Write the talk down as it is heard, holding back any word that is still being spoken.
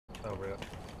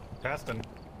Testing.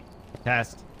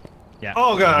 Test. Yeah.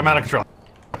 Oh god, I'm out of control.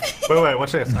 Wait,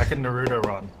 watch this. I can Naruto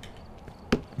run.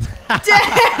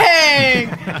 Dang!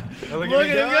 Look at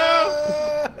him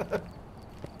go!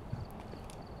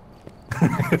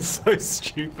 It's so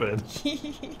stupid.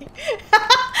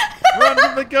 Run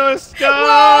from the ghost! Go!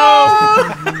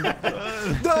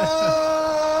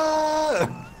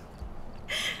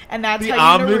 And that's The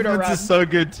how arm you Naruto movements run. are so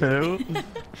good too.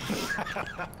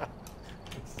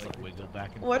 Like wiggle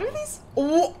back and What are forth. these?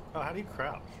 Oh, Oh, how do you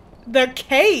crouch? the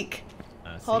cake.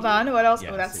 See? Hold on, what else?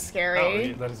 Yeah, oh, that's see. scary. Oh,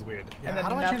 yeah, that is weird. Yeah, And then how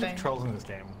do I change the nothing. controls in this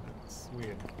game? It's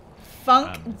weird.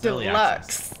 Funk It's early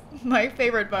Deluxe. My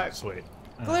favorite book. Sweet.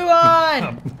 Glue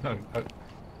on!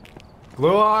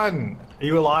 Glue on! Are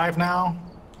you alive now?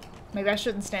 Maybe I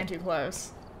shouldn't stand too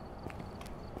close.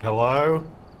 Hello?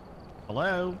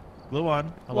 Hello? Glue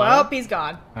on. Hello? Well, he's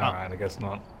gone. Alright, I guess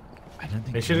not. I don't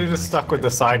think They should have just stuck with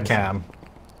the side cam.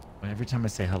 Every time I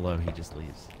say hello, he just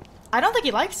leaves. I don't think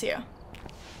he likes you.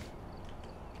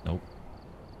 Nope.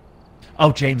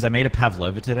 Oh, James, I made a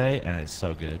pavlova today, and it's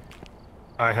so good.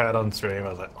 I heard on stream, I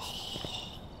was like, oh.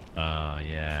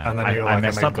 Yeah. And then I you were like, I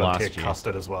messed made up God last tier year.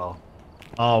 custard as well.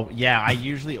 Oh, yeah, I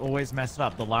usually always mess it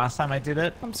up. The last time I did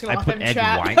it, I'm just I gonna put let them egg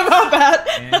chat whites about that.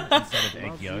 in instead of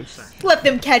egg yolks. Let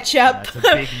them catch up. That's a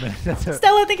big... That's a,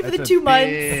 Stella, thank you for the that's 2 a months.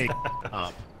 big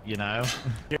up, you know?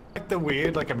 You like the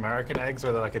weird, like, American eggs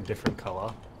where they're like a different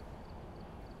color?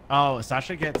 Oh,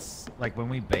 Sasha gets, like, when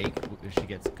we bake, she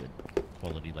gets good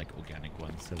quality, like, organic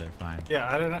ones, so they're fine.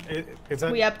 Yeah, I don't know. Is that,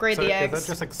 We upgrade the Is eggs. that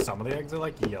just like some of the eggs are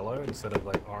like yellow instead of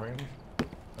like orange? I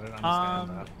don't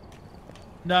understand that.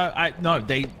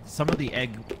 No, some of the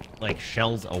egg, like,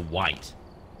 shells are white.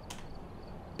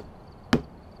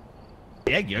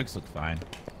 The egg yolks look fine.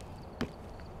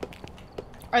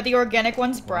 Are the organic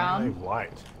ones Why are brown? they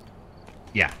white?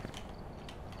 Yeah.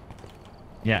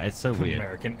 Yeah, it's so weird.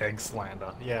 American egg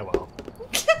slander. Yeah, well.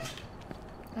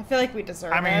 I feel like we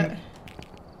deserve I mean- it.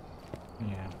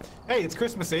 Yeah. Hey, it's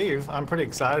Christmas Eve. I'm pretty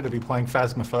excited to be playing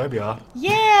Phasmophobia.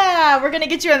 Yeah, we're gonna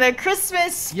get you in the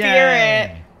Christmas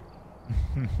spirit. Yay!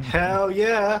 Hell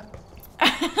yeah!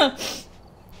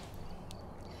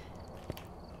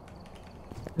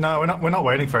 No, we're not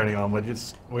waiting for anyone. We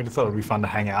just thought it'd be fun to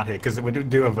hang out here because we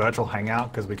do a virtual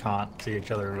hangout because we can't see each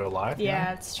other in real life. you Yeah,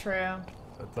 know? it's true.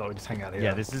 So I thought we'd just hang out here.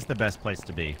 Yeah, this is the best place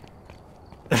to be.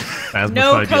 No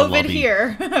Phasmophobia COVID lobby.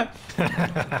 here.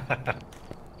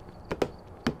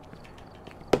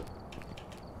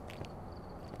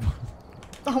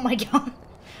 Oh my god.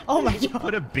 Oh my god.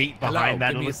 Put a beat Hello, behind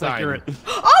that. give It me a looks like you're sign. at...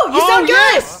 Oh, you sound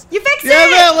yes! good! You fixed Yeah,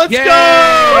 it! man, let's Yay!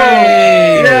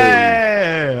 go!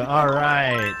 Yay! All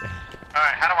right. Alright,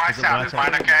 how do I Does it sound? work Is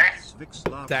mine out? okay?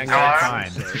 Thank Hello?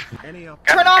 Fine.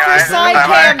 Turn off your Guys, side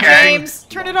am I cam, okay? James!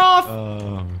 Turn it off!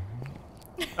 Oh,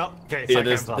 okay, Yeah, side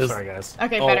there's- cam's off. there's- Sorry, guys.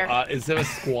 Okay, Oh, better. is there a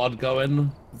squad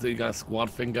going? Is there you got a squad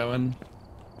thing going?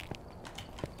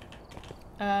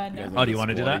 No. Oh, do you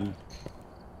wanna do that? Squatting?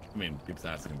 I mean, people's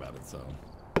asking about it, so.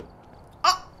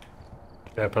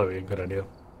 Yeah, probably a good idea.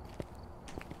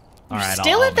 All right.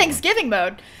 Still in Thanksgiving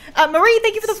mode. Marie,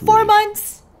 thank you for the 4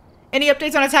 months. Any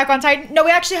updates on Attack on Titan? No,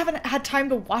 we actually haven't had time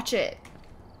to watch it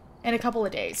in a couple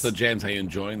of days. So, James, how you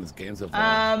enjoying this game so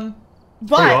far? Pretty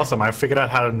But awesome. I figured out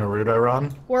how to Naruto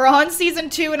run. we're on season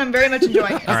 2 and I'm very much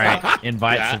enjoying it. All so right.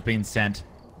 Invites Yeah. have been sent.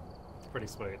 Pretty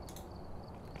sweet.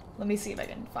 let me see if I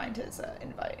can find his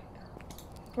invite.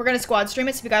 We're gonna squad stream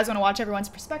it, so if you guys want to watch everyone's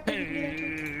perspective, you can do that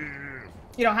too.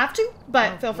 You don't have to,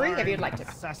 but feel free if you'd like to.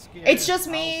 Saskia, It's just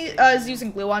me, Zeus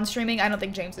and Glue on streaming. I don't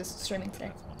think James is streaming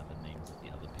today. That's one of the names of the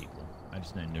other people. I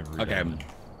just know Naruto. Okay,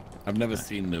 I've never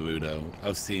seen Naruto.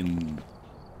 I've seen.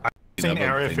 I've seen other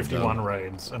Area things, 51 though.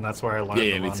 raids, and that's where I learned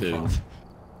Yeah, to me run too.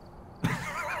 from.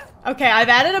 Okay, I've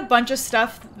added a bunch of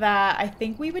stuff that I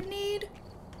think we would need,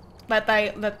 but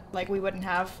that like we wouldn't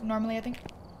have normally. I think.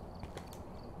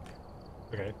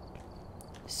 Okay.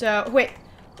 So wait,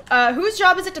 whose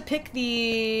job is it to pick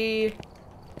the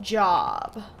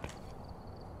job?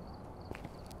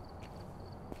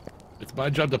 It's my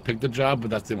job to pick the job, but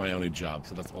that's my only job,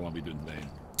 so that's all I'll be doing today.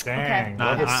 Dang,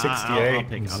 Nah, level I'll 68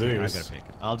 pick. Zeus. I gotta pick.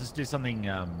 I'll just do something.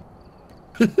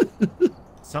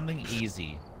 Something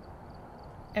easy.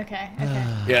 Okay. Okay.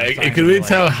 Yeah, I'm you starting can to really like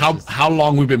tell this how is- how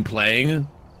long we've been playing.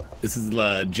 This is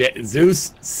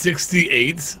Zeus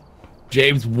 68,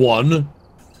 James 1,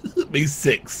 me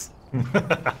 6.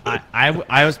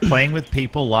 I was playing with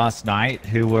people last night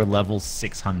who were level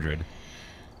 600.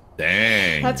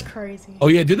 Dang. That's crazy. Oh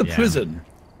yeah, do the Yeah. prison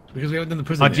because we haven't done the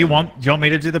prison. Oh, do you yet. want me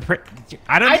to do the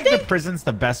I don't I think the think- prison's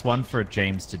the best one for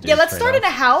James to do. Yeah, let's straight start in off.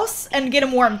 a house and get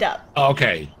him warmed up. Oh,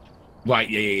 okay. Right,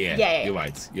 yeah. Yeah. You're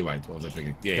right. What was I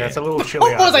thinking? Yeah, it's a little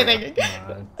chilly. What was I out there.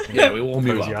 thinking? Yeah, we warm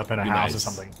you Cozy up. up in a Be house or nice.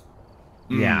 something.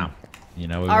 Yeah. You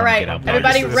know, we All wanna right, get up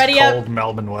everybody Used to this ready up? cold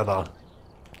Melbourne weather.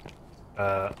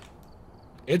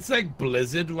 It's like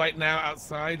blizzard right now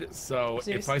outside, so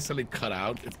Zeus. if I suddenly cut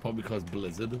out, it's probably because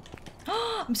blizzard.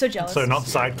 I'm so jealous. So not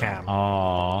side cam.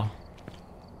 Aww.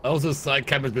 Also, side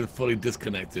cam has been fully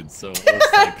disconnected, so all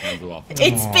side cams are off.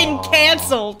 It's been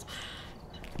cancelled.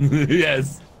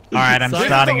 Yes. All right, I'm Side-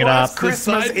 starting it up.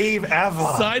 Christmas Side- Eve ever.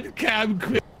 Side cam.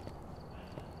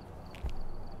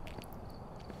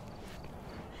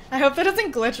 I hope that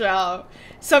doesn't glitch out.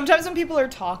 Sometimes when people are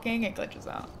talking, it glitches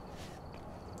out.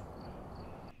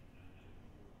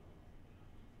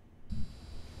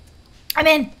 I'm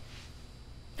in.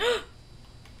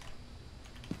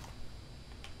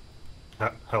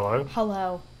 Hello.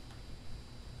 Hello.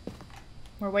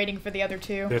 We're waiting for the other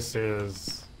two. This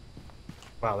is.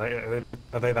 Wow,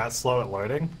 are they that slow at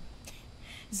loading?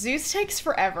 Zeus takes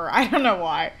forever. I don't know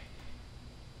why.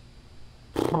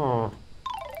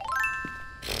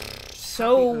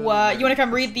 So, you want to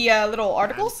come read the little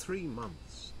articles? 3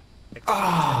 months.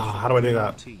 How do I do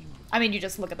that? I mean, you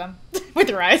just look at them with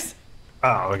your eyes.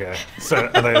 Oh, okay.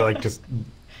 So are they like just?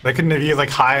 They couldn't have used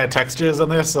like higher textures on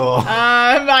this, or?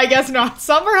 I guess not.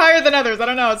 Some are higher than others. I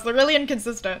don't know. It's really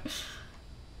inconsistent.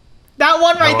 That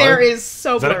one right Hello? there is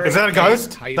so Is that, blurry. is that a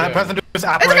ghost? How you That doing? person just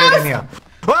apparated in here.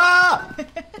 Ah!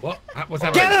 What? What's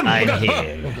happening? Get him! I'm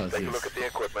here. Take a look at the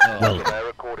equipment and prepare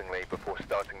accordingly before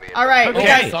starting the All right, Okay.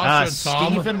 guys. Sasha and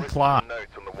Tom. Stephen Clark.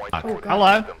 notes on the white Oh, board.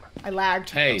 hello. I lagged.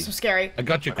 Hey. That was so scary. I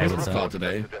got your Christmas card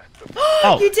today.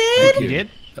 Oh, You did? You did?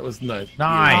 That was nice.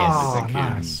 Nice. Oh, Thank you.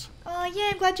 nice. Oh, yeah,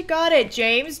 I'm glad you got it.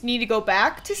 James, need to go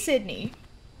back to Sydney.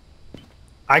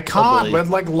 I can't. Probably. We're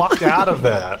like locked out of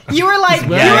there. You were like,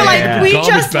 Yeah. we Garbage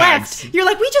just bags. left. You're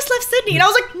like, we just left Sydney. And I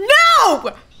was like,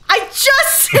 no! I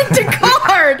just sent a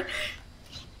card!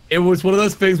 It was one of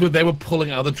those things where they were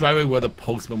pulling out of the driveway where the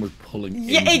postman was pulling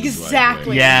Yeah, into the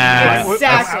exactly. Yeah.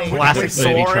 Exactly. We Classic saw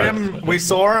movie trope. him. We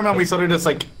saw him, and we sort of just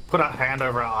like put our hand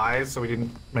over our eyes so we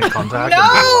didn't make contact.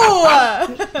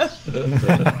 No!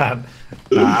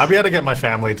 I'll be able to get my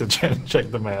family to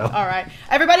check the mail. All right.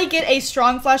 Everybody get a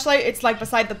strong flashlight. It's like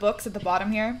beside the books at the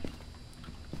bottom here.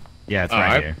 Yeah, it's All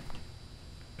right right. here.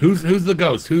 Who's the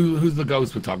ghost? Who's the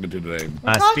ghost we're talking to today?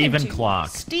 We're talking Stephen to Clark.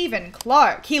 Stephen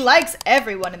Clark. He likes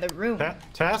everyone in the room.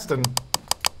 Test and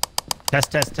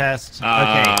Test. Okay.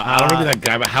 I don't know that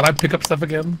guy, but how do I pick up stuff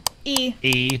again? E.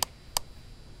 E.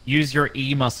 Use your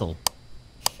E muscle.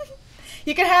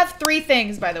 You can have 3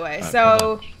 things, by the way. hold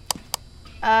So,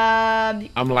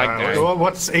 I'm like that.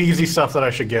 what's easy stuff that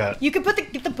I should get? you can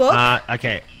get the book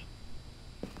Okay.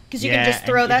 because you can just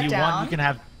throw and that if you down. Want, you can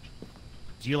have.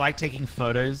 Do you like taking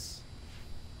photos?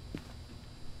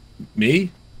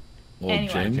 Me? Or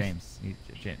Anyone. James? James.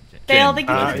 James. They all think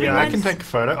you Yeah, can I can take a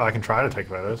photo. I can try to take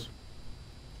photos.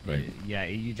 Right. Yeah,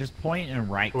 you just point and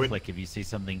right Wait. click if you see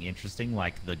something interesting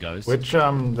like the ghost. Which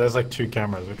there's like 2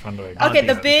 cameras. Which one do I? Okay,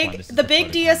 this the one, this is the the big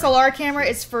photo DSLR camera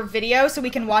is for video, so we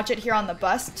can watch it here on the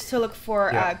bus to look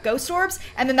for Yeah. ghost orbs,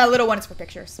 and then that little one is for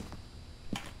pictures.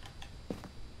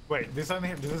 Wait, does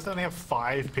this only have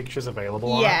 5 pictures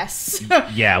available? on it? Yes.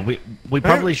 Yeah, we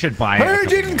probably should buy it. Who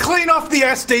didn't clean off the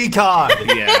SD card?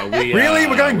 Yeah, we Really?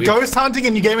 We're going ghost hunting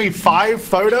and you gave me 5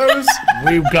 photos?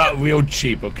 We got real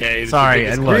cheap, okay? Sorry,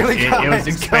 and look, Really, it was guys, come on.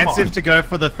 expensive to go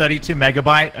for the 32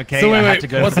 megabyte. Okay, So I had wait, to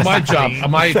go. what's for my 16. job?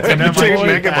 Am I 32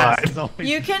 megabyte.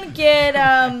 You can get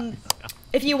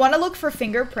if you want to look for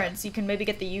fingerprints, you can maybe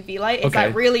get the UV light. It's Okay.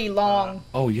 that really long.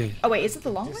 Oh yeah. Oh wait, is it the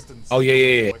long one? Oh yeah.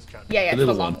 Yeah, yeah, The it's the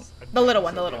little long one. The little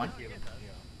one, the little one.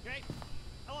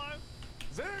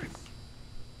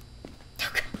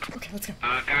 Okay, let's go.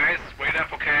 Guys, wait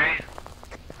up, okay?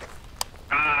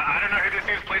 I don't know who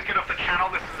this is. Please get off the channel.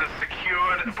 This is a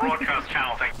secured broadcast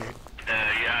channel. Thank you.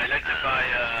 Yeah, I'd like to buy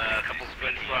a couple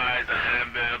french fries, a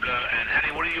hamburger, and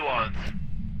honey, what do you want?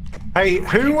 Hey,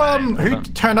 who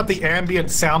turned up the ambient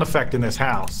sound effect in this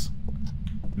house?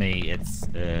 Me, it's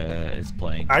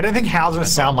playing. I don't think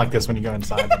houses sound like this when you go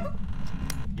inside them.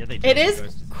 Yeah, they do. It is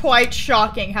Ghost quite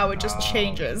shocking how it just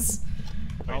changes.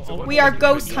 We are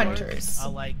ghost hunters.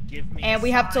 Give me And a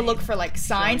we have to sign. look for like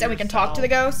signs, Show and we can talk to the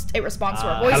ghost. It responds to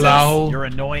our voices. Hello? You're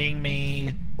annoying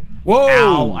me. Whoa!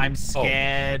 Ow, I'm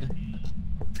scared.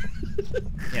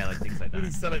 Yeah, like things like that.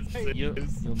 That.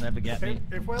 You'll never get me.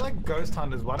 If we're like ghost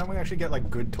hunters, why don't we actually get like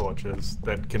good torches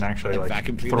that can actually Like like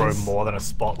vacuum throw cleaners? more than a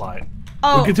spotlight? We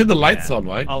Oh, can turn the lights on,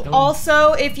 right?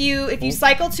 also, if you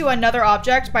cycle to another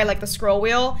object by like the scroll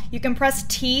wheel, you can press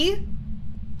T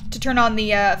to turn on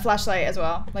the flashlight as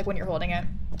well, like when you're holding it.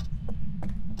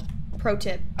 Pro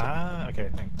tip. Ah, okay,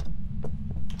 thanks.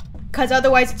 Because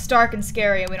otherwise it's dark and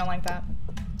scary and we don't like that.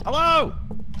 Hello.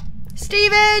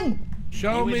 Steven!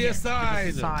 Show me a Give us sign.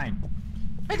 a sign.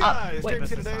 Hey guys, wait. James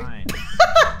Give us here a today. sign.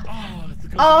 Oh, it's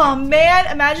the Oh man,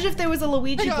 imagine if there was a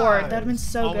Luigi Hey, board. guys. That'd have been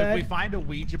so Oh, if we good. find a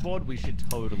Ouija board, we should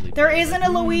totally. There play it. isn't a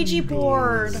Luigi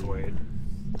board. Sweet.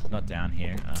 Not down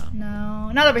here.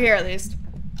 No, not over here at least.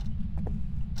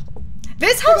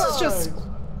 This house is just.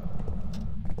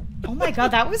 Oh my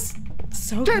god, that was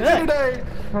so James here good. today.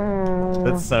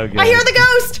 That's so good. I hear the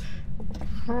ghost!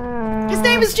 His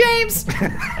name is James!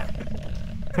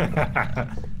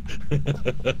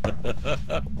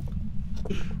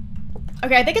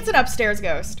 Okay, I think it's an upstairs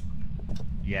ghost.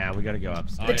 Yeah, we gotta go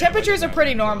upstairs. The temperatures are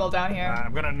pretty normal down here.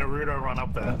 I'm gonna Naruto run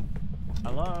up there.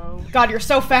 Hello. God, you're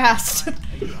so fast. Are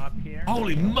you up here?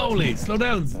 Holy moly! Slow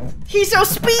down. He's so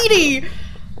speedy!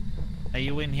 Are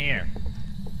you in here?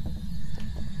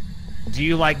 Do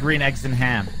you like green eggs and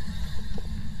ham?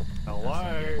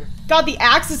 Hello. God, the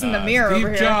axe is in the mirror Steve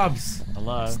over here. Jobs.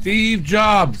 Hello. Steve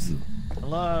Jobs.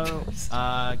 Hello.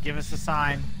 Give us a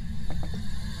sign.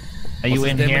 Are you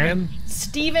What's in his name here? again?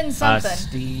 Steven something.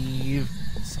 Steven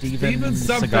Steven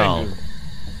something. Seagal.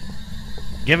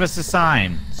 Give us a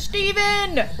sign.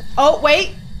 Steven! Oh,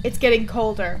 wait. It's getting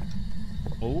colder.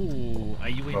 Oh, are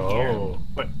you in here? Oh.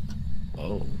 But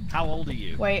Oh. How old are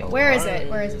you? Wait, where is it?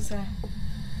 Where is it?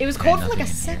 It was cold for like a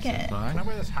Nothing in here so second. far. can I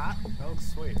wear this hat? That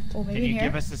looks sweet. Oh, maybe Can in you here?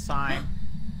 give us a sign?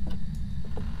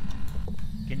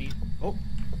 Can you? Oh,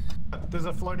 There's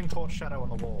a floating torch shadow on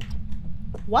the wall.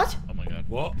 What? oh my God!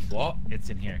 What? What? It's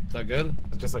in here. Is that good?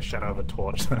 It's just a shadow of a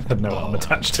torch that had no arm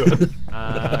attached to it.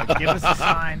 Give us a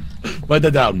sign. Write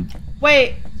that down.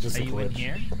 Wait, Just Are a you in glitch.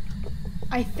 here?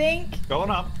 I think Going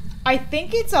up.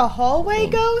 it's a hallway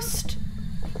ghost.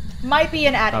 Might be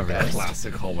an attic Oh, really? ghost.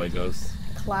 Classic hallway ghost.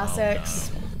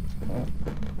 Classics.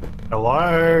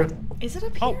 Hello. Is it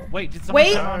up Oh, here? wait! Did someone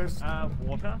Wait. turn on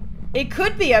water? It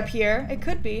could be up here. It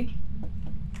could be.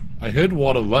 I heard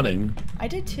water running. I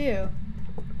did too.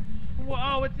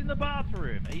 Whoa! It's in the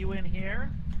bathroom. Are you in here?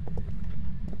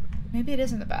 Maybe it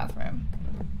is in the bathroom.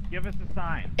 Give us a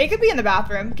sign. It could be in the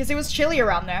bathroom because it was chilly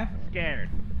around there. Scared.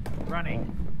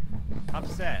 Running.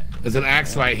 Upset. There's an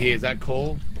axe right here. Is that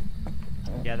cool?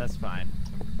 Yeah, that's fine.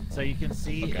 So you can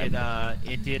see Okay.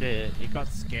 it got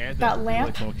scared. That we were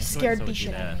lamp talking to it, scared so the it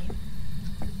shit did, out of me.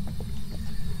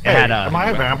 Hey, had, am I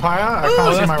a vampire? I Ooh,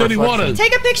 can't see that's my dirty reflection. water.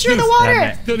 Take a picture of the Juice. water. Damn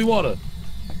it. Dirty water.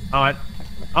 I don't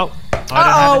Uh-oh.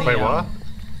 have any. Wait, what?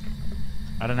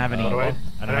 I don't have any. Oh, wait.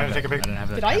 I I don't have have to take a that- pic- I don't have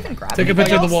that Did I camera. even grab Take a anything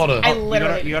picture of the else? water. I Oh,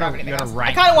 literally you didn't grab anything gotta else. right.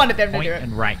 I kind of wanted them to point do it.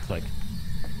 and right click.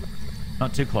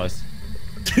 Not too close.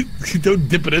 Don't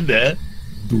dip it in there.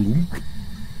 Boom.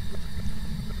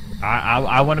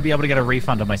 I want to be able to get a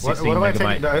refund on my 16 What do I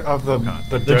megabyte. take of the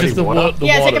They're dirty just the water? water.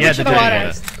 Yeah, take a Yeah, picture of the the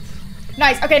water. dirty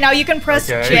Nice. Okay, now you can press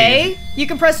Okay. J. You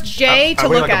can press J to Are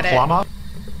we look like at a it. plumber?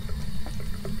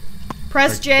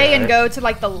 Press J and Okay. go to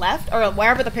like the left or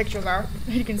wherever the pictures are.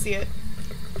 You can see it.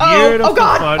 Oh, Beautiful oh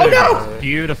god! photo. Oh no!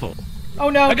 Beautiful. Oh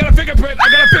no! I got a fingerprint. I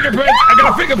got a fingerprint. I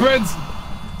got a fingerprint.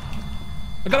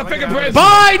 I got a fingerprint.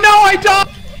 Bye! No, I don't!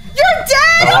 You're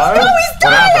dead! Hello? No, he's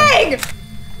What dying!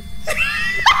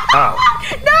 Oh.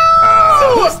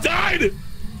 No! Zeus died.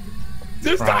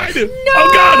 Zeus Right. died.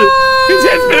 Oh god! His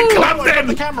head's been Oh, clapped I got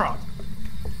the in. camera.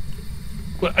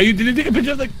 What, are you? Did you take a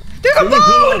picture of the? There's a Oh,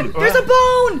 bone! God. There's a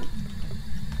bone!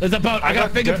 There's a bone. I got a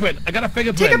got- fingerprint. I got a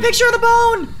fingerprint. Take a picture of the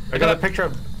bone! I got a picture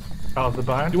of the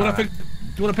bone. Do you want a Alright.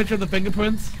 do you want a picture of the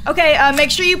fingerprints? Okay, make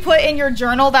sure you put in your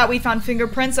journal that we found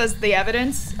fingerprints as the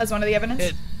evidence, as one of the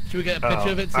evidence. Should we get a picture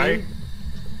of it too?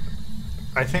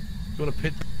 I think You want a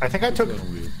picture? I took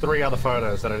 3 other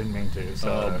photos that I didn't mean to.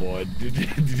 So Oh boy, did you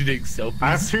take selfies?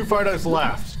 I have 2 photos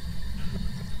left.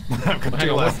 I've got Hang 2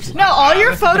 on, left. No, all your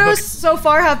That's the book. photos so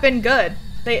far have been good.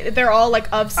 They're all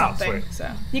like of something. sweet.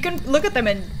 So you can look at them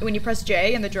in when you press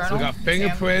J in the journal. So we got See 'em.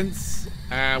 fingerprints,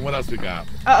 and what else we got?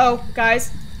 Uh-oh,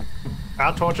 guys.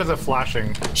 Our torches are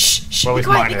flashing. Shh, shh, Well, be at least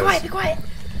quiet, mine be is. quiet, be quiet.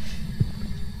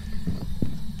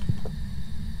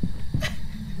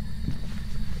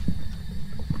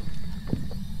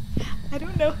 I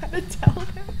don't know how to tell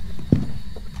him.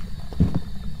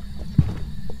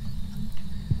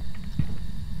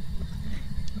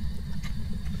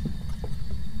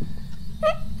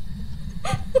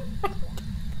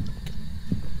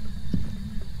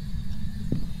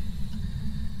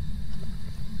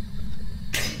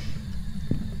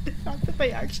 The fact that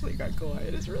they actually got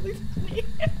quiet is really funny.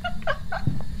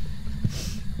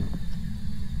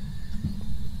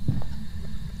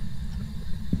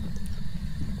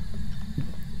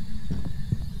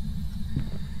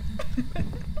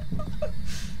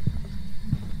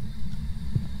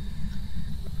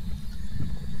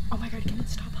 Oh my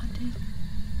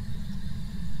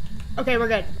Okay, we're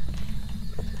good.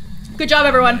 Good job,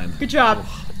 everyone. Man. Good job.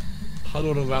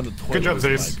 Huddled around the toilet. Good job, was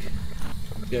Zeus. like-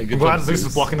 Yeah, I'm good glad job, Zeus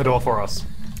is blocking the door for us.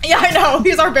 Yeah, I know.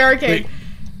 He's our barricade.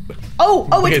 Wait. Oh,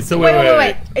 Okay, it's so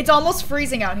wait. It's almost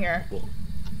freezing out here.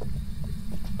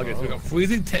 Okay, so we got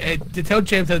freezing. To tell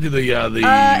James how to do the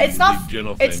It's not. the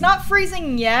journal It's thing. not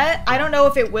freezing yet. I don't know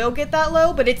if it will get that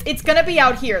low, but it's gonna be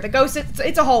out here. The ghost.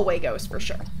 It's a hallway ghost for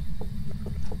sure.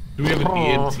 Do we have an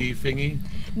EMT thingy?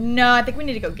 No, I think we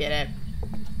need to go get it.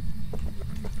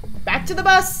 Back to the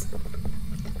bus.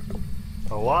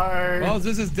 Hello. Well,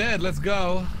 Zeus is dead. Let's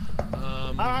go.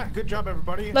 Alright, good job,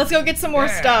 everybody. Let's go get some more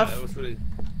yeah, stuff. That was really...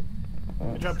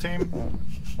 Good job, team.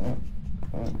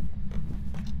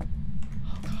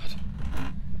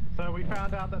 So we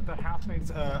found out that the house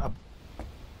needs a...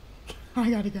 I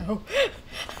gotta go.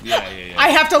 Yeah. I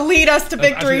have to lead us to Actually,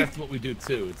 victory. that's what we do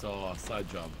too. It's our side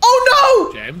job.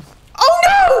 Oh no! James? Oh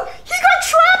no! He got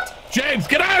trapped! James,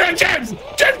 get out of there, James!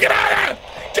 James, get out of there! No!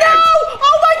 James!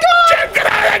 Oh my god! James, get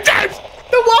out of there, James!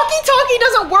 The walkie-talkie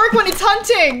doesn't work when it's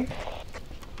hunting!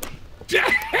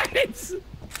 James!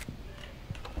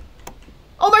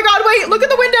 Oh my god, wait! Look in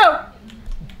the window!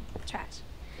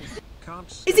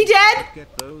 Is he dead?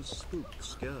 Get those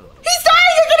spooks, girl. He's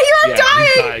dying! You can hear him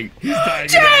dying! He's dying.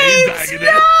 James! He's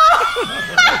dying.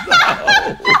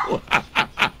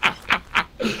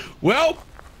 No! Well,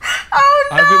 Oh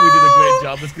no! I think we did a great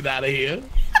job. Let's get out of here.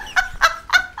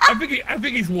 I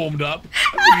think he's warmed up.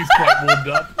 I think he's quite warmed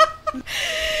up.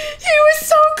 He was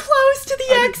so close to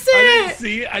the exit! I didn't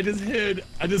see it.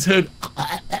 I just heard.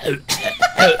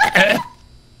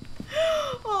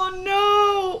 Oh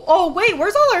no! Oh wait,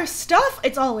 where's all our stuff?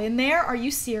 It's all in there? Are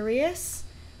you serious?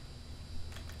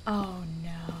 Oh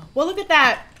no. Well, look at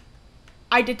that.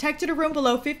 I detected a room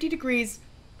below 50 degrees.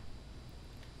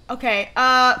 Okay,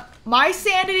 my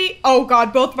sanity... Oh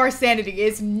god, both of our sanity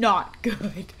is not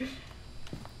good.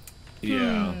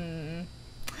 Yeah.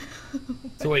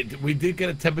 So wait, we did get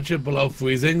a temperature below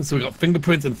freezing, so we got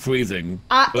fingerprints and freezing.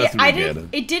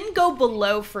 It didn't go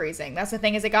below freezing. That's the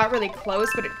thing, is it got really close,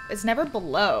 but it's never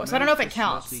below, so I don't know if it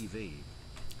counts.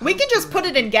 We can just put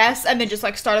it in guess and then just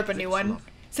like start up a new one,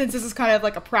 since this is kind of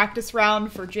like a practice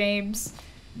round for James.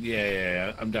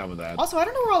 Yeah, I'm down with that. Also, I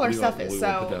don't know where all our We stuff want- is, we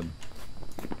want so... it done.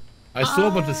 I saw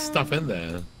a bunch of stuff in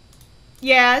there.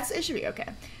 Yeah, it should be okay.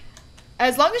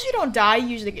 As long as you don't die, you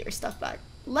usually get your stuff back.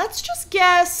 Let's just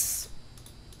guess...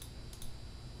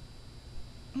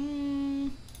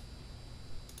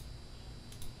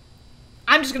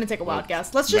 I'm just gonna take a wild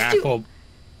guess. Let's just do...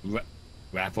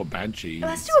 Wrath or Banshee.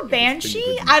 Let's do a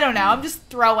Banshee? I don't know. I'm just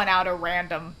throwing out a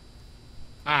random...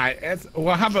 Alright,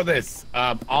 well, how about this?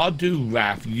 I'll do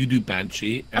Wrath, you do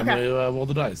Banshee, and Okay. we'll roll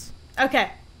the dice.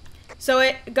 Okay.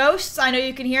 So, Ghosts, I know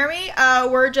you can hear me.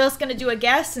 We're just gonna do a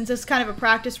guess, since this is kind of a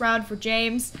practice round for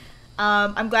James.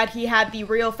 I'm glad he had the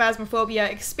real phasmophobia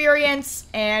experience,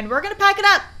 and we're gonna pack it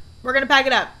up. We're gonna pack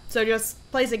it up. So just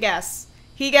place a guess.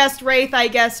 He guessed Wraith, I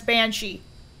guessed Banshee.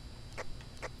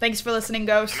 Thanks for listening,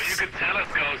 Ghosts. I mean, you could tell us,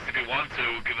 Ghost, if you want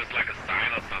to. Give us, like, a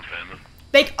sign or something.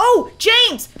 Oh,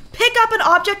 James! Pick up an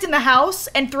object in the house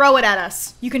and throw it at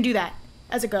us. You can do that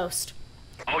as a ghost.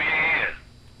 Oh, yeah.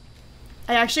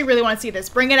 I actually really want to see this.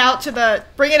 Bring it out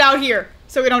here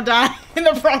so we don't die in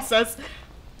the process.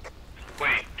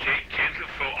 Wait, James can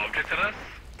throw objects at us?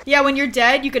 Yeah, when you're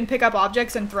dead, you can pick up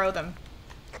objects and throw them.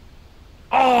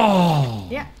 Oh!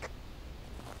 Yeah.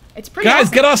 It's pretty Guys,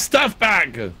 awesome. get our stuff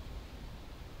back!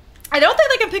 I don't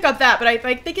think they can pick up that, but I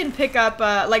think they can pick up,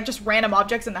 like, just random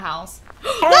objects in the house.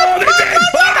 Oh, they did!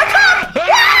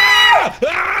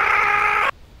 Ah!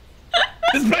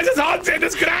 This place is haunted!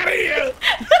 Let's get out of here!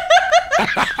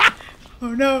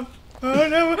 Oh, no. Oh,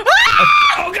 no.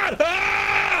 Oh, God!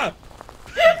 Ah!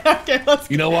 Okay, let's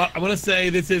go. You know what? I'm gonna say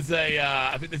this is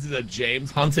I think this is a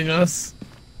James hunting us.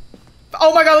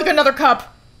 Oh, my God, look, another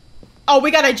cup. Oh,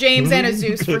 we got a James and a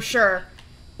Zeus for sure.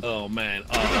 Oh, man.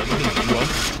 Oh, look at the drunk.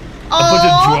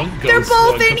 Oh, drunk they're ghosts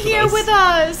both walk in up to here us. with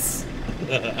us.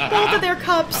 Both of their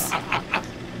cups.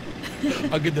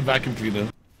 I'll get the vacuum cleaner.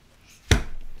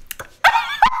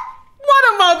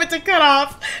 What a moment to cut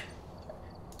off.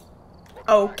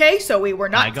 Okay, so we were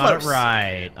not I got close. it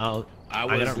right. Oh, I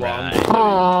got was it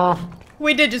wrong. right.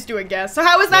 We did just do a guess. So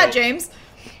how was that, Well- James?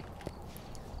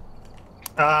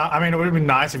 I mean, it would have been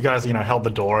nice if you guys, held the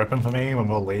door open for me when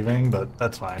we were leaving, but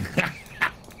that's fine.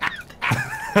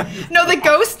 No, the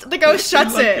ghost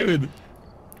shuts it. Dude,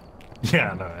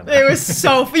 Yeah, no. It was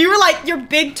so... You were like, your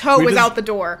big toe We was just- out the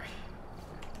door.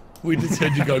 we just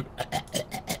heard you go.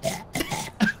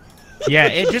 Yeah,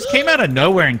 it just came out of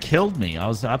nowhere and killed me. I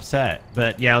was upset,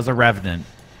 but yeah, it was a revenant.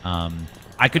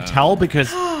 I could tell because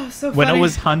so when funny. I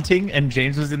was hunting and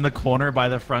James was in the corner by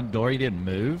the front door, he didn't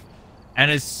move. And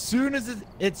as soon as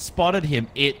it spotted him,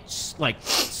 it like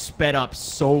sped up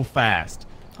so fast.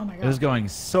 Oh my It was god. going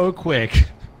so quick.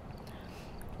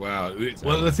 Wow.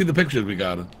 Well, let's see the pictures we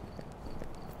got.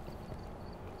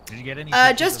 Did you get any?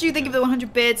 Just you, thank you for the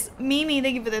 100 bits. Mimi,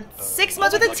 thank you for the 6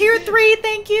 months with a tier 3,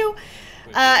 thank you.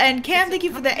 And Cam, thank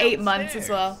you for the 8 months as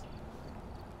well.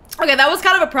 Okay, that was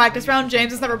kind of a practice round.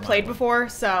 James has never played before,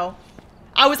 so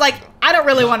I was like, I don't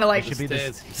really want to like Should be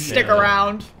the stick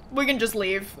around. We can just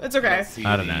leave. It's okay.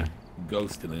 I don't know.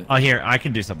 Ghost in it. Oh, here, I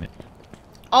can do something.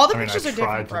 All the I mean, pictures I are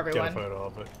different tried for to get a everyone. photo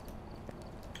of it.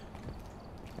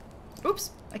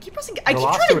 Oops. I keep pressing. I The keep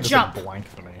last trying two to were just jump. blank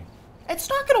for me. It's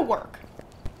not gonna work.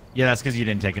 Yeah, that's because you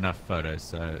didn't take enough photos,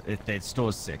 so it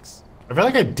stores 6. I feel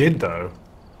like I did though.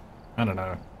 I don't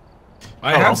know.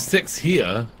 I Oh, well. have 6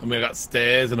 here. I mean, I got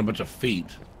stairs and a bunch of feet.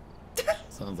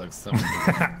 Sounds like some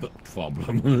foot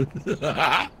problem.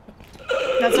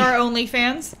 That's our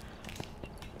OnlyFans.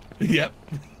 Yep.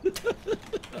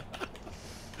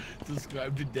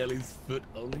 Subscribe to Deli's foot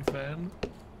only fan,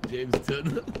 James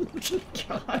Turner.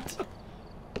 God.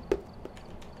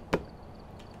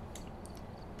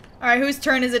 All right, whose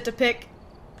turn is it to pick?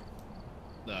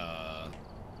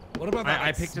 What about that? I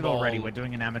like, picked it small- already. We're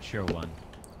doing an amateur one.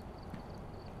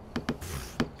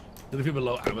 Did it feel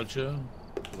below amateur?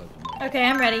 Okay,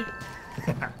 I'm ready.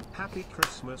 Happy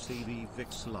Christmas Eve,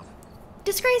 Vix love.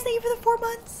 Disgrace, thank you for the 4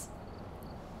 months.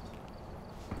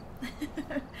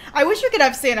 I wish we could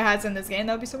have Santa hats in this game.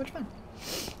 That would be so much fun.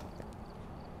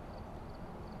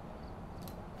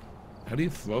 How do you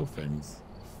throw things?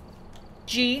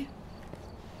 G.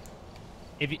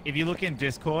 If you look in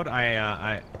Discord,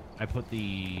 I put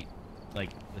the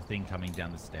the thing coming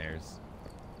down the stairs.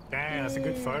 Damn, that's a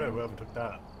good photo. Whoever took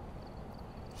that.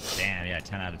 Damn, yeah,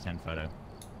 10 out of 10 photo.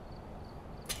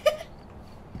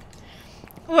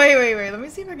 Wait. Let me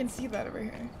see if I can see that over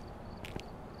here.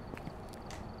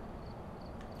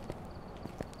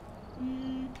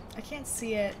 I can't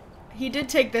see it. He did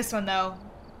take this one though,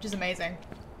 which is amazing.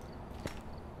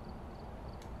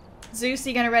 Zeus,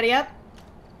 you gonna ready up?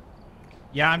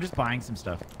 Yeah, I'm just buying some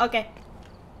stuff. Okay.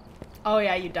 Oh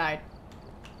yeah, you died.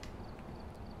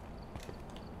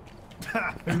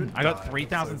 I got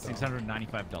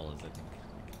 $3,695, I think.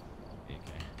 Okay.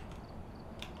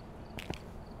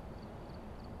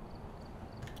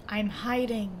 I'm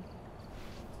hiding.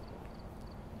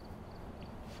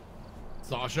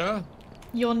 Sasha?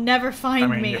 You'll never find I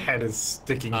mean, me. your head is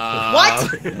sticking.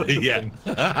 What? Yeah.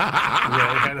 Yeah,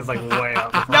 your head is like way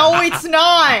up. No, it's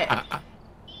not.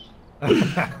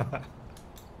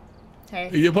 Hey.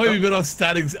 You're probably better off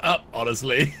standing up,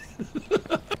 honestly.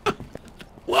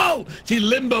 Whoa! She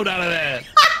limboed out of there!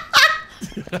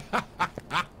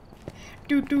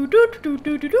 Do do do do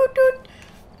do do do do.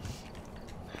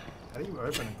 How do you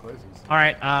open and close these? All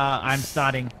right, I'm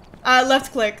starting.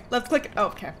 Left click. Left click. Oh,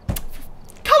 okay.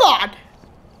 Come on.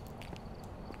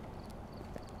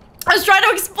 I was trying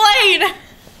to explain.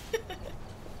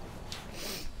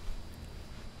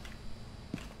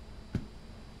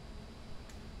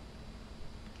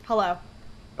 Hello.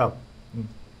 Oh,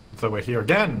 so we're here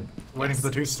again, waiting for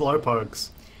the 2 slow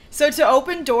pokes. So to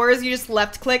open doors, you just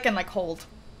left click and like hold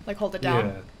it down.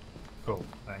 Yeah. Cool.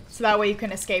 Thanks. So that way you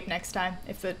can escape next time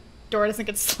if the door doesn't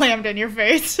get slammed in your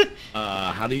face.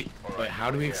 How do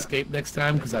we escape next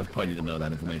time? Because I probably need to know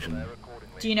that information.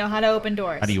 Do you know how to open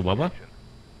doors? How do you what?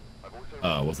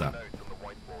 What's that?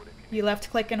 You left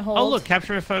click and hold. Oh, look,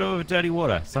 capture a photo of dirty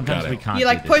water. Sometimes Got it. we can't. You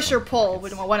like do this push or one. pull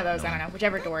with one of those. I don't know,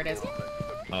 whichever door it is.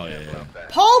 Oh, yeah.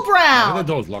 Paul I think the Brown.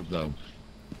 door's locked, though.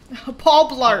 Paul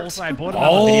Oh, Blart. also, I bought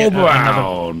All another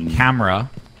brown. camera,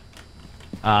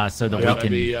 so that Yeah, we can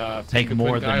be, take fingerprint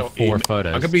more guy than or 4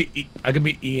 photos. I could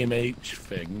be EMH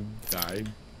thing guy.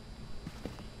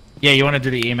 Yeah, you want to do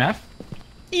the EMF?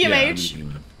 EMH. Yeah, I'll do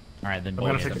EMF. All right, then. I'm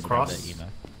gonna yeah, take let's the grab cross. the EMF.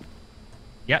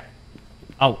 Yep.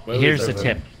 Oh, Where is here's the it?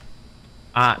 tip.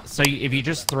 So if you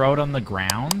just throw it on the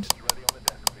ground,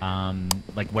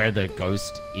 like where the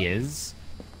ghost is,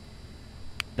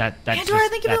 that's Pandora,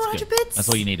 thank you for the that's 100 good. bits. That's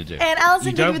all you need to do. And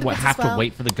Allison, you thank you for don't the bits as have well. to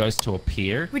wait for the ghost to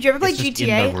appear. Would you ever play It's just in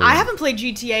GTA? the room. I haven't played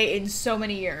GTA in so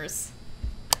many years.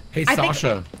 Hey, I think-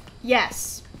 Sasha.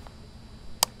 Yes.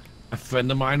 A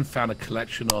friend of mine found a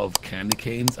collection of candy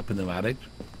canes up in the attic.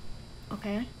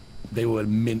 Okay. They were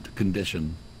in mint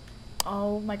condition.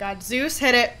 Oh my god. Zeus,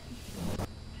 hit it.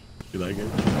 You like it?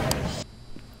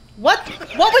 What?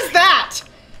 What was that?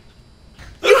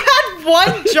 You had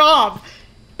one job.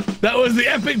 That was the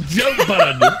epic joke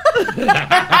button.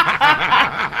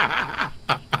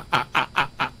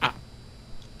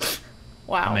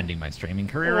 Wow. I'm ending my streaming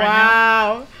career right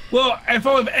now. Wow. Well, if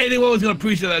anyone was going to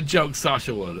appreciate that joke,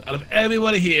 Sasha would. Out of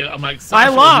everybody here, I'm like, I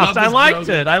Sasha laughed. would I love liked this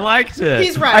joke. it. I liked it.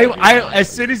 He's right. As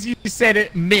soon as you said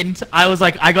it, mint, I was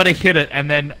like, I gotta hit it, and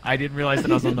then I didn't realize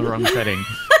that I was on the wrong setting.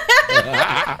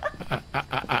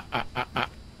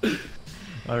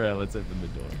 All right, let's open the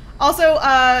door. Also,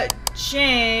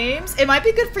 James, it might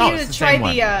be good for Oh, you it's to the try same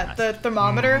one. the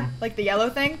thermometer, like the yellow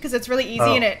thing, because it's really easy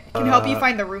Oh, and it can help you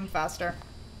find the room faster.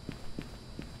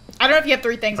 I don't know if you have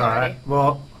 3 things already. Alright,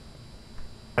 well,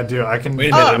 I do. I can. Wait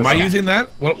a minute, Oh, am I okay. using that?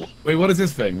 Wait, what is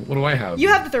this thing? What do I have? You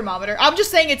have the thermometer. I'm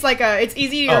just saying it's like it's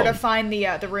easier Oh. to find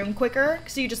the room quicker,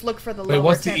 so you just look for the Wait, lower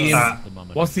what's the temps.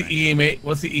 EMF? What's the EMF?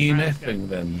 What's the EMF thing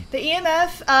then? The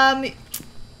EMF,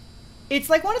 it's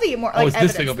like one of the more like it's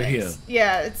this thing evidence over things.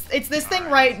 Yeah, it's this thing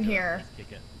right in here,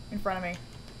 Kick it. in front of me.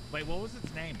 Wait, what was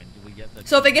its name? And do we get the?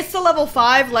 So if it gets to level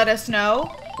 5, let us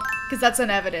know, because that's an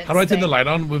evidence. How do I turn the thing. light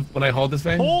on when I hold this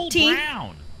thing? Paul T.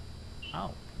 Brown.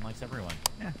 Oh, likes everyone.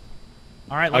 Yeah.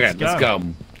 All right, let's Okay, go. let's go.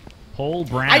 Paul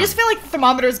Brown. I just feel like the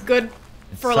thermometer is good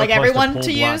It's for so like close everyone Paul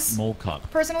to Black use, Mole Cup.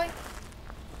 personally.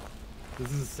 This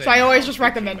is the same So I always house just we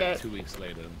recommend came back it. 2 weeks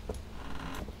later.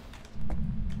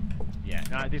 Yeah,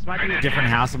 no, this might be a different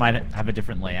house. It might have a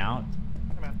different layout.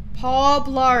 Paul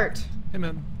Blart. Hey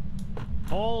man.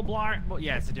 Paul Blart. Well,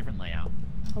 yeah, it's a different layout.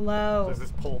 Hello. This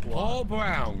is Paul Blart. Paul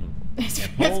Brown. It's,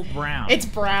 Paul Brown. it's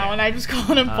Brown. I'm just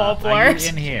calling him Paul Are you Blart.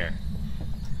 in here?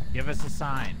 Give us a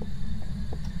sign.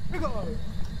 Hey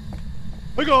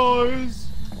guys.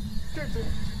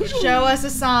 Show us a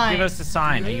sign. Give us a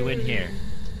sign. Are you in here?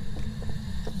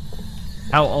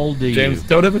 How old are James, you?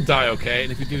 don't ever die, okay?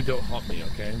 And if you do, don't haunt me,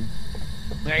 okay?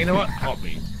 Yeah, you know what? Haunt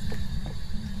me.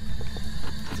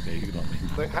 It's okay, you can haunt me.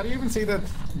 Like, how do you even see the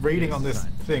reading on this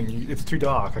thing? It's too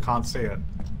dark. I can't see it.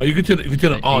 Oh, you can turn it. If you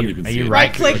turn it on, you can Are see you it.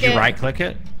 Right-click Would you it. right-click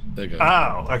it? There you go.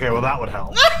 Oh, okay. Well, that would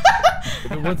help.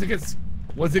 But once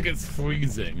it gets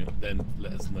freezing, then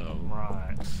let us know.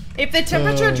 Right. If the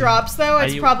temperature drops, though, Are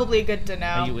it's you- probably good to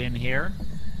Are you know. in here?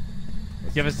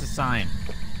 Give us a sign.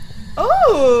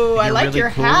 Ooh, I You're like really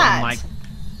your cool hat. and like.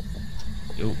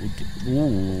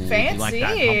 Ooh, do Fancy. you like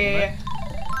that compliment?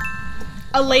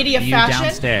 A lady of Are you fashion.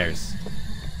 downstairs?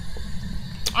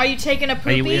 Are you taking a Are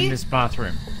poopy? you in this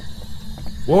bathroom?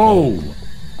 Whoa!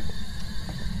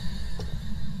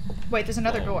 Wait, there's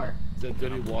another door. Is there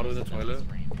dirty water in the toilet?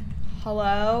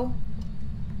 Hello?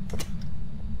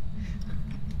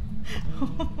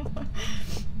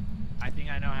 I think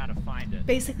I know how to find it.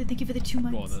 Basically, thank you for the 2 Go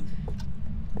on months. then.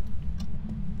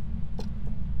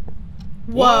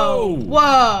 Whoa!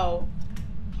 Whoa! Whoa!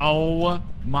 Oh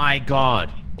my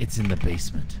god. It's in the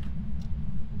basement.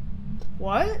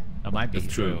 What? That might be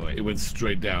It's true. Wait. It went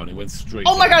straight down. It went straight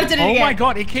Oh my down. god, it did it Oh again! my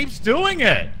god, it keeps doing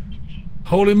it!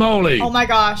 Holy moly! Oh my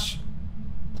gosh.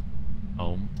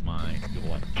 Oh my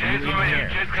god. Are James, you come in in. here?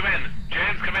 James, come in.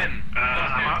 James, come in.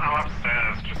 I'm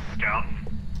upstairs, just scouting.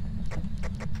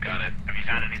 Got it. Have you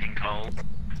found anything cold?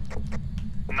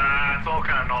 Nah, it's all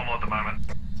kind of normal at the moment.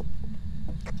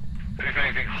 Have you found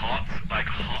anything hot? Like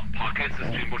hot pockets? This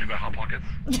stream brought you about hot pockets?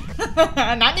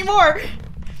 Not anymore.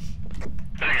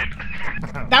 Dang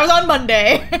it. That was on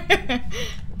Monday.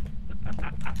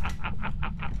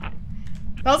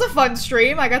 That was a fun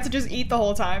stream. I got to just eat the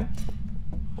whole time.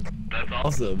 That's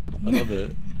awesome. I love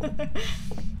it.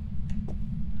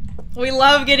 We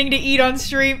love getting to eat on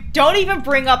stream. Don't even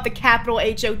bring up the capital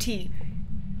H-O-T.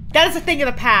 That is a thing of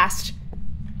the past.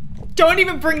 Don't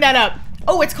even bring that up.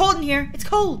 Oh, it's cold in here. It's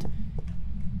cold.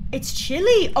 It's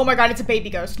chilly. Oh my god, it's a baby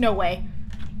ghost. No way.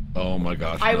 Oh my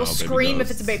gosh. I no, will baby scream if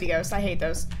ghosts. it's a baby ghost. I hate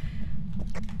those.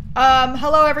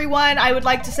 Hello everyone. I would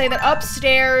like to say that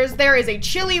upstairs there is a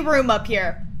chilly room up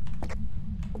here.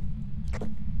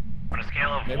 On a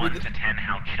scale of Maybe 1 the- to 10,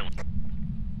 how chilly?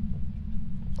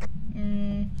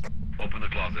 Mm, Open the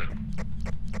closet.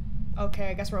 okay,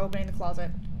 I guess we're opening the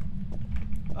closet.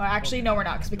 Well, actually, no, we're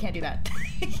not, because we can't do that.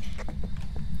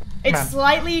 It's Man.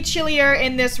 slightly chillier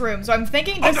in this room, so I'm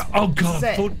thinking Oh, this. no- oh god, this I is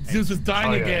it. thought Zeus was dying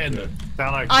Oh, yeah. again.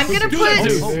 Sound like I'm gonna Do put. that,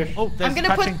 Zeus. Oh, there's I'm gonna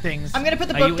touching put. things. I'm gonna put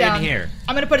the Are book you down. in here?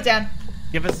 I'm gonna put it down.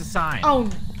 Give us a sign. Oh,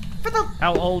 for the.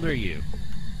 How old are you?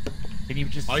 Can you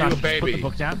just, Are you Sasha, a just put baby? the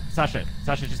book down? Sasha,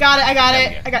 just... Got it. I got There it.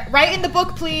 we go. I got. Write in the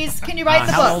book, please. Can you write in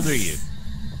the how book? old are you?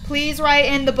 Please write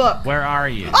in the book. Where are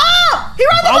you? Oh! He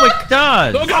wrote the Oh, book! it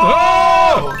does! Oh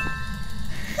god! Oh!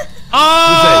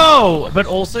 Oh! But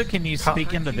also, can you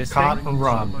speak into this Can't thing?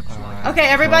 run. Okay,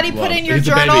 everybody Well, put in your it's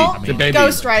a baby. journal It's a baby.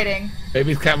 ghostwriting.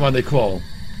 Babies can't run, they crawl.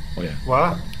 Oh yeah.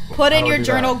 What? Put How in do I your do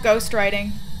journal that?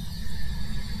 ghostwriting.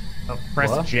 Oh, Press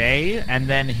what? J and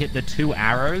then hit the 2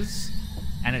 arrows,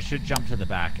 and it should jump to the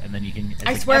back, and then you can...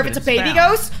 I swear if it's a evidence baby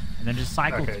found. ghost. And then just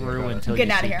cycle Okay, through got it. until you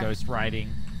Getting outta see here. ghost riding.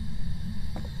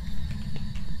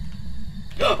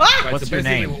 Ah! Right, What's so your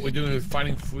basically name? what we're doing is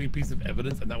finding 3 pieces of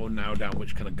evidence, and that will narrow down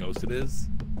which kind of ghost it is.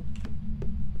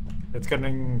 It's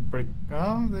getting pretty.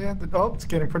 Oh, yeah. It's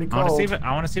getting pretty I want cold.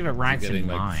 to see if it ranks Getting in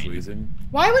like mine. freezing.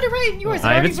 Why would it write in yours?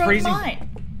 I if already it's wrote freezing- mine.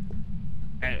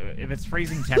 If it's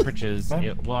freezing temperatures,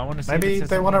 well, I want to see. Maybe if it says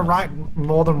they want to something else. write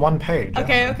more than one page.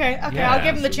 Okay, okay. Yeah, I'll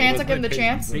give him the so chance. I'll let's give him the make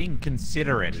chance. cases. Being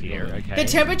considerate here, okay? The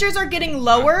temperatures are getting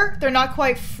lower. They're not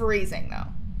quite freezing though.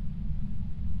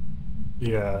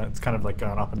 Yeah, it's kind of like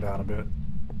going up and down a bit.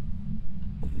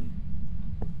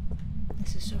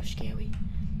 This is so scary.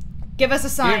 Give us a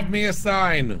sign. Give me a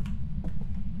sign.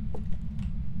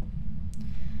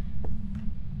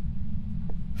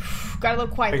 Got a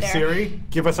little quiet Hey there. Siri,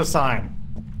 give us a sign.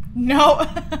 No.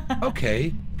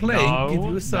 Okay, play. Give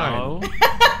you a sign. No.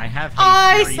 I have. Hey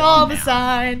I Siri saw on the now.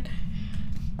 sign.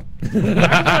 When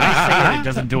I say it, it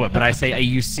doesn't do it, but I say, "Are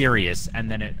you serious?" And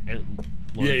then it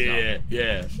loads up.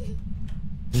 Yeah.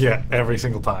 Yeah, every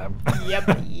single time.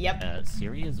 Yep.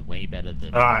 Siri is way better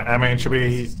than. Alright, I mean, should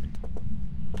we...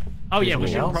 Oh yeah, we anything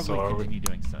should else, probably or- continue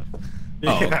doing stuff.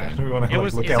 Yeah, okay. we want to It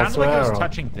was. look It sounded like elsewhere. it was or-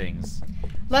 touching things.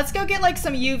 Let's go get like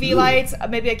some UV lights,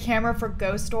 maybe a camera for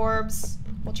ghost orbs.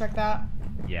 We'll check that.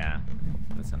 Yeah,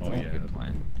 that sounds like yeah. a good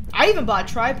plan. I even bought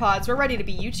tripods. We're ready to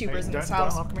be YouTubers Hey, in don't, this don't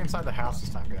house. lock me inside the house this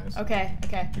time, guys. Okay.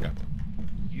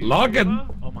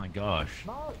 Login. Oh my gosh.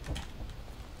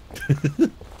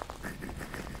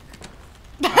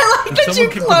 I like that Someone you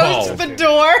kick the closed ball. the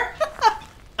door.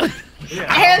 Yeah,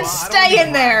 And I don't stay wanna in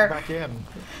get there. Back in.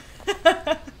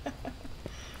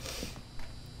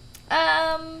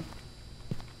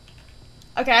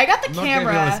 Okay, I got the I'm not getting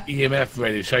on camera. this EMF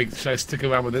ready. Should I stick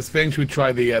around with this thing? Should we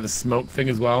try the smoke thing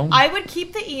as well? I would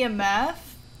keep the EMF.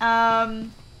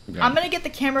 Okay. I'm gonna get the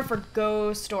camera for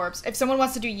ghost orbs. If someone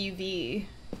wants to do UV, you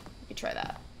could try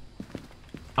that.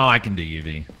 Oh, I can do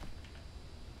UV.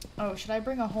 Oh, should I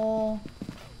bring a whole?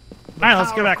 All right,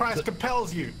 let's Power go of back. Christ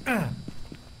compels you.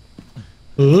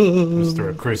 Just through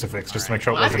a crucifix, just to make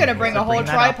sure it I'm wasn't... gonna bring a whole Bring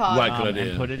that up, tripod. Right. Good idea.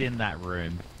 and put it in that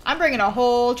room. I'm bringing a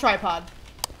whole tripod.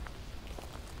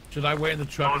 Should I wait in the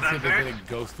truck Oh, and see if that's there's it? any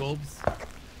ghost orbs?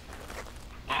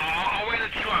 I'll wait in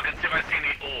the truck and see if I see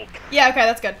any orbs. Yeah, okay,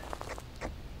 that's good.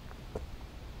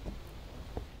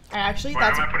 Actually, Where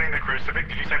that's am I putting the crucifix?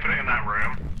 Did you say put it in that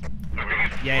room?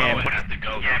 Yeah, Put it in the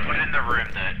ghost. Yeah, put it in the room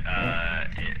that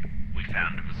we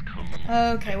found. It was cool.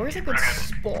 okay. Where's a good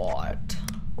spot?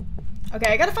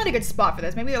 Okay, I gotta find a good spot for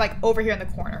this. Maybe like over here in the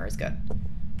corner is good.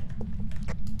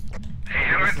 Hey,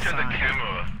 how do I What's the turn the sign?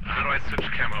 camera? How do I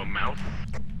switch camera? Mouse?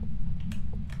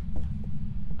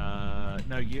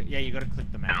 No, you gotta click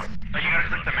the mouse. Oh, you gotta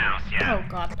click the mouse, yeah. Oh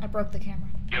god, I broke the camera.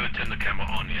 You haven't turned the camera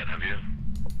on yet, have you?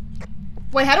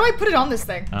 Wait, how do I put it on this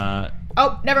thing?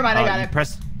 Oh, never mind. I got you it.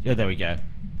 press. Yeah, there we go.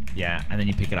 Yeah, and then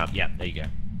you pick it up. Yeah, there you go.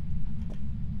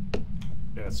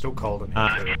 Yeah, it's still cold in here,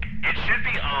 It, too. it should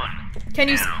be on. Can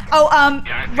you? now. Oh,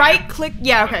 Yeah, I see right it. click.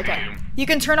 Yeah, okay, I see okay. you. You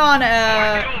can turn on.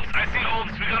 I see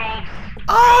orbs. We got orbs.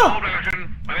 Oh! Orb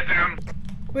action. Write it down.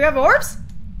 We have orbs.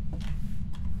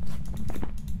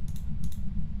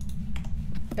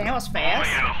 Dang, that was Oh, fast.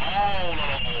 yeah, a whole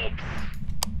lot of orbs.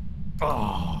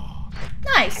 Oh.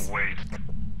 Nice. Wait.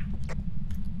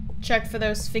 Check for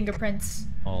those fingerprints.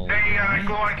 All Hey, right.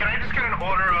 Glory, can I just get an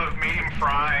order of medium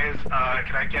fries?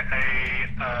 Can I get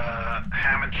a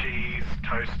ham and cheese,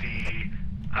 toasty,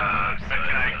 so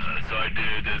I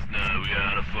do. There's no, we are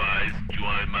out of fries. Do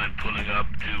you mind pulling up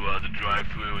to the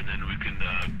drive-thru and then we can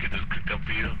get those cooked up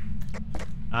for you?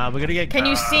 We're gonna get. Can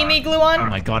you see me, glue Oh on?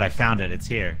 my god, I found it. It's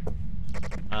here.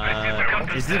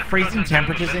 Is it freezing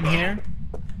temperatures in here?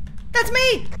 That's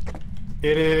me.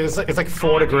 It is, it's like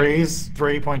 4 degrees,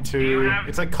 3.2.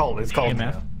 It's like cold. It's cold EMF?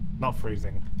 now. Not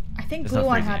freezing. I think It's glue not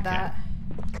on freezing, had okay. that.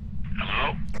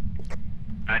 Hello?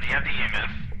 Do you have the EMF?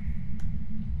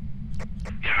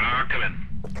 Yeah, I'll come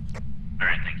in.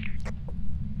 Alright, thank you.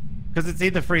 Because it's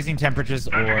either freezing temperatures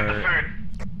Don't forget the or.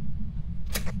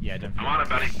 food. Yeah, don't I'm on it,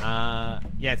 buddy.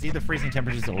 yeah, it's either freezing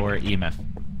temperatures or EMF.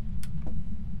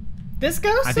 This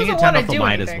ghost I think doesn't it turned want off to the do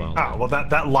light anything. as well. Oh, well,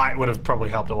 that light would have probably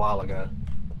helped a while ago.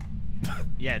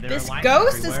 Yeah, there This are lights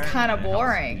ghost is everywhere, kinda and it helps with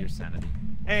boring. Your sanity.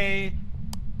 Hey,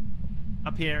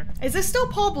 up here. Is this still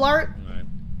Paul Blart? Alright.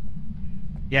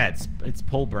 Yeah, it's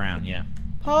Paul Brown. Yeah.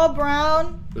 Paul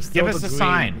Brown? There's still Give us the a green-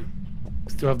 sign.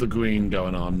 Still have the green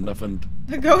going on. Nothing.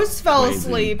 The ghost fell Crazy.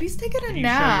 asleep. He's taking a Can you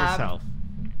nap. show yourself?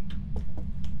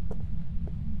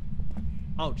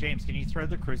 Oh, James, can you throw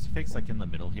the crucifix like in the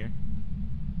middle here?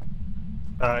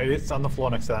 It's on the floor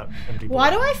next to that empty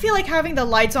Why board. do I feel like having the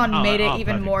lights on Oh, made it oh, even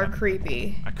perfect, more perfect.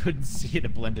 creepy? I couldn't see it.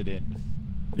 It blended in.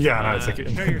 Yeah, no, it's like show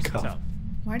in yourself. cuff.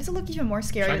 Why does it look even more Should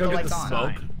scary I with go the get lights the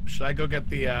on? smoke? Should I go get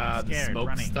the Scared, smoke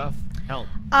running. stuff? Help.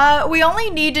 We only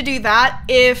need to do that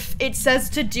if it says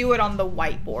to do it on the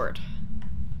whiteboard.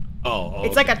 Oh,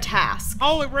 It's like a task.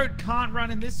 Oh, it wrote can't run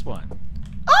in this one.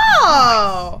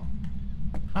 Oh!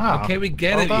 Ah, Okay, we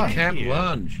get well it. done. You can't Thank you.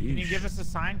 run. Can you Jeez. give us a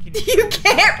sign? Can you? You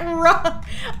can't run!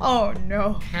 Oh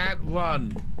no. Can't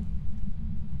run.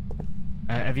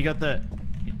 Have you got the?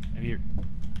 Have you?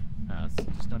 It's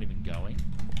just not even going.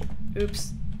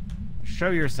 Oops. Show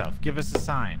yourself. Give us a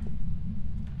sign.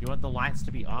 You want the lights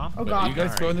to be off? Oh Are god. you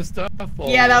guys throwing this stuff? Or...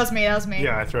 Yeah, that was me, that was me.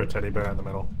 Yeah, I threw a teddy bear in the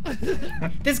middle.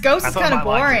 This ghost I is thought kind of I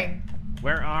might like boring.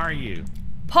 Where are you?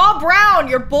 Paul Brown,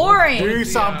 you're boring! Do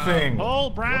something. Paul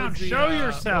What Brown, is the, show what's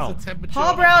yourself. the temperature Paul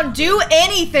of Brown, the- do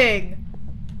anything!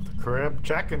 Crib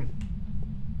checking.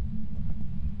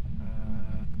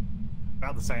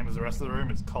 About the same as the rest of the room.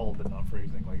 It's cold but not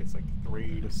freezing. Like it's like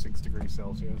 3 to 6 degrees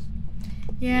Celsius.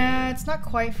 Yeah, it's not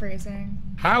quite freezing.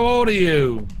 How old are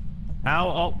you?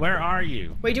 Where are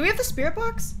you? Wait, do we have the spirit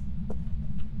box?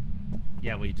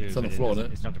 Yeah, we do. It's on the but floor,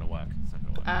 doesn't- isn't it? It's not gonna work. It's not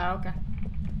gonna work. Oh, okay.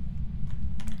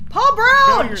 Paul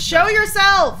Brown, show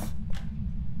yourself!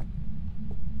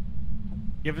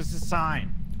 Give us a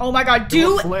sign. Oh my god, Do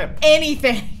do a flip.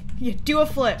 anything. You do a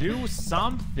flip. Do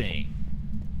something.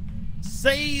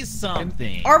 Say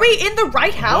something. Are we in the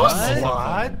right house?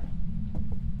 What?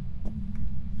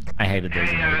 I hated those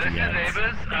Hey, this emoji is ads.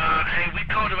 neighbors. Hey, we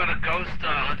called about a ghost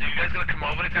hunter. You guys gonna come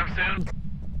over anytime soon?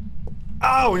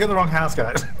 Oh, we got the wrong house,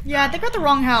 guys. Yeah, they got the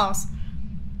wrong house.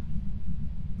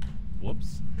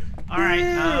 Whoops. All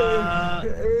right.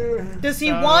 Does he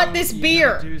So, want this you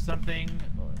beer? gonna Do something.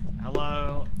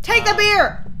 Hello. Take the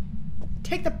beer!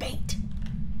 Take the bait.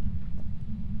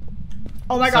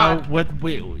 Oh my god. So what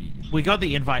we got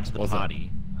the invite to the What's that?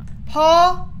 party.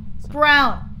 Paul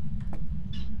Brown.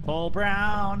 Paul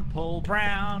Brown. Paul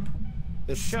Brown.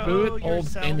 The Show spirit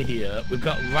orbs yourself. in here. We've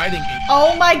got writing ink.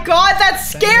 Oh my god, that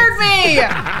scared me!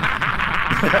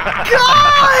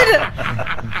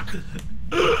 God!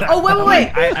 Oh,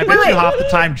 wait. I bet you half the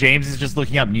time James is just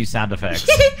looking up new sound effects.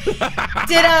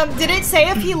 Did it say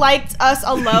if he liked us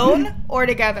alone or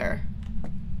together?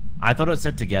 I thought it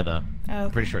said together. Oh,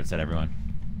 I'm pretty sure it said everyone.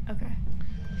 okay.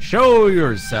 Show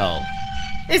yourself.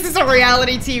 Is this a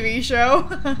reality TV show?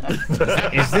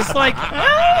 Is this like?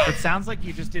 It sounds like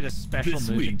you just did a special This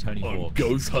move in week Tony on Hawk.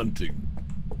 ghost hunting.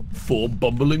 4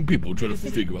 bumbling people trying to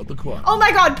figure out the crime. Oh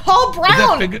my god, Paul Is that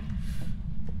Brown! finger-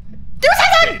 Do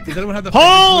something! Does anyone have the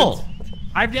Paul! fingerprint?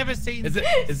 I've never seen. Is there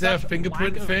a such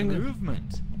fingerprint lack of thing?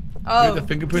 Movement. Oh, the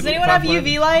fingerprint does anyone have password?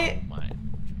 UV light? Oh my.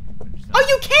 Oh,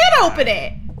 you can open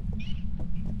it!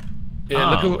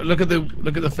 Yeah, Oh. look at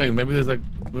the thing. Maybe there's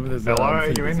Hello, are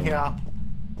you in here?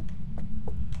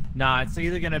 No, it's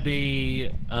either gonna be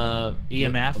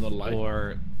EMF on the light.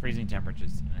 or freezing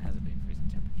temperatures, and it hasn't been freezing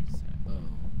temperatures.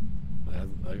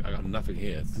 So. I got nothing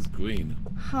here. It's just green.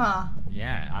 Huh.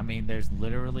 Yeah, I mean, there's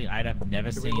literally I've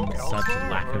never Do we seen look such elsewhere,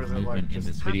 lack or of is it, like, movement in just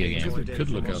this video I guess game. we could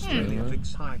look elsewhere.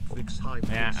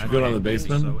 Yeah, I'm good on the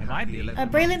basement. It might be.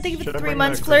 Braylon, thank you for Should the I 3 bring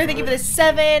months. the Fleur, thank you for the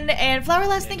equipment? 7. And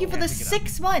Flowerless, thank you for the pick it up.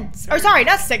 6 months. Or sorry,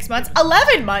 not 6 months,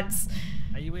 11 months.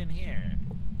 Are you in here?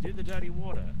 Do the dirty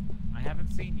water. I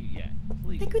haven't seen you yet.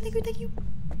 Please. Thank you, thank you, thank you.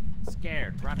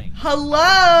 Scared, running. Hello!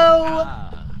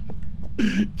 Ah.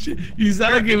 You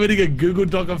sound like you're reading a Google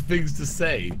Doc of things to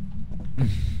say.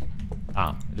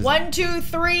 Ah. Does 1, 2, You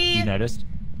 3. noticed?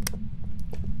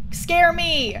 Scare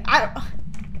me. I don't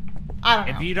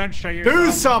know. If you don't show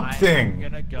yourself, something! I'm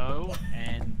gonna go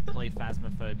and play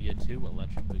Phasmophobia 2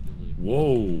 Electric Boogaloo.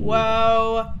 Whoa.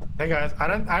 Whoa. Hey guys, I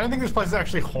don't think this place is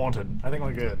actually haunted. I think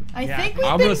we're good. I Yeah. think we've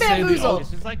I'm been gonna say the bamboozled.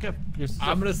 This is like a. This is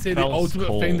I'm a gonna say the Fells ultimate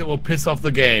call. thing that will piss off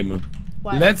the game.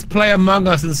 What? Let's play Among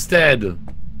Us instead.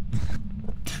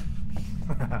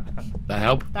 That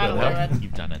help? That'll That do help? it.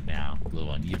 You've done it now, Blue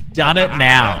One. You've done it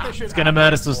now. they should It's gonna add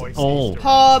murder like us voices all. to it.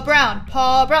 Paul Brown.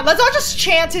 Paul Brown. Let's all just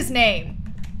chant his name.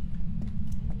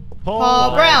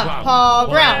 Paul Brown. Paul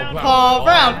Brown. Paul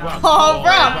Brown. Paul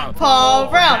Brown. Paul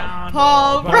Brown.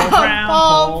 Paul Brown.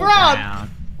 Paul Brown.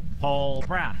 Paul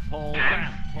Brown. Paul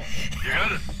Brown. You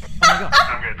good? Oh my god.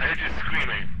 I'm good. I heard you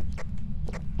screaming.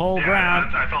 Paul Yeah,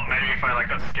 Brown. I thought maybe if I like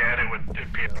got scared, it would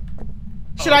appear.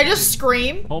 Should I just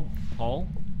scream? Paul?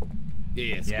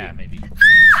 Yes. Yeah, maybe.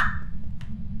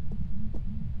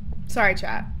 Sorry,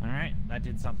 chat. Alright, that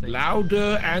did something.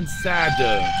 Louder and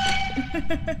sadder.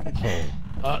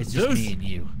 Paul. It's just Zeus. me and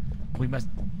you. We must.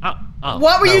 Oh.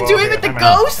 What were you well, doing yeah, with the I'm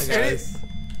out. ghost? Guys.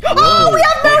 Oh, we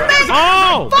have movement!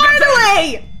 Oh!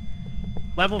 Finally!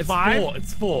 Level It's 5? 4.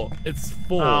 It's 4. It's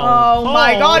 4. Oh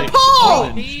my God, Paul!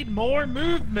 We need more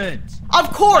movement.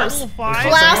 Of course! Level 5.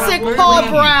 Classic Paul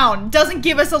Brown doesn't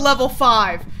give us a level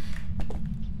 5.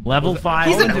 Level 5.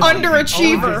 He's an Oh,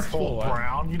 underachiever. Paul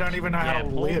Brown, you don't even know Yeah, how to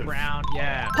Paul live. Brown,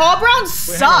 yeah. Paul Brown Wait, hang on,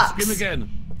 sucks. scream again.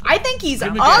 I think he's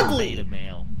Scream again. Beta ugly.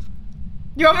 male.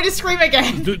 You want me to scream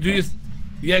again? Do you?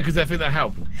 Yeah, because I think that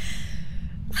helped.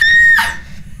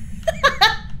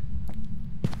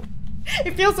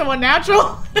 It feels so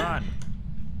unnatural. Run.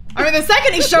 I mean, the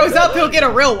second he shows up, he'll get a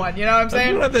real one. You know what I'm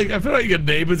saying? I feel like your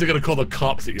neighbors are gonna call the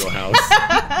cops at your house.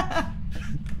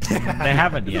 They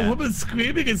haven't The yet. woman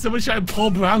screaming and someone shouting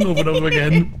Paul Brown over and over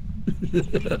again.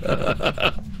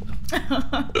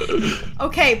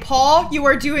 Okay, Paul, you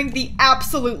are doing the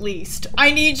absolute least.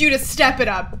 I need you to step it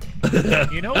up.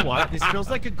 You know what? This feels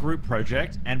like a group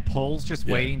project, and Paul's just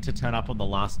waiting to turn up on the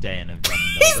last day and have done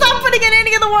He's not putting in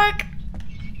any of the work.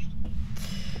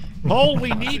 Paul, we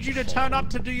need you to turn up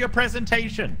to do your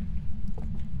presentation.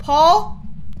 Paul,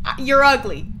 you're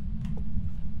ugly.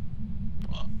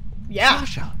 Yeah.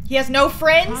 Sasha. He has no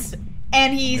friends,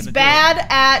 and he's bad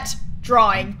at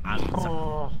drawing.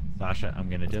 Sasha, I'm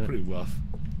gonna do it. Pretty rough.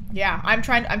 Yeah, I'm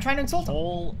trying to insult him.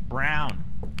 Paul Brown,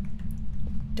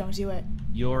 Don't do it.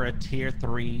 you're a tier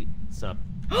 3 sub.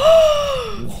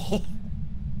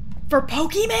 For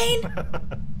Pokimane?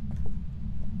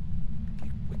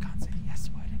 We can't say the S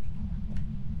word anymore.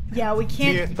 Yeah, we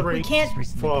Tier can't. 3. We can't.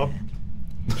 4.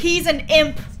 He's an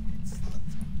imp.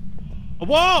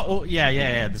 Whoa! Oh,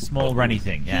 yeah, the small runny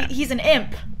thing, yeah. He's an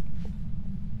imp.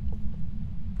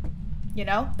 You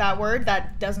know, that word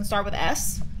that doesn't start with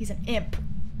S? He's an imp.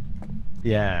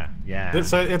 Yeah.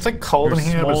 It's like cold You're in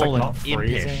here, but it's small like and not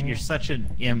impish. freezing. You're such an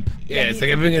imp. Yeah, it's like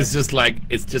everything is just like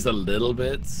it's just a little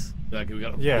bit. Like we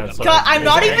got. Yeah, we it's got God, I'm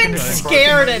not Is it even acting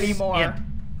scared broken? anymore. Imp.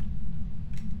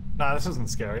 Nah, this isn't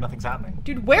scary. Nothing's happening.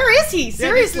 Dude, where is he? Yeah,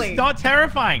 Seriously. this is not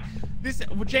terrifying. This,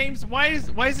 James, why is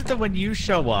it that when you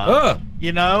show up,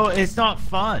 you know, it's not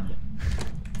fun?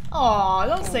 Aw,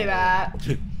 don't say that.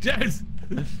 Yes.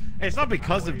 It's not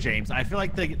because of James. I feel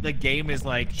like the game is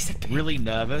like really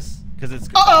nervous because it's.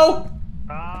 Uh-oh!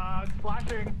 It's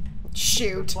flashing.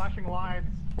 Shoot. Flashing lights.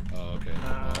 Oh, okay.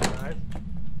 Guys,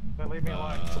 don't leave me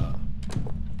alone. Uh,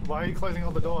 Why are you closing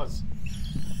all the doors?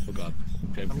 oh god.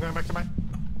 Okay. I'm going back to my...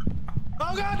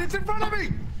 Oh god, it's in front of me!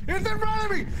 It's in front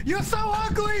of me! You're so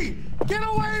ugly! Get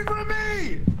away from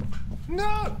me!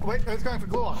 No! Wait, it's going for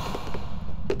glue on.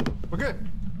 We're good.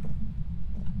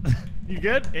 You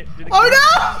good? Did it Oh go?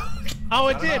 no! Oh,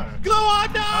 it I did.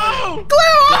 don't know.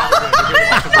 Glue on,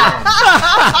 no!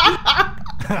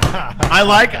 I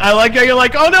like how you're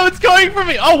like, oh no, it's going for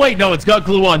me. Oh wait, no, it's got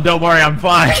glue on. Don't worry, I'm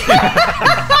fine.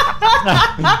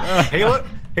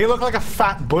 He looked like a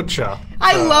fat butcher.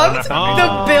 I So, loved don't know if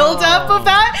that means- the build-up of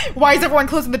that. Why is everyone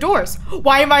closing the doors?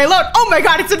 Why am I alone? Oh my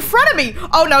god, it's in front of me!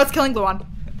 Oh no, it's killing Gluon.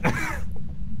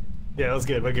 Yeah, it was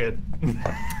good. We're good.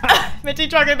 Mitchy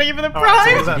Chocolate, thank you for the Alright, so what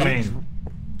prime! does that mean?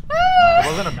 It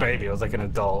wasn't a baby, it was like an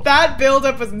adult. That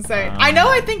build-up was insane. I know,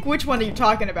 I think which one are you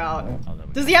talking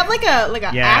about? Does he have like a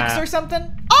Yeah. axe or something?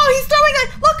 Oh, he's throwing a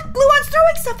look! Gluon's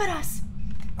throwing stuff at us!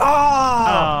 Oh!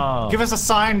 Oh. Give us a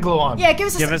sign, Gluon. Yeah, give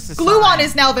us Give a us a Gluon sign.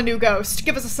 is now the new ghost.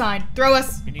 Give us a sign. Throw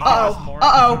us. Can you give us more of a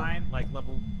Uh-oh. sign? Like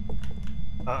level.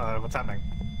 Uh-oh, what's happening?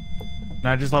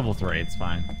 No, just level 3. It's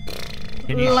fine.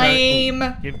 Can you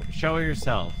Lame. show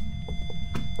yourself?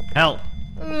 Help!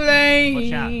 Watch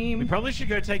out. We Lame. probably should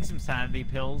go take some sanity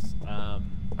pills. Oh,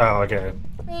 okay.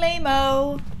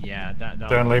 Lame-o. Yeah, that'll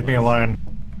Don't leave me alone.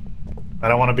 I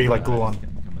don't want to be like Gluon.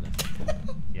 Come with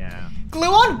us. Yeah.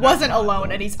 Gluon wasn't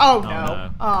alone, and he's. Oh no.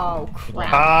 no. Oh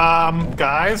crap.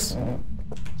 Guys?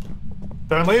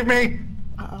 Don't leave me!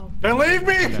 Uh-oh. Don't leave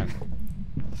me! Okay.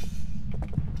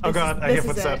 Oh This god, is- I hear this is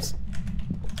it. footsteps.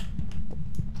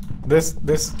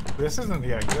 This isn't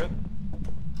the exit.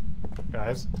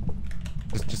 Guys.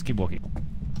 Just keep walking.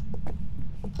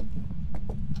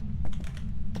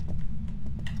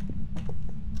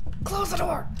 Close the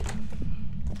door.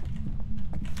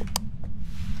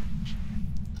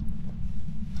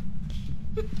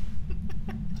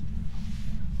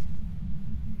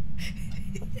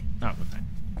 Oh, we're fine.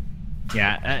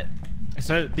 Yeah.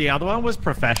 So the other one was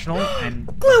professional and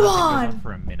Glue nothing goes on! on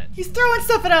for a minute. He's throwing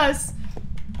stuff at us.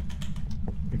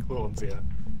 Gluon's here.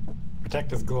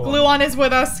 Protect us, Gluon. Gluon is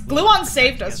with us. Gluon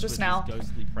saved us Yes, just with now. his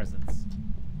ghostly presence.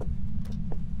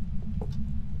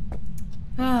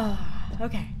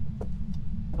 Okay.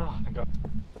 Oh, my god.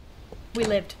 We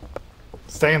lived.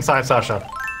 Stay inside, Sasha.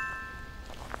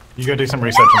 You go do some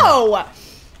research. No!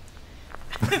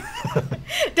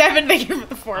 Devin, thank you for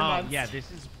the 4 Oh months. yeah, this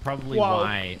is probably Whoa.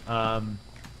 why. Our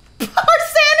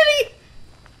sanity!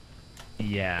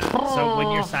 Yeah. So when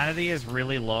your sanity is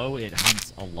really low, it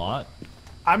hunts a lot.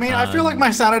 I mean, I feel like my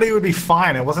sanity would be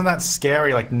fine. It wasn't that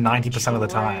scary like 90% of the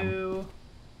time. True.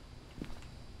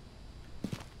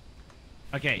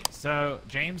 Okay, so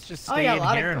James, just Oh, stay yeah, a in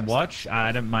lot of here and ghosts. watch.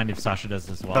 I don't mind if Sasha does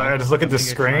as well. I just look at the I think it's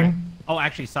screen. fine. Oh,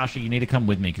 actually, Sasha, you need to come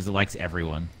with me because it likes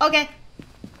everyone. Okay.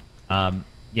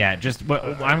 Yeah, just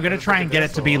I'm gonna try and get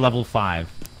it to be level 5.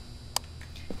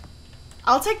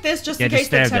 I'll take this just Yeah, in just case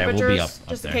the stay there. We'll be temperatures. up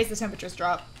Just in there. case the temperatures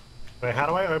drop. Wait, how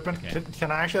do I open? Okay.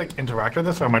 Can I actually like interact with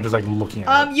this, or am I just like looking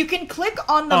at it? You can click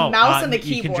on the mouse and the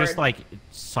keyboard. You can just like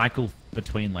cycle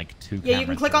between like 2 cameras. Yeah, you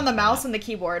can click on the that's mouse about and the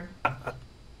keyboard. it.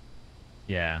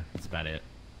 Yeah, that's about it.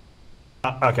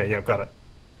 Okay, yeah, got it.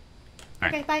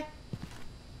 Alright. Okay, bye.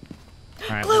 All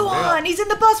right, Glue we'll- on! He's in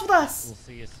the bus with us! We'll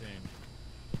see you soon.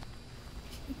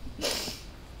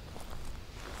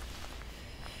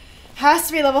 Has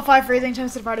to be level 5 freezing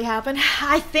temps that have already happened.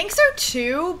 I think so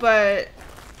too, but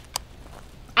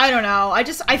I don't know. I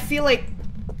feel like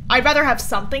I'd rather have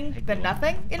something than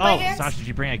nothing in my hands. Sasha, did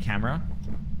you bring a camera?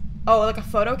 Oh, like a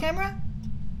photo camera?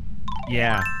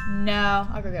 Yeah. No,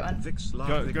 I'll go get one. Vix love,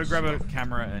 Go Vix grab a love.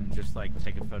 camera and just like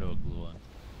take a photo of glue on.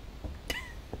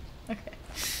 Okay.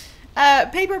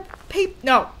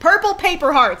 Purple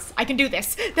paper hearts. I can do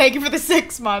this. Thank you for the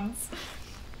 6 months.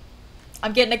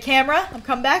 I'm getting a camera. I'm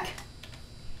coming back.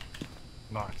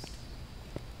 Nice.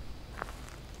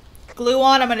 Glue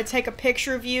on. I'm gonna take a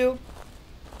picture of you.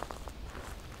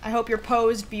 I hope you're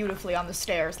posed beautifully on the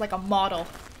stairs, like a model.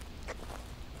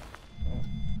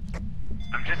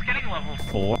 I'm just getting level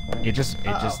 4. It just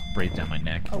breathed down my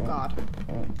neck. Oh god.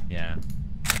 Yeah.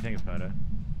 I take a photo.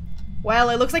 Well,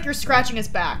 it looks like you're scratching his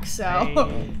back, so...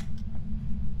 Hey.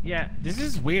 Yeah, this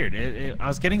is weird. I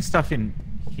was getting stuff in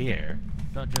here,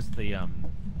 not just the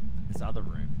this other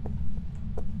room.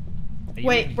 Are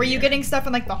Wait, in were you here? getting stuff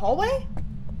in, like, the hallway?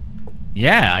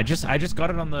 Yeah, I just got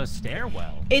it on the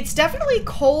stairwell. It's definitely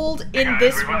cold in Guys,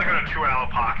 this we've only room. got a 2-hour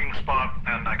parking spot,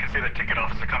 and I can see the ticket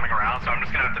officer coming around, so I'm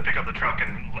just gonna have to pick up the truck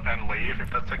and leave,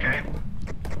 if that's okay.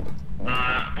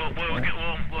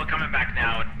 We're coming back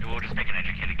now, and we'll just make an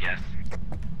educated guess.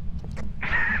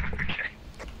 Okay.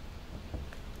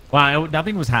 Well,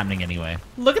 nothing was happening anyway.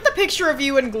 Look at the picture of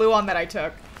you and glue on that I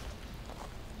took.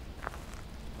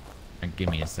 Give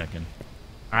me a second.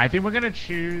 I think we're gonna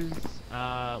choose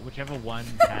whichever one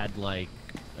had like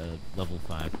level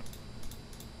 5.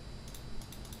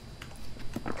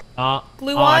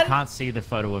 Glue I on? can't see the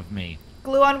photo of me.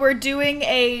 Glue on, we're doing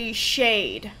a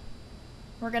shade.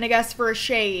 We're gonna guess for a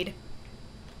shade.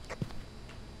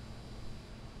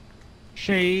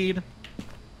 Shade.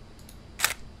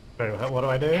 Wait, what do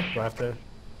I do? Do I have to?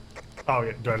 Oh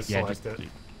yeah, do I just Yeah, select just it?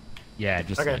 yeah,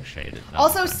 just Okay. like shade it.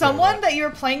 Also, someone that you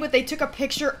were playing with, they took a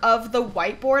picture of the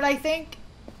whiteboard, I think.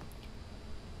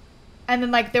 And then,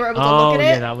 like, they were able to look at it.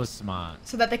 yeah, that was smart.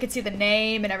 So that they could see the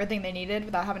name and everything they needed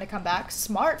without having to come back.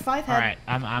 Smart, 5 head.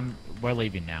 All right, we're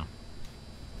leaving now.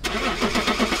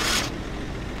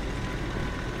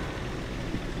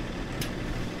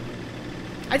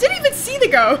 I didn't even see the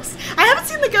ghost. I haven't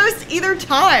seen the ghost either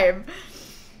time.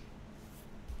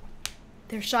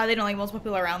 They're shy. They don't like multiple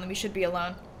people around them. We should be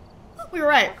alone. Oh, we were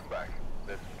right. Welcome back.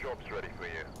 There's jobs ready for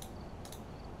you.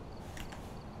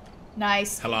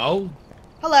 Nice. Hello?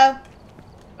 Hello.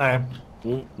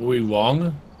 Were we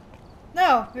wrong?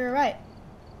 No, we were right.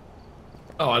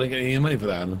 Oh, I didn't get any money for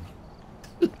that.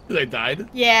 They died?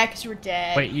 Yeah, because you were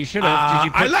dead. Wait, you should have. Did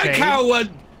you put I like shade? how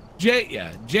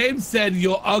James said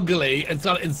you're ugly and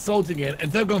started insulting it.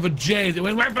 Instead of going for James, it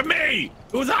went right for me.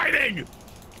 Who was hiding?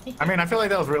 I mean, I feel like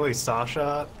that was really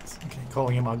Sasha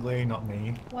calling him ugly, not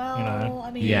me. Well, You know.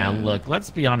 I mean... Yeah, look, let's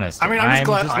be honest. I mean, I'm just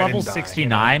glad I level didn't die,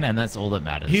 69, and that's all that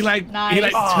matters. He Nice.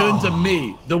 turned to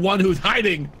me, the one who's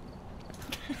hiding.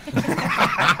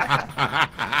 That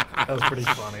was pretty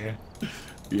funny.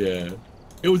 Yeah.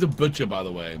 It was a butcher, by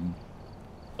the way.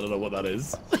 I don't know what that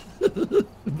is.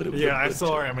 But it was Yeah, a I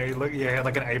saw butcher. him. He had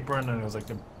like an apron and it was like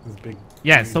this big.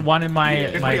 Yeah, it's the one in my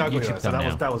It's my pretty ugly, YouTube though, so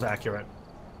thumbnail. that was accurate.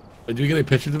 Did you get any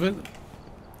pictures of it?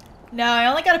 No, I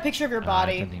only got a picture of your I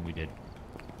body. don't think we did.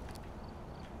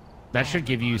 That should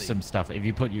give you some stuff. If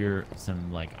you put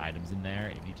some like items in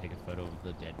there, if you take a photo of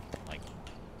the dead, like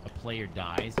a player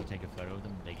dies, you take a photo of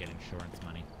them, they get insurance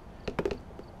money.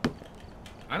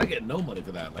 I didn't get no money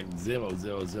for that. Like 0,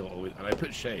 0, 0. And I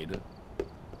put shade.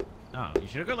 Oh, you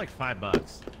should have got like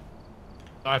 $5.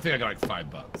 Oh, I think I got like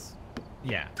 $5.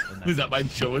 Yeah. Is that my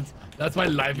insurance? That's my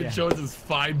life Yeah. insurance is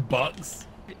 $5.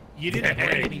 You didn't bring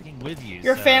Dang. anything with you.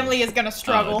 Your so- family is gonna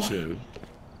struggle. Oh, true.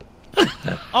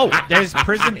 Oh, there's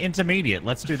prison intermediate.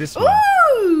 Let's do this one.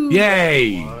 Ooh!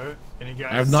 Yay! Hello? Can you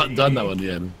guys I have not see done me? that one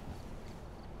yet.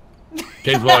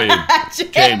 James, where are you?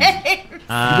 James.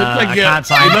 You look like I can't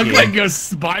find you look you. like you're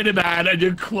Spider-Man and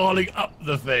you're crawling up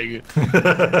the thing.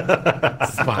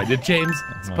 Spider James.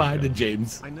 Spider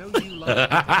James. I know you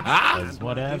love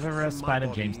whatever a Spider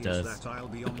James does. That I'll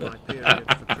be on my period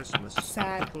for Christmas.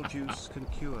 Sad. Apple juice can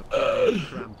cure period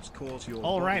cramps, cause your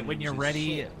All right, body when you're loses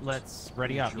ready, salt. let's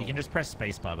ready up. You can just press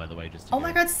spacebar, by the way, just to Oh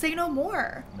my god, say no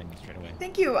more. menu straight away.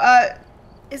 Thank you.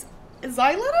 Is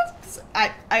Xyletta?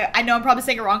 I know I'm probably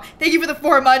saying it wrong. Thank you for the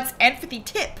 4 months and for the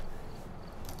tip.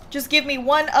 Just give me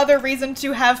one other reason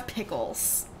to have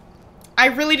pickles. I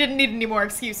really didn't need any more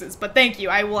excuses, but thank you.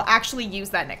 I will actually use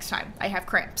that next time I have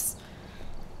cramps.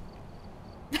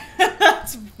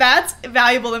 That's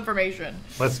valuable information.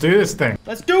 Let's do this thing.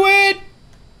 Let's do it!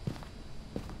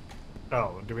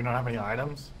 Oh, do we not have any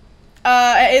items?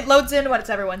 It loads in when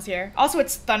everyone's here. Also,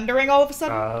 it's thundering all of a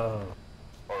sudden. Oh.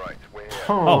 Alright, we're here.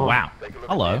 Oh wow. Take a look at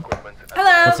Hello. the equipment and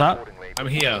Hello. What's up? accordingly. I'm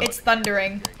here. It's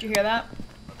thundering. Did you hear that?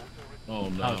 Oh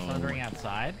no. Oh, it's thundering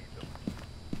outside.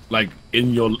 Like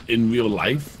in real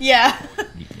life? Yeah.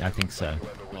 I think so.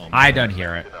 Oh, I don't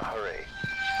hear it. In a hurry.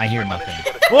 I hear nothing.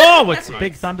 Whoa! It's a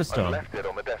big I thunderstorm. left it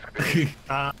on the desk. Hang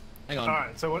on.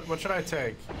 Alright, so what should I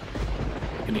take?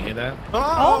 Can you hear that?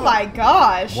 Oh my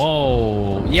gosh.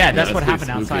 Whoa! Yeah, that's that's what pretty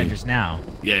happened outside spooky. just now.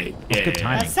 Yeah. That's good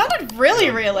timing. That sounded really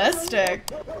realistic.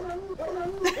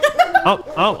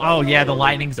 Oh, yeah, the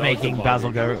lightning's Don't making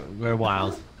bother. Basil go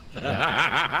wild.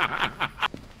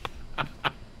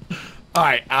 All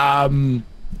right.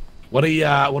 What are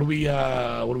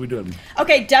we doing?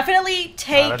 Okay, definitely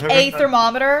take I took a it-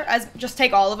 thermometer. Just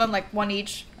take all of them, like one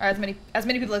each, or as many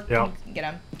people as Yeah. can get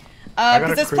them. I got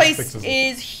Because a this place crucifix as well.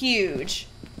 is huge.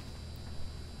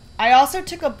 I also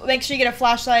took a. Make sure you get a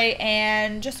flashlight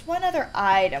and just one other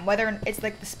item, whether it's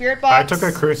like the spirit I box. took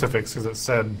a crucifix because it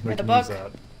said we Or the can use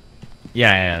book. that.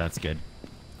 Yeah, that's good.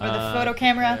 Or the photo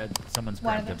camera. Someone's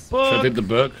One of grabbed the those. Should I book. take the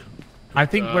book? I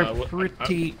think we're what-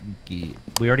 pretty.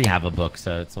 We already have a book,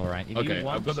 so it's all right. If Okay, you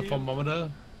want I've got the to- thermometer.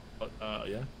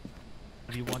 Yeah.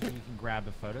 If you want to, you can grab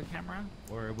a photo camera,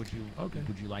 or would you? Okay.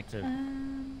 Would you like to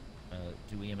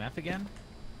do EMF again?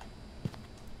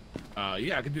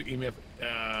 Yeah, I can do EMF.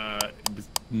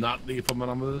 Not the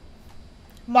thermometer.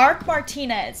 Mark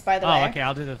Martinez, by the way. Oh, okay.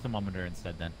 I'll do the thermometer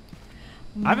instead then.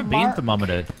 I haven't been Mark-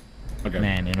 thermometered, Okay.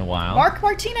 man, in a while. Mark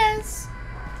Martinez.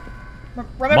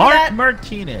 Remember Mark that?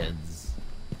 Martinez.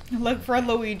 Look for a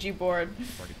Luigi board.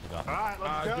 Already forgot. Alright,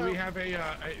 let's go. Do we have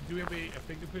a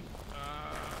fingerprint?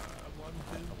 One,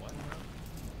 two, one.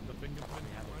 The fingerprint,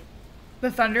 right?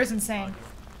 The thunder's insane.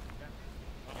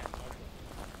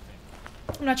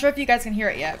 I'm not sure if you guys can hear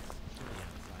it yet.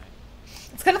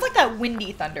 It's kind of like that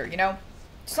windy thunder, you know?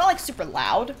 It's not like super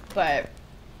loud, but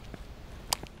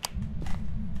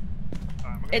Alright,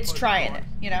 I'm gonna it's close the trying door. it,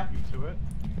 you know? To it.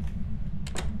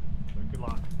 So good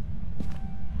luck.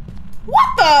 What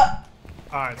the?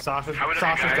 Alright, Sasha's How is it,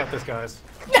 got guys? this, guys.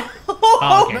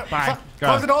 Oh, okay. No, Bye.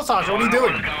 Close the Go. door, Sasha. What are you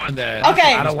doing? In there.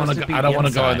 Okay. I don't want Supposed to to. be I don't want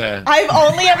to go in inside. there. I've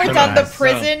only ever done the Guys,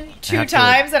 prison I 2 have to-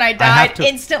 times and I I have died to-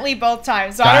 instantly both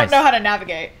times, so I don't Guys. know how to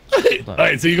navigate. All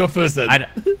right, so you go first then.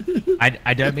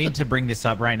 I don't mean to bring this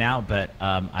up right now, but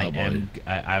boy.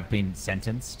 I've been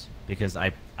sentenced because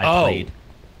I Oh. played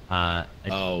a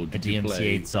Did you DMCA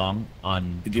play- song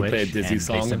on Did you Twitch, play a Disney and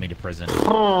song? they sent me to prison.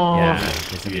 Yeah. They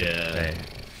sent me to- Yeah. they-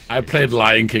 I played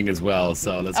Lion King as well,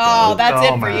 so let's Oh, go. that's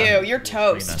Oh, it for man. you. You're you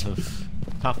toast.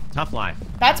 know, tough life.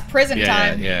 That's prison yeah,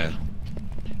 time. yeah.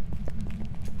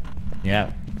 Yeah.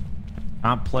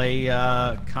 Can't play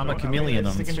Karma Are we Chameleon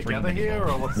on sticking stream together here, anymore.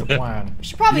 or what's the plan? We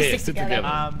should probably Yeah, stick stick together.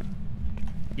 together.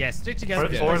 Yeah, stick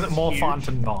together. Or is it more fun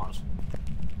to not?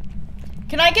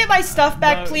 Can I get my stuff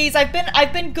back, no. please? I've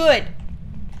been good.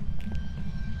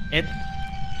 It.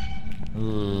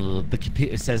 The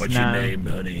computer says What's no. your name,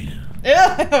 honey?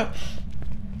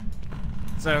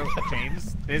 So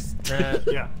James,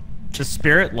 Yeah. the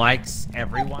spirit likes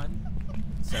everyone.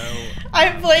 So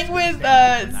I'm playing with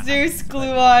Zeus,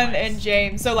 Gluon, and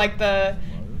James. So like the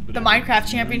Minecraft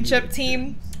Championship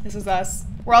team. This is us.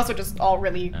 We're also just all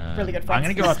really good I'm friends.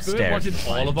 gonna go Spirit upstairs. watches and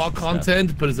all find of our stuff.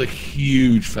 content, but is a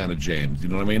huge fan of James. You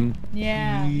know what I mean?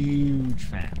 Yeah. Huge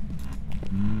fan.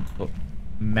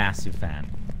 Massive fan.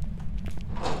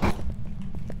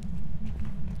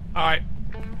 All right.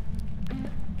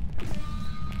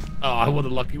 Oh, I would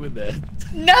have lucky with that.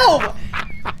 No.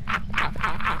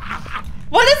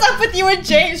 What is up with you and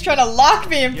James trying to lock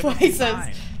me in Give us places?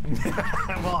 time.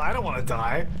 Well, I don't want to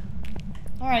die.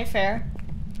 All right, fair.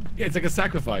 Yeah, it's like a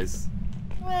sacrifice.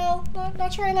 Well,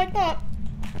 not sure I like that.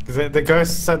 Because the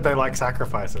ghosts said they like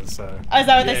sacrifices, so. Oh, is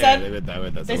that what they Yeah, said? They said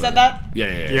that. They said that?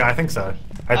 Yeah. Yeah, I think so.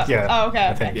 Yeah. oh, okay,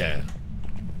 I think. Yeah.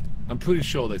 I'm pretty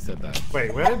sure they said that.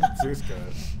 Wait, where did Zeus go?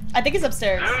 I think it's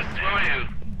upstairs. Zeus, where are you?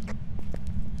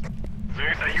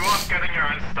 Zeus, are you off getting your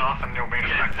own stuff and you're being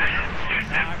affected?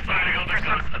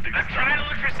 I'm trying to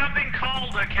look for something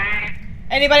cold, okay?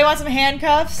 Anybody want some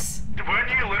handcuffs? Weren't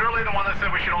you literally the one that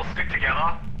said we should all stick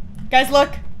together? Guys,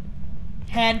 look.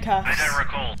 Handcuffs. I don't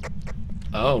recall.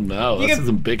 Oh no, You that's can-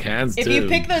 some big hands If too. you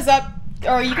pick those up,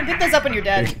 or you can pick those up when you're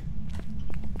dead.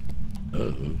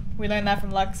 Uh-oh. We learned that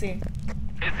from Luxie.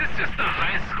 Is this just a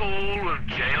high school with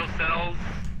jail cells?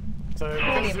 So,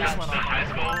 Pretty Zeus much. went on. High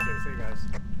school? Okay, see you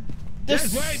guys.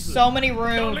 There's Yes, wait. so many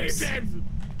Don't leave rooms. James.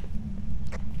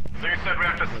 Zeus said we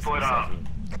have to split up.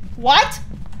 What?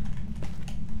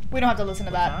 We don't have to listen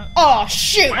to that. that? Oh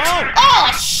shoot!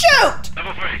 Oh shoot!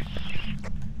 Level 3.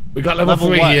 We got level Level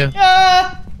 3 what? here.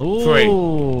 Ooh. Three.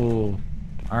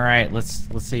 All right, let's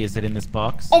see. Is it in this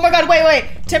box? Oh my god! Wait.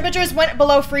 Temperatures went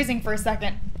below freezing for a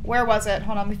second. Where was it?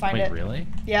 Hold on, let me find Wait, it. really?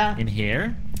 Yeah. In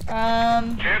here? James,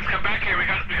 come back here. We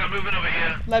got moving over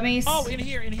here. Let me. Oh, in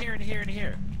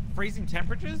here. Freezing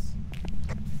temperatures?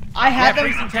 I have Yeah,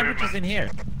 them. freezing temperatures in here.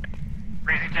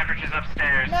 Freezing temperatures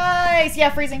upstairs. Nice. Yeah,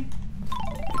 freezing.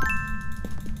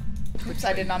 Oops,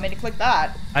 I did not mean to click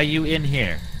that. Are you in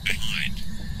here?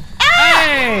 Ah!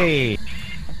 Hey!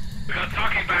 We got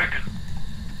talking back.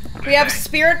 We have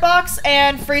spirit box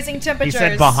and freezing He temperatures.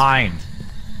 said behind.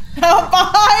 Oh,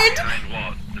 behind. Behind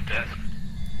what? The desk.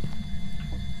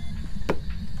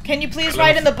 Can you please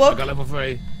write in the I book? got level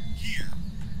 3.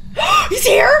 He's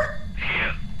here.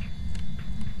 Here.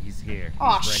 He's here.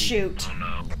 Oh He's ready. shoot. Oh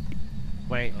no.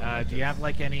 Wait, do you have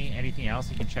like anything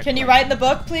else you can check? Can you like- write in the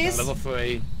book, please? Level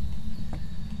 3.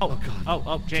 Oh, God.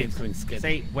 oh, James. James scared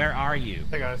Say, where are you?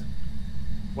 Hey guys.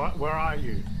 What? Where are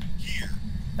you?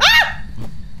 Ah!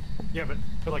 Yeah, but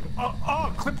like,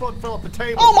 oh, clipboard fell off the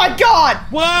table. Oh my god!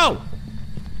 Whoa!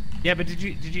 Yeah, but did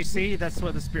you see? That's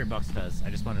what the spirit box does. I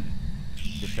just wanted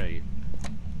to show you.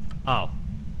 Oh.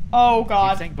 Oh Keep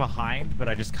god. saying behind, but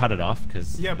I just cut it off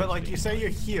because. Yeah, but like you say you're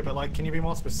here, but like, can you be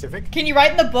more specific? Can you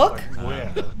write in the book? Like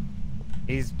where?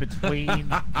 He's between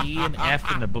E and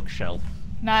F in the bookshelf.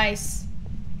 Nice.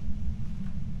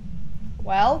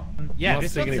 Well, Yeah, Not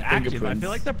this seeing one's any active. I fingerprints. feel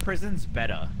like the prison's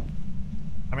better.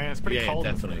 I mean, it's pretty Yeah, cold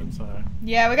definitely. in this room, so.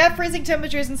 yeah, we got freezing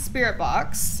temperatures in spirit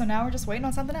box, so now we're just waiting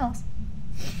on something else.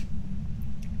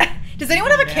 Does anyone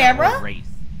have a Now camera? or Wraith?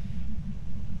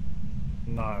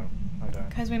 No, I don't.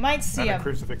 Because we might see I have a him.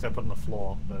 crucifix I put on the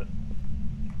floor, but.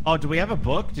 Oh, do we have a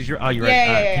book? Did you? Oh, you're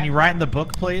Yeah, right. yeah. Can you write in the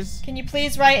book, please? Can you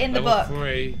please write in the Level book?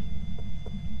 3.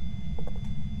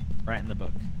 Write in the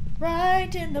book.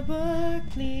 Write in the book,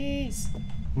 please.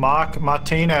 Mark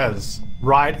Martinez,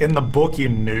 write in the book, you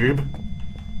noob.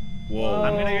 Whoa.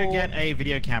 I'm gonna Oh. go get a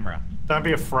video camera. Don't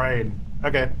be afraid.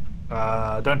 Okay.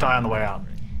 Don't die on the way out.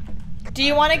 Do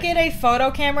you want to get a photo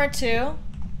camera too?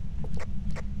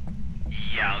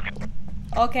 Yeah, okay.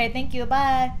 Okay, thank you.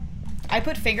 Bye. I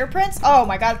put fingerprints? Oh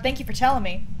my god, thank you for telling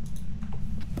me.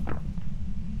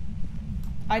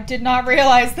 I did not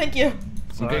realize. Thank you.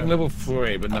 I'm getting level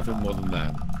 3, but nothing more than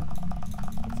that.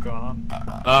 What's going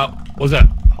on? What's that?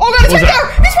 Oh god, it's right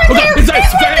there! He's right there! It's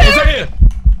right He's right here!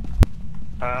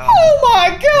 there! Um, Oh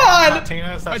my god!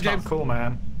 Martinez, that's James. not cool,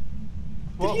 man.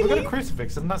 Well, he we got a leave?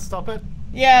 crucifix. Doesn't that stop it?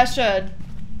 Yeah, it should.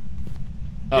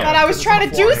 Oh. God, I was Because it's trying on to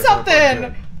the floor do here, so it's quite something.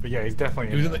 good. But yeah, he's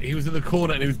definitely He was in the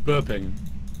corner and he was burping.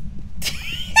 He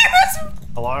was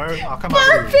Hello? I'll come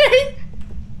over to you. burping!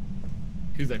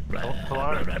 He was like, blah,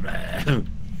 Hello? blah, blah, blah.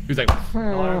 He was like,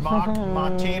 Hello, Mark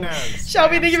Martinez.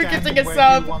 Shelby, thank you for Stand gifting a where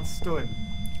sub. you once stood.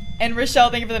 And Rochelle,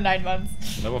 thank you for the 9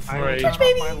 months. level I will 3. turn off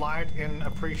baby. my light in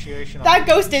appreciation of That it,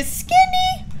 ghost is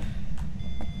skinny!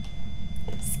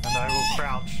 and I will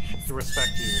crouch to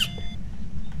respect you.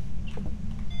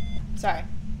 Sorry.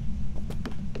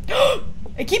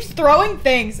 It keeps throwing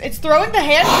things. It's throwing the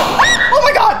hand. Oh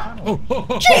my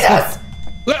god! Jesus!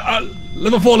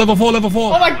 Level 4, level 4, level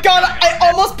 4. Oh my god, I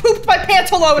almost pooped my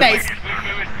pantalones!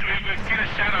 We've seen a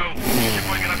shadow.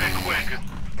 If we get up here quick.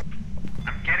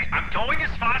 I'm going as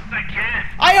fast as I can.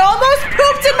 I almost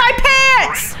pooped in my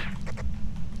pants!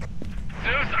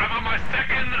 Zeus, I'm on my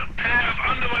second pair of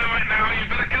underwear right now. You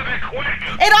better get up here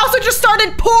quick. It also just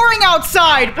started pouring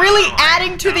outside, really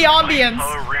adding to the ambience.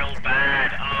 Oh, real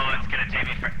bad. Oh, it's gonna take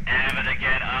me forever to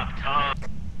get up top.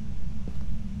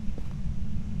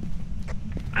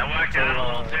 I worked out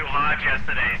a little too hard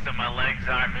yesterday, so my legs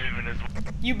aren't moving as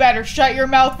well. You better shut your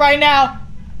mouth right now.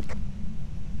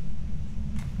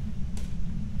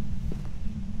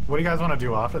 What do you guys want to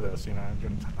do after this? You know,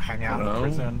 hang out in Hello?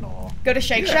 prison or? Go to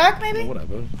Shake Shack, maybe?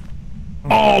 Whatever.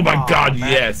 Oh my god,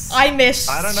 man. yes. I miss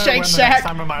I don't know Shake when the next Shack.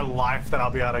 time in my life that I'll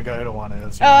be able to go to one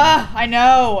is. You know? I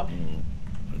know.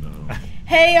 I know.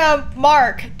 Hey,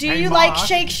 Mark, do Hey, you like Mark.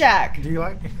 Shake Shack? Do you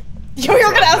like? You're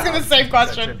gonna ask him the same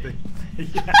question.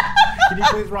 Yeah. Can you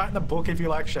please write in the book if you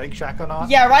like Shake Shack or not?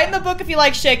 Yeah, write in the book if you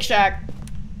like Shake Shack.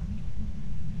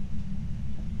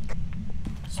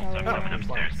 So,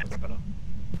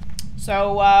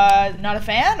 not a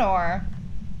fan, or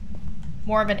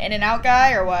more of an In-N-Out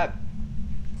guy, or what?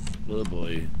 Oh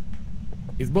boy.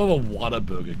 He's more of a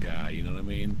Whataburger guy, you know what I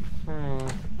mean?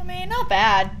 I mean, not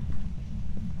bad.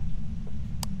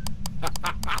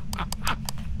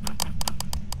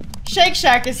 Shake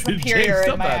Shack is superior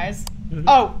in my eyes.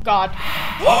 Oh, God.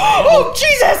 Oh,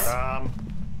 Jesus!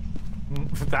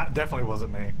 That definitely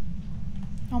wasn't me.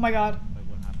 Oh, my God.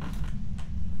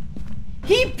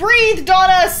 He breathed on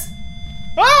us!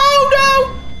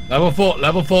 Oh, no! Level 4,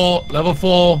 level 4, level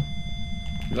 4.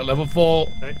 We got level 4.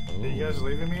 Hey, are you guys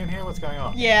leaving me in here? What's going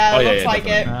on? Yeah, Oh, it yeah, looks yeah, like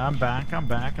definitely. it. I'm back. I'm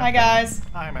back. Hi, guys.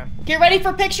 Hi, man. Get ready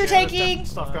for picture Yeah, there's taking.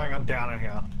 stuff going on down in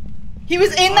here. He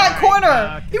was in that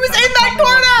corner. He was in that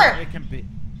corner. It can be.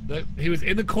 Look, he was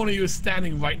in the corner you were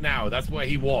standing right now. That's where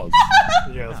he was.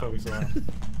 Yeah, that's what we saw.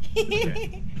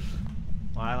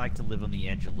 Well, I like to live on the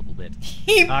edge a little bit.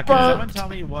 He Can someone burped. tell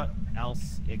me what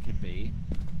else it could be?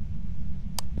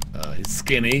 He's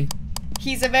skinny.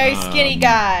 He's a very skinny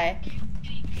guy.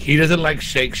 He doesn't like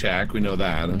Shake Shack. We know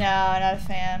that. No, not a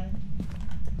fan.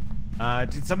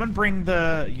 Did someone bring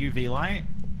the UV light?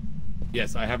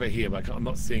 Yes, I have it here, but I'm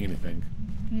not seeing anything.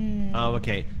 Oh,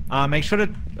 okay. Make sure to.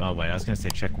 Oh wait, I was gonna say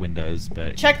check windows,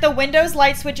 but Check the windows,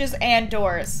 light switches, and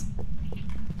doors.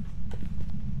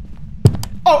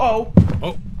 Oh,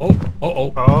 Oh, oh, oh,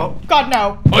 oh. Oh, God,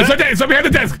 no. Oh, it's right there. It's right behind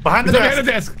the desk. Behind the It's desk. Behind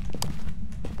the desk.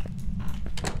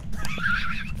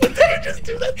 What did you just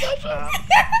do that, Sasha?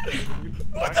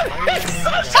 what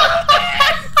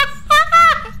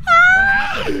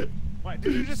happened? What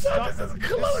did you just stop?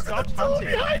 Close Stop the door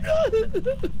hunting. behind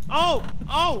us.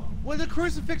 Oh! Well, the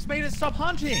crucifix made us stop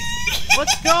hunting.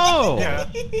 Let's go. yeah.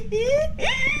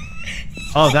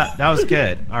 Oh, that was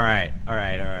good. All right.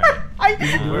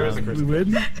 Where is the We Christmas?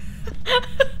 win.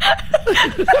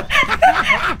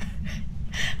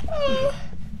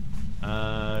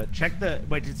 Check the.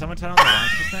 Wait, did someone turn on the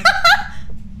lights just then?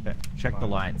 Okay, check the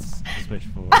lights. Switch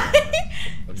for.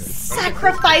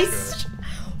 Sacrificed.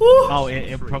 Oh,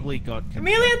 it probably got.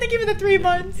 Amelia, I think even the 3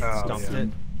 buttons. Stopped it.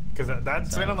 Because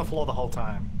that's been on the floor the whole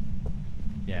time.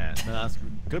 Yeah, no, that's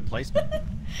good placement.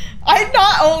 I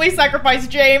not only sacrificed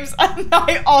James,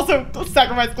 I also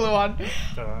sacrificed Gluon.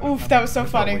 Oof, that was so I'm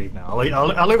just gonna funny. leave now.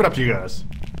 I'll leave it up to you guys.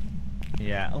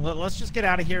 Yeah, let's just get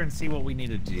out of here and see what we need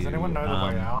to do. Does anyone know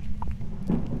the way out?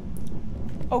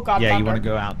 Oh, God, Yeah, you thunder. want to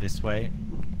go out this way?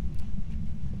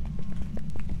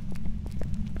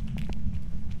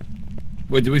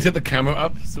 Wait, do we set the camera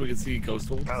up so we can see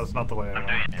ghost orbs? That's not the way I'm out.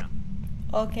 doing it now.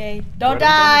 Okay, don't Ready,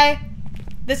 die.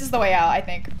 This is the way out, I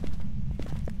think.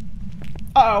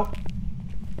 Uh-oh.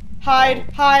 Hide,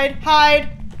 hide, hide.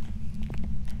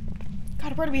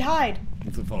 God, where do we hide?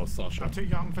 Let's follow Sasha. I'm too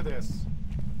young for this.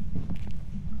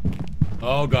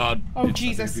 Oh God. Oh, It's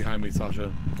Jesus. behind me,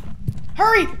 Sasha.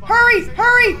 Hurry, hurry,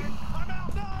 hurry! I'm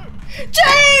out, no!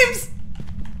 James!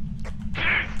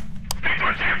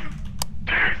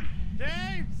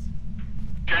 James!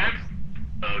 James?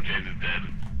 Oh, James is dead.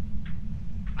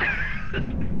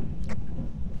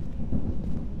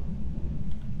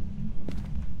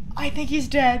 I think he's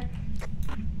dead.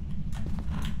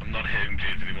 I'm not hitting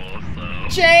James anymore, so...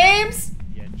 James?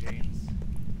 Yeah, James.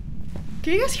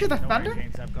 Can you guys hear the Don't thunder? worry,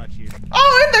 James, I've got you.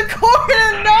 Oh, in the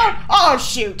corner, no! Oh,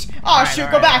 shoot. Oh, Alright, shoot,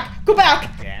 alright, go back, go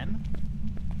back. Again?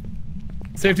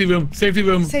 Safety room. Safety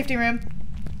room. Safety room.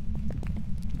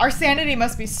 Our sanity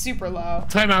must be super low.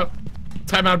 Time out.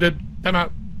 Time out, dude. Time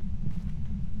out.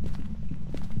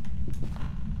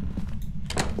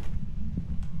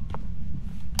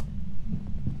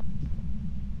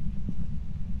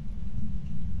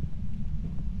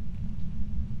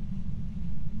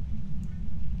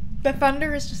 The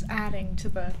thunder is just adding to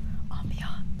the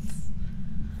ambiance.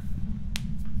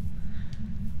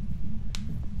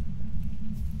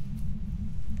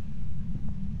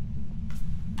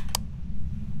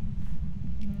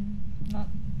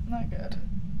 Not good.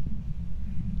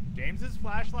 James's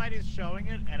flashlight is showing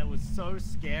it, and it was so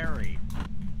scary.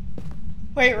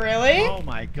 Wait, really? Oh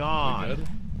my god. Good.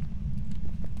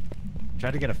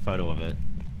 Tried to get a photo of it.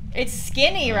 It's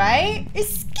skinny, right? It's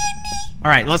skinny. All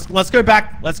right, let's go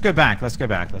back. Let's go back. Let's go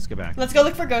back. Let's go back. Let's go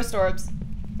look for ghost orbs.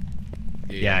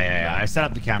 Yeah. I set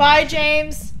up the camera. Bye,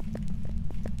 James.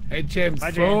 Hey James,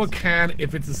 Bye, throw James. a can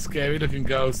if it's a scary looking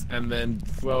ghost, and then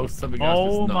throw something else. Oh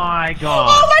if it's not. my god.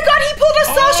 Oh my god, he pulled a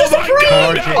Oh Sasha my Supreme!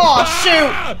 God. Oh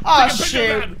shoot! Oh Take a picture of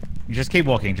shoot! that. You just keep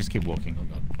walking. Just keep walking. Oh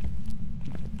god.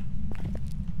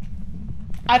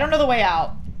 I don't know the way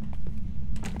out.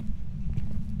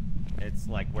 It's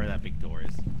like where that big door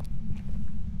is.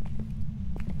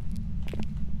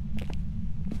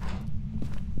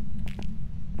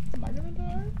 Am I gonna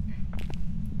die?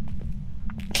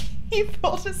 He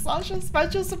pulled a Sasha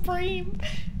Special Supreme.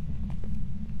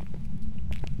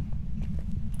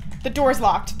 The door's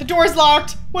locked. The door's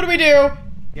locked. What do we do?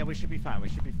 Yeah, we should be fine. We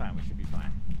should be fine. We should be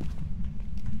fine.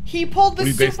 He pulled the What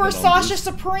are you basing Super it on, Sasha Bruce?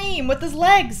 Supreme with his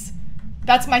legs.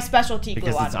 That's my specialty,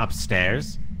 Because Gluon. it's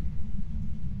upstairs.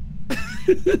 Oh,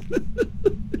 he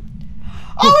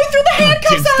threw the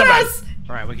handcuffs James, at stop us!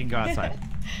 All right, we can go outside.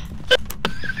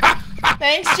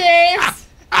 Thanks, James.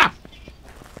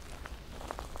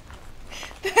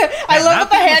 I love that the that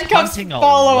thing was handcuffs hunting a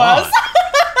follow lot. us.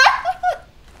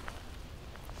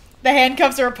 The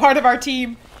handcuffs are a part of our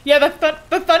team. Yeah, the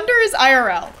thunder is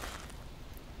IRL.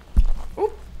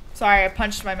 Oop. Sorry, I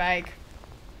punched my mic.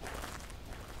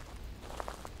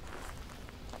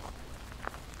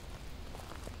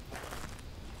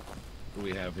 What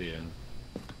do we have here?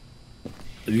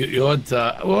 You're at,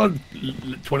 well,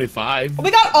 25.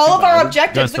 We got all of our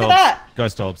objectives. Ghost Look orbs. at that.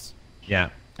 Ghost orbs. Yeah,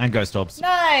 and ghost orbs.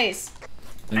 Nice.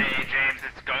 Hey, James,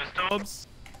 it's Ghost Orbs.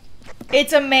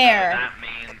 It's a mare. That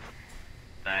means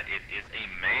that it is a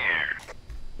mare.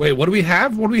 Wait, what do we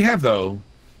have? What do we have, though?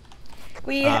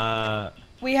 We have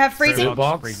freezing. Food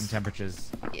box? Freezing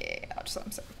temperatures Yeah, I'll just let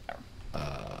him say.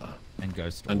 and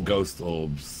ghost orbs. And ghost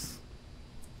orbs.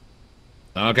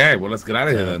 Okay, well, let's get out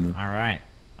of here, then. All right.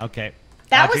 Okay.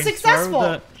 That was James,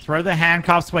 successful. Throw the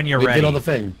handcuffs when you're We ready. did all the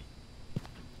thing.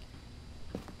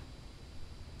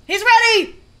 He's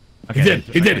ready. Okay, He did.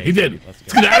 He did. okay, He did. Let's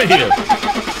Let's go. get out of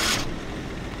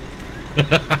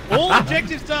here. All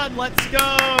objectives done. Let's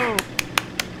go.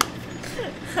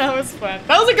 That was fun.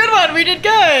 That was a good one. We did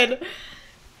good.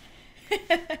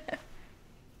 That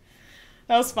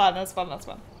was fun. That was fun. That was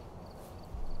fun.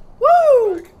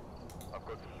 Woo! I've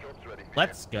got some jobs ready.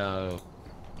 Let's go.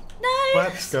 Nice.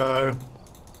 Let's go.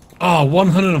 Oh,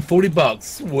 140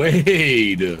 bucks.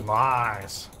 Wait.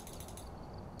 Nice.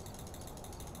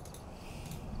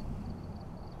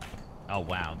 Oh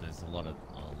wow, there's a lot of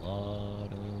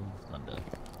thunder.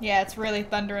 Yeah, it's really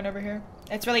thundering over here.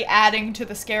 It's really adding to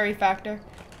the scary factor.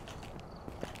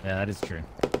 Yeah, that is true.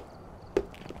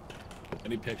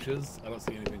 Any pictures? I don't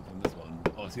see anything from this one.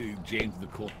 Oh, I see James in the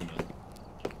corner.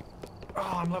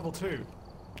 Oh, I'm level 2.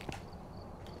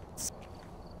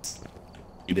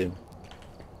 You did.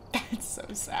 It's so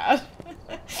sad.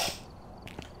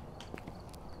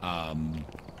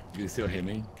 You still hear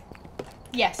me?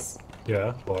 Yes.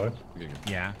 Yeah, why? Okay, good.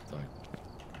 Yeah. Sorry.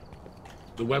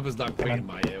 The weather's not great in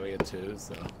my area too,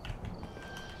 so.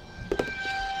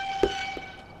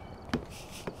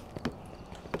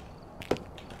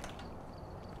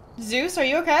 Zeus, are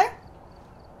you okay?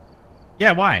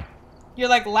 Yeah. Why? You're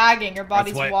like lagging. Your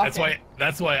body's walking.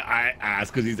 That's why I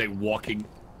asked, because he's like walking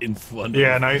in front.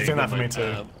 Yeah, of no, the he's thing. doing that for I'm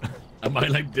me like, too. Am I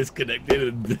like disconnected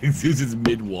and Zeus is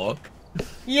mid walk?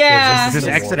 Yeah. This Just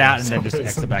is exit a out and warning. then just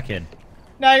exit back in.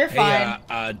 No, you're Hey,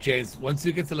 fine. James, once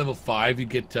you get to level 5, you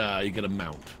get a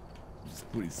mount. It's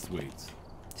pretty sweet.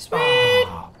 Sweet.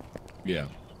 Yeah.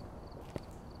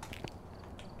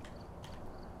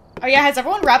 Oh yeah, has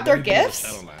everyone wrapped their Then you can go to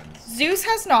gifts? Shadowlands. Zeus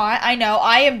has not. I know.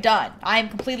 I am done. I am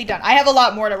completely done. I have a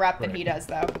lot more to wrap than he does,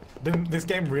 though. Then this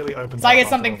game really opens So I up get after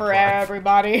something level for 5.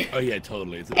 everybody. Oh yeah,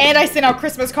 totally. It's And I send out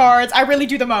Christmas cards. I really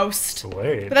do the most.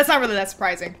 Sweet. But that's not really that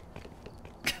surprising.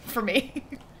 For me.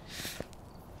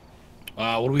 What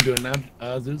are we doing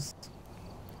now, Zeus?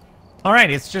 All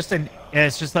right, it's just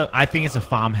I think it's a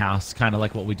farmhouse, kind of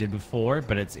like what we did before,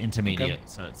 but it's intermediate,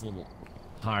 so it's a little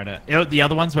harder. The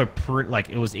other ones were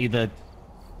it was either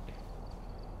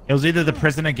the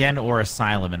prison again or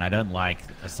asylum, and I don't like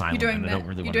asylum. You're doing and I the- don't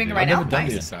really you're want doing to it do right I've now? never done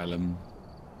the Nice. asylum.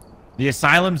 The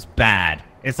asylum's bad.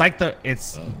 It's like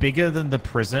it's bigger than the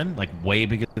prison, like way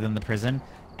bigger than the prison,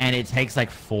 and it takes like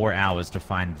 4 hours to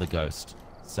find the ghost.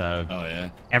 So Oh yeah.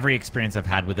 every experience I've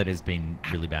had with it has been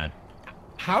really bad.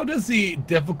 How does the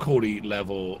difficulty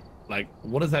level, like,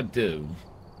 what does that do?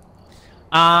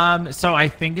 So I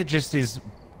think it just is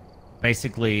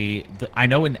basically, I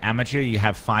know in amateur you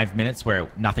have 5 minutes where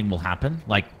nothing will happen.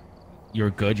 Like, you're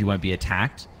good, you won't be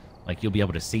attacked. Like, you'll be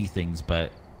able to see things,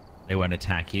 but they won't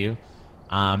attack you.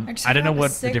 just I don't know have a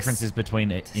what the difference is between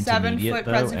 7-foot intermediate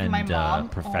though present for my and mom. Oh my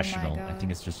professional. I God.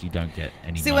 think it's just you don't get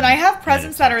any. See, money when I have it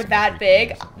presents that are attacks that every big,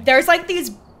 time or something. there's like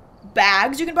these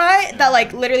bags you can buy that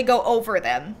like literally go over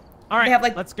them. All right, They have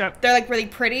like let's go. They're like really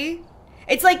pretty.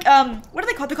 It's like what are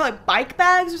they called? They call it bike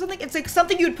bags or something. It's like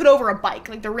something you would put over a bike.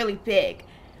 Like they're really big.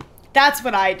 That's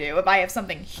what I do if I have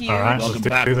something huge. All right. Welcome Let's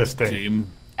back, do this thing.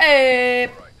 team. Hey.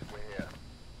 Right, we're here.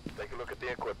 the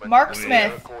equipment Mark and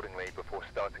Smith. prepare accordingly before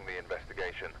starting the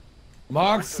investigation.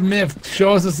 Mark Smith,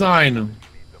 show us a sign.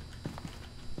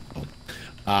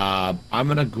 I'm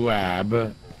gonna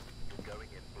grab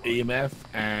EMF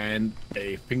and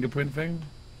a fingerprint thing.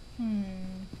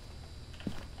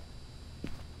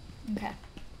 Okay.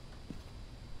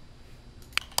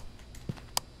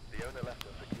 The owner left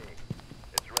us the key.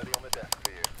 It's ready on the desk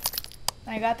for you.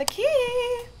 I got the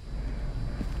key.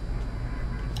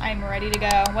 I'm ready to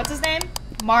go. What's his name?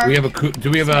 Mark. Do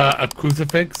we have a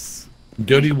crucifix,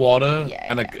 dirty water, Yeah,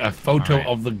 and yeah. a photo Alright.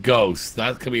 of the ghost?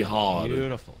 That could be hard.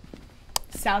 Beautiful.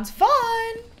 Sounds fun.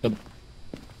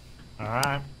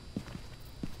 Alright.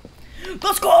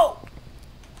 Let's go.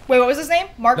 Wait, what was his name?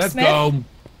 Mark Let's Smith? go.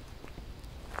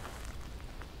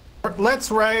 Let's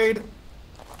raid.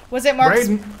 Was it Mark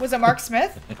Raiden. Was it Mark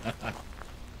Smith?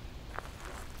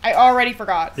 I already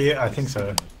forgot. Yeah, I think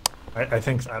so. I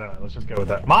think so. I don't know. Let's just go with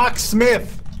that. Mark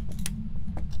Smith!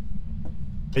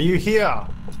 Are you here?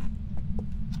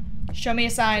 Show me a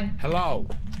sign. Hello.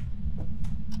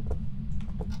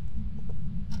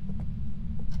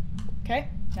 Okay,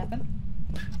 nothing.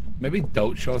 Maybe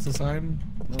don't show us a sign.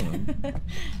 I don't know.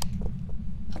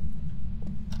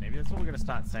 Maybe that's what we're gonna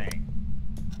start saying.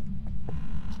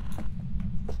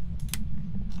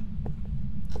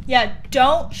 Yeah,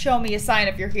 don't show me a sign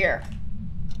if you're here.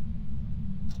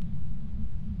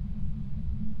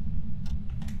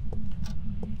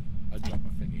 I dropped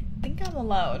my thingy. I think I'm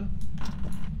alone.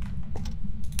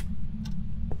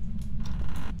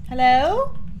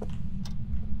 Hello?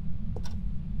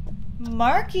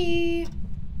 Marky.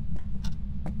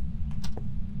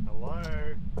 Hello?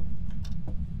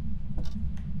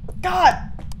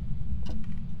 God!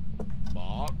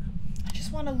 Mark. I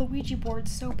just want a Luigi board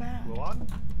so bad. Go on.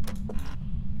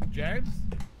 James.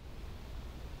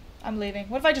 I'm leaving.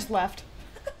 What if I just left?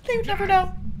 They would never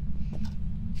know.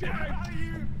 Where are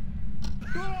you?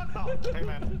 Go on. Oh, hey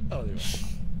man. Oh, there you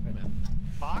are. Hey,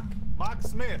 man. Mark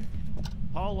Smith.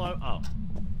 Polo. Oh.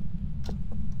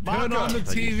 Turn on the I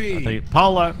thought you- TV.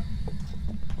 Polo.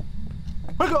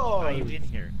 Big Are you on. in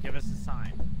here? Give us a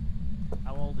sign.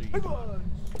 How old are you? Big on.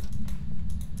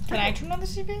 Can I turn on the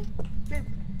TV?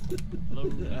 Hello?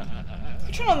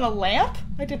 You turn on the lamp?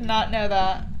 I did not know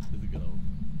that. There's a good old-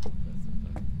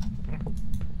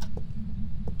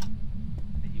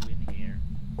 Are you in here?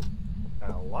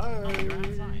 Hello? You're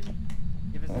outside.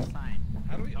 Give us a sign.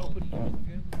 How do we open it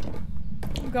again?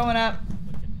 I'm going up.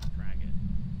 Click it. Drag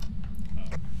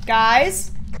it.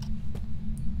 Guys,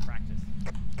 Practice.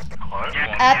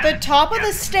 at the top of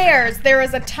the stairs, there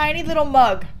is a tiny little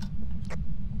mug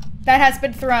that has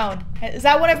been thrown. Is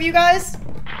that one of you guys?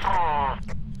 Oh,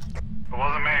 it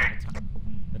wasn't me.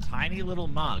 The tiny little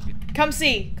mug. Come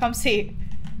see. Come see.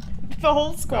 The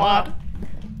whole squad.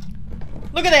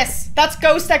 Look at this. That's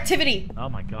ghost activity. Oh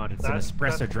my god, it's That's an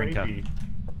espresso that's drinker. creepy.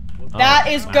 That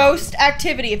Oh, is wow. ghost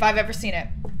activity if I've ever seen it.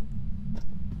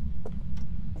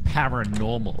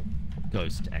 Paranormal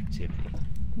ghost activity.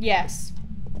 Yes.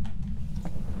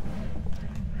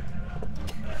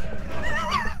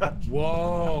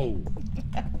 Whoa.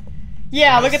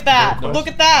 Yeah, look at that. Ghost. Look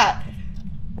at that.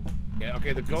 Yeah,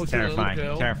 okay, the ghost Terrifying. is a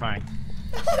little girl. Terrifying.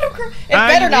 It Are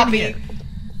better you not in be. here?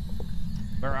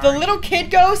 Where are The you? little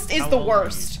kid ghost is How the old are you?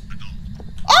 worst.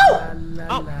 Oh!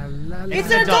 Oh, It's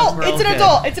an an adult. adult. It's an Okay.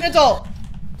 adult. It's an adult.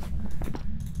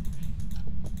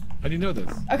 How do you know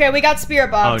this? Okay, we got spirit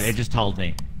oh, box. it just told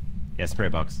me. Yeah,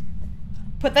 spirit box.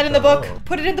 Put that in the book. Oh.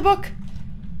 Put it in the book.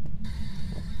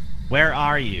 Where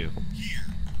are you?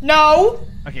 No.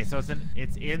 Okay, so it's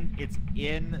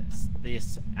in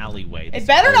this alleyway. It this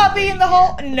better not be alleyway in the here.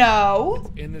 hall.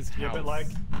 No. In this house. Yeah, but like,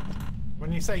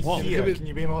 when you say Whoa, here, give it- can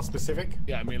you be more specific?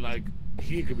 Yeah, I mean, like,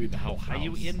 here could be the whole house. Are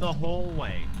you in the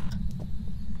hallway?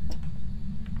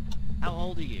 How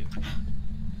old are you?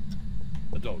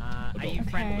 Adult. Are Adult. you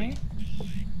friendly?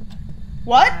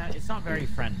 What? It's not very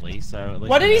friendly, so at least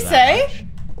What you did he know that say? much.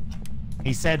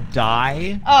 He said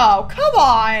die. Oh, come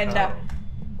on. Oh.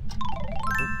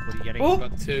 What are you getting? Oop.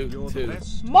 Got two. You're the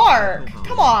best. Mark,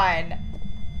 come on.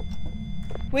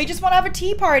 We just want to have a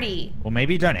tea party. Well,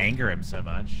 maybe don't anger him so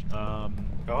much.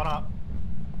 Going up.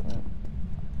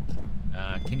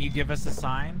 Can you give us a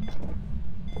sign?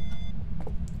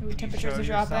 Ooh, Can you temperatures show are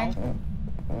dropping. yourself?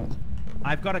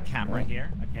 I've got a camera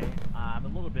here, okay? I'm a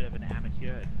little bit of an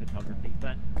amateur at photography,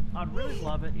 but I'd really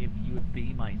love it if you would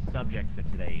be my subject for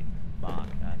today, Mark.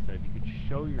 So if you could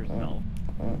show yourself.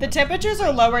 The temperatures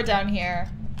are lower down here.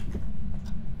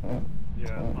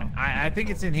 Yeah. I think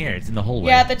it's in here. It's in the hallway.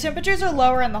 Yeah, the temperatures are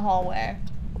lower in the hallway.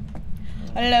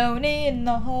 Alone in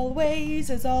the hallways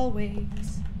as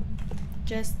always.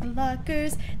 Just the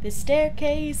lockers, the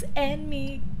staircase, and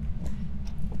me.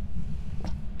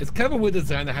 It's kind of a weird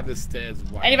design to have the stairs.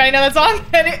 Anybody know that song?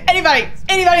 Anybody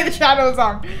in the chat know the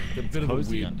song? It's a bit of a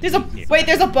weird. There's a wait.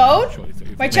 There's a bone.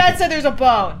 My chat said there's a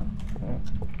bone.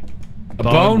 A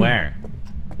bone? Where?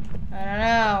 I don't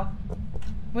know.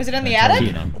 Was it in the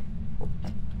attic?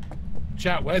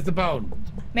 Chat, where's the bone?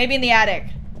 Maybe in the attic.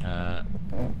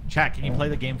 Chat, can you play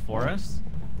the game for us?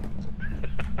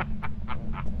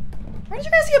 Where did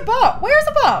you guys see a bone? Where's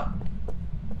the bone?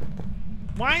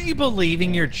 Why are you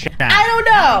believing your chat? I don't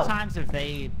know. How many times have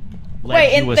they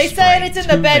Wait, and they said it's in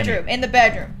the bedroom. In the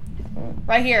bedroom.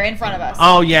 Right here, in front of us.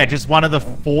 Oh, yeah, just one of the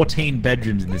 14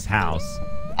 bedrooms in this house.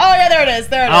 Oh, yeah, there it is.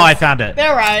 There it is. Oh, I found it.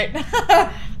 They're right.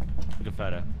 Good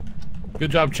photo.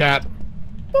 Good job, chat.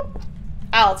 Boop.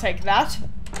 I'll take that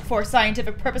for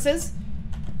scientific purposes.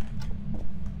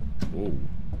 Ooh.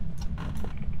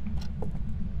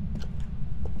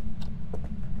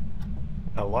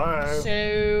 Hello.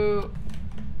 So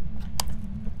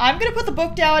I'm gonna put the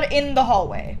book down in the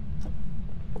hallway.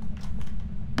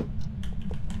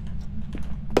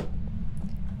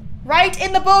 Write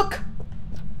in the book.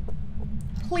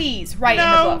 Please write in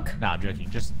the book. No, I'm joking.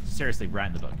 Just seriously, write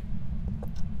in the book.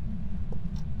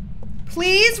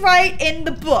 Please write in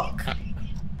the book.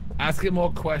 Ask it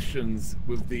more questions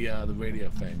with the radio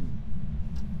thing.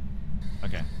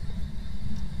 Okay.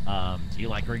 Do you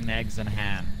like green eggs and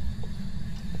ham?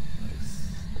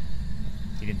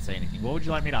 He didn't say anything. What would you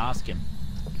like me to ask him?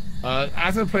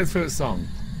 Ask him to play his favorite song.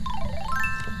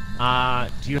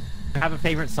 Do you have a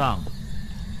favorite song?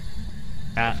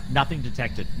 Nothing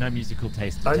detected. No musical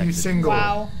taste Are detected. you single?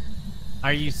 Wow.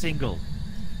 Are you single?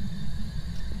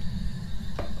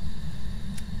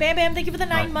 Bam Bam, thank you for the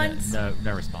 9 months. No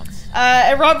response.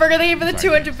 Rob Burger, thank you for the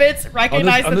 200 bits.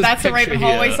 Recognize that that's the Raven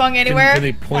Hallway song anywhere. Can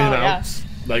they point it out? Yeah.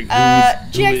 Like,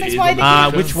 GX, thanks for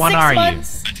the which one 6 are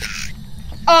months.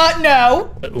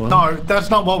 No. No, that's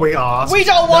not what we asked. We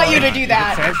don't want you to do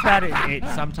that. It says that it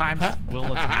sometimes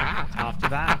will attack after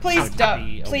that. Please so don't.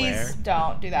 be Please aware.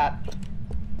 don't do that.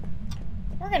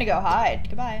 We're gonna go hide.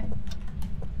 Goodbye.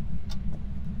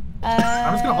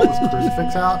 I'm just gonna hold this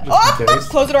crucifix out just in case.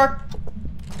 Close the door.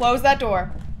 Close that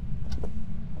door.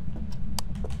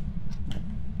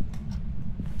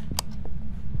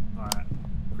 Alright.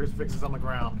 Crucifix is on the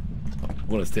ground. I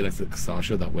want to stay next to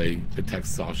Sasha, that way it protects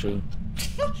Sasha.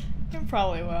 You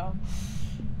probably will.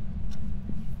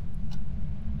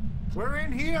 We're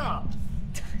in here!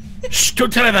 Shh,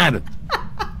 don't tell her that!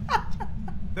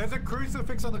 There's a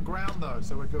crucifix on the ground though,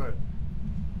 so we're good.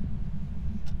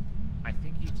 I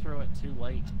think you threw it too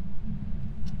late.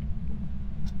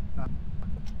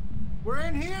 We're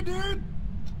in here, dude!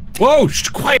 Whoa, shh,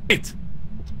 quiet!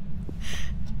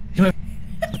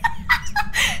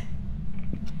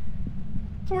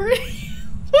 We're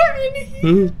in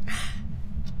here.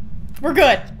 We're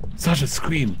good. Sasha,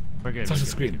 scream. We're good. Sasha, we're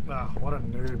good. scream. Ah, what a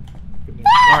noob. Good news.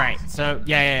 All right. So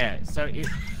yeah. So it,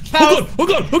 Oh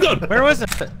god! where was it?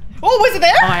 Oh, was it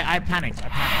there? Oh, I panicked.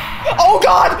 Oh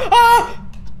god! Ah!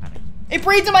 It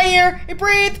breathed in my ear. It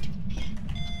breathed.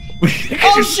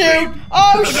 Oh shoot!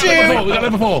 Oh shoot! We got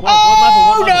level 4.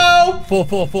 Oh what level? no!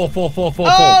 4.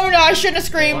 Oh no! I shouldn't have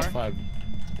screamed. 5.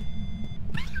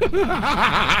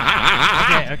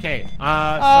 Okay.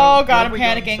 Oh, God, so where I'm have we gone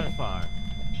panicking. So far?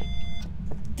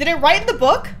 Did it write in the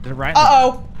book? Did it write? In the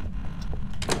Uh-oh.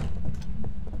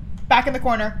 Back in the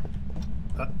corner.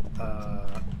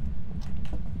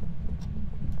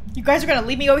 You guys are gonna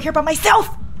leave me over here by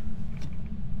myself!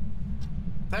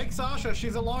 Take Sasha,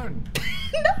 she's alone.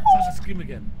 No! Sasha, scream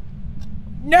again.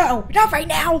 No! Not right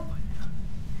now!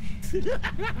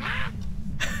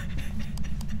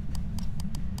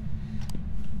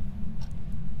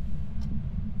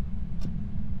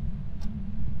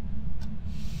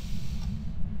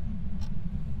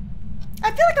 I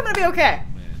feel like I'm gonna be okay.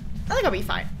 I think I'll be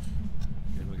fine.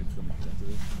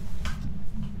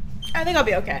 I think I'll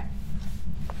be okay.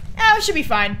 Yeah, we should be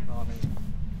fine. Oh, I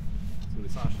mean,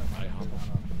 Sasha might hop on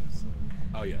after this, so.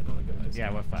 Oh yeah, no, guys.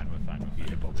 Yeah, we're fine.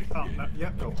 Yeah, probably. Oh, no,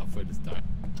 yeah, go. I'll afraid to die.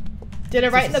 Did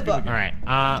it write in the book? All right.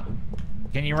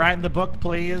 Can you write in the book,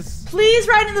 please? Please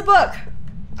write in the book.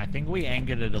 I think we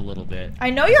angered it a little bit. I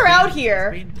know you're out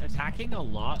here. He's been attacking a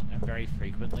lot and very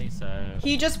frequently, so.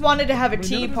 He just wanted to have a I mean,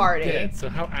 tea none of them party. dead, so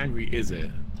how angry is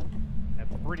it? They're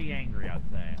pretty angry, I'd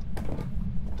say.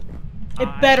 It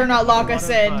better not lock us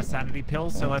in. Sanity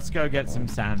pills, so let's go get some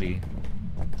sanity.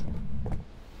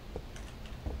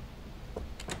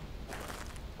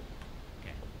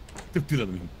 Do that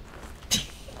to me.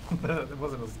 It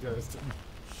wasn't as good as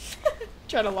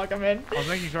Trying to lock him in. I was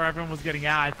making sure everyone was getting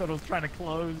out. I thought I was trying to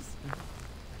close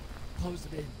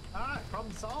it in. Alright,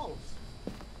 problem solved.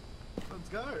 Let's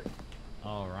go.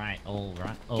 All right.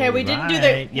 Okay, we didn't do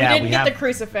the. Yeah, we didn't get the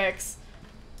crucifix.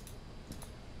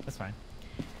 That's fine.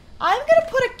 I'm gonna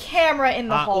put a camera in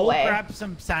the hallway. We'll grab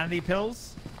some sanity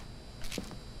pills.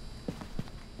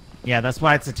 Yeah, that's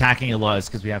why it's attacking a lot. Is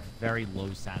because we have very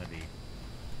low sanity.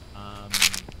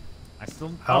 I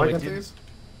still. How do I we get these?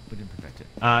 We didn't perfect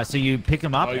it. So you pick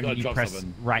them up you and gotta you drop press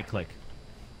something. right click.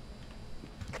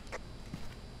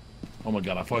 Oh my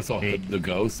god, I thought I saw the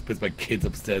ghost, but it's my kids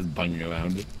upstairs banging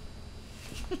around.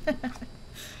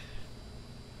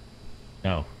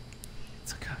 No.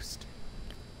 It's a ghost.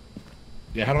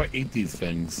 Yeah, how do I eat these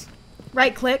things?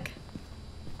 Right click.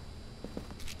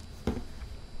 And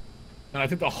I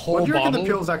think the whole What do you reckon bottle... the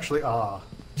pills actually are?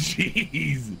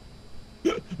 Jeez.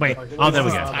 Wait. Like, Oh, there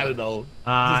we go. I don't know.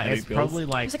 It's pills. probably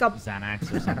like It's like a-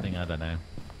 Xanax or something. I don't know.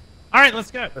 All right,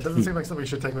 let's go. That doesn't seem like something you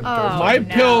should take with Oh. My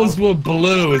no. pills were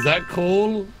blue. Is that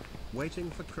cool? Waiting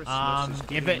for Christmas.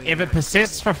 If it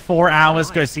persists for 4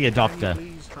 hours, go see a doctor.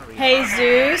 Hey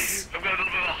Zeus. I've got a little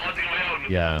bit of a haunting of my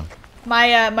own.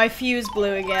 Yeah. My fuse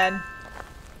blew again.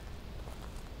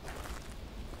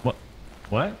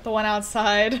 What? The one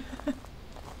outside.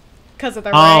 Because of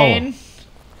the Oh. rain.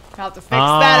 I'll have to fix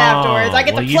that afterwards. I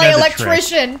get well, to you play know the trick.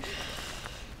 electrician.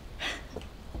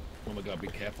 Oh my god, be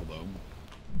careful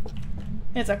though.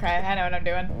 It's okay. I know what I'm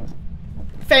doing.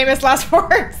 Famous last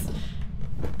words.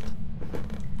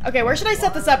 Okay, where should I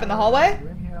set this up? In the hallway?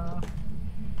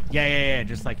 Yeah.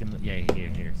 Just like in the,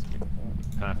 here.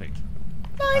 Perfect.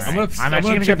 Nice. All right. I'm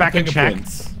actually gonna go check back the and check.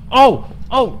 fingerprints.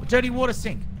 Oh, dirty water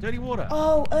sink. Dirty water.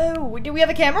 Oh, do we have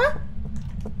a camera?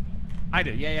 I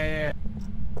do. Yeah.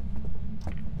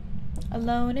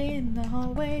 Alone in the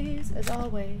hallways, as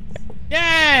always.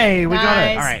 Yay! We got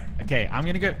it. Nice. All right. Okay, I'm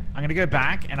gonna go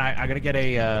back, and I gotta get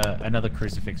another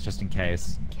crucifix just in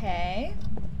case. Okay.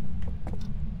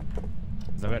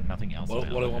 'Cause I've got nothing else. What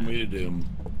do I want me to do?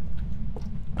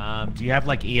 Do you have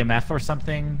like EMF or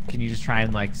something? Can you just try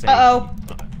and like say? Uh-oh.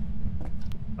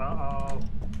 Uh-oh.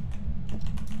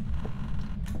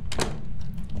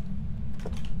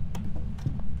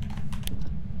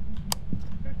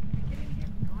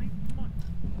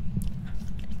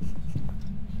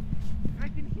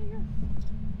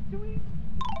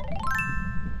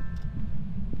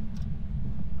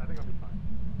 I think I'll be fine.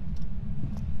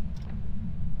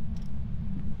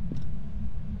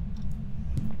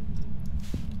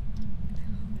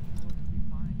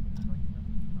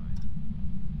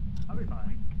 I'll be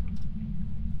fine.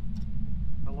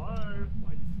 Hello? What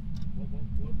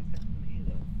are we texting in here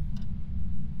though?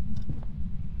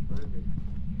 Where is he?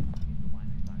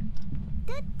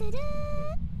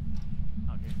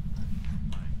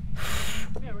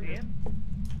 Yeah, we're in.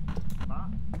 Huh?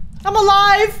 I'm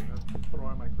alive! Put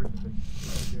away my crucifix.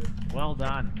 Very good. Well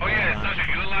done. Oh yeah, Well done.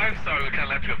 Sasha, you alive? Sorry, we kind of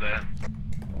left you up there.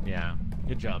 Yeah.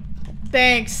 Good job.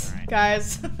 Thanks, Alright.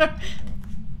 guys.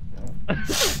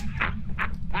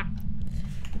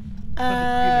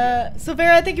 So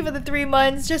Vera, thank you for the 3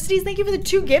 months. Justice, thank you for the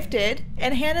 2 gifted.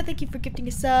 And Hannah, thank you for gifting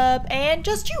a sub. And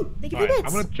Just You, thank you for Alright,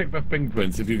 bits. I'm gonna check my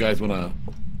fingerprints if you guys wanna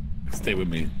stay with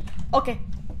me. Okay.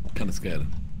 Kinda scared.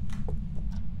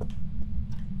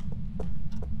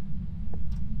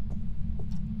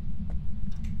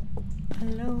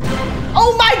 Hello.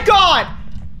 Oh my god!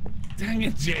 Dang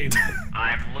it, James.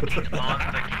 I'm looking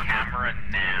on the camera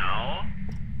now.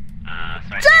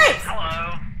 So I James!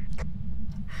 hello.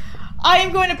 I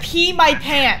am going to pee my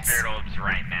pants. Spirit orbs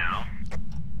right now.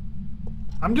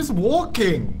 I'm just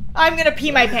walking. I'm gonna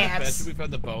pee my Best pants. we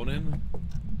found the bone in.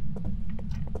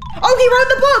 Oh, he wrote in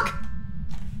the book!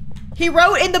 He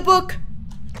wrote in the book.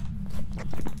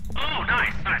 Oh,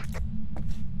 nice.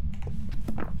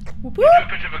 Whoop, Do whoop. a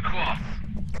bit of a cloth.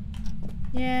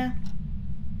 Yeah.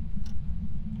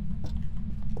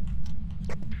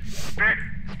 Spirit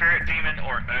demon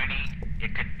or Oni,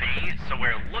 it could be. So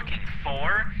we're looking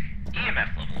for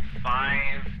EMF level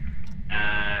 5,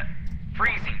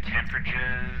 freezing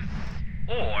temperatures,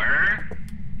 or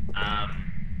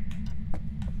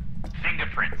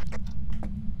fingerprints.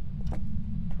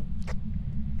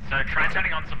 So try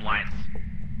turning on some lights.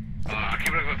 I'll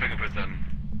keep looking for fingerprints then.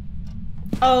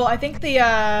 Oh, I think the,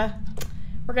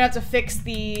 we're gonna have to fix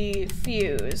the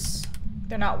fuse.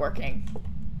 They're not working.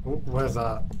 Where's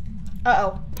that?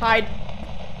 Uh-oh. Hide.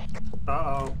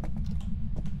 Uh-oh.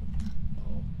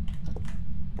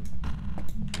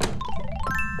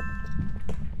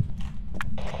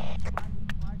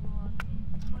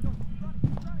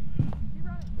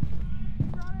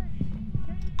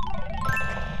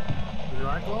 Is your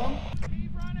ankle on?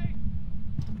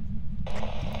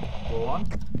 Go on.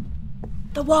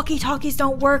 The walkie-talkies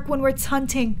don't work when we're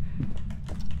hunting.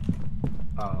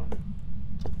 Oh.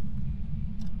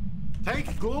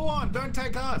 Take glue on, don't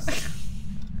take us.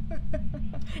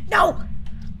 No!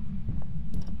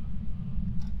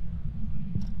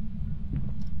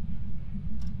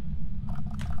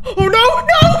 Oh no!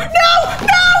 No! No!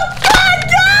 No! God,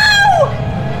 no!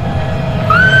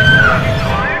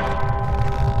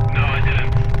 No, I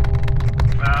didn't.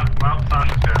 Well,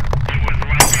 Sasha's dead. It was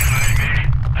right behind me.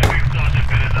 I think Sasha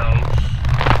did it though.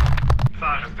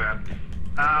 Sasha's dead.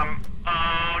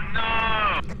 Oh no!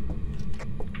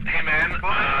 Hey man,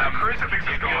 crucifix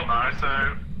is gone though, so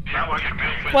that won't be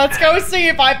me. Let's go see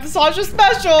if I'm Sasha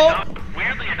special.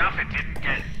 Weirdly enough, it didn't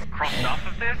get crossed off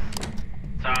of this,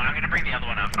 so I'm gonna bring the other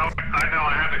one up. Oh, I know,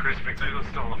 I have the crucifix. It was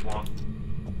still on the floor.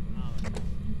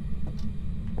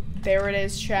 There it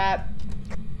is, chat.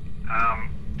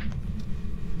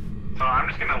 So I'm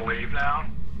just gonna leave now.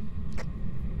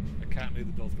 I can't leave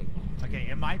the doors open. Okay,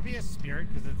 it might be a spirit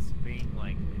because it's being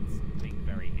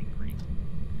very angry.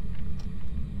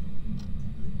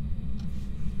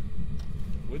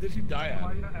 Where did she die at?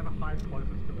 Why you don't ever hide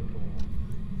closest to the door?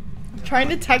 I'm trying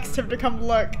to text him to come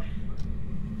look.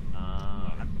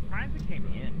 I'm surprised it came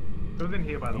in. It was in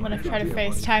here by the I'm way. gonna try to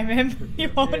FaceTime him. He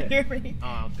won't hear me. Oh,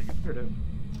 I don't think it's Here it is.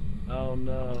 Oh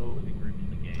no. living room in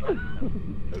the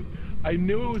game. I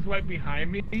knew it was right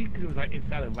behind me because it was like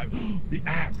inside of like the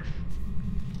axe.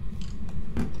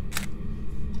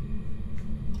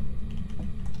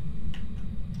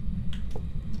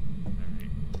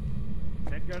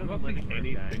 Then go to I'm the not living seeing room,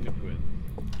 any guys. fingerprints.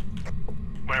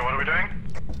 Wait, what are we doing?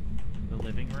 The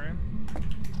living room.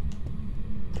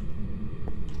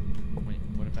 Wait,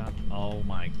 what about? Oh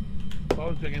my. I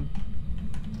was thinking.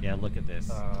 Yeah, look at this.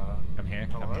 Come here.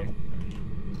 Come hello? here.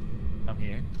 Come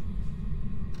here.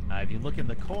 If you look in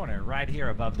the corner, right here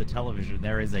above the television,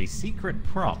 there is a secret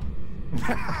prop.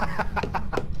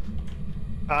 That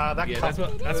Yeah, cup- that's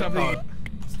what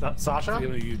I'm Sasha?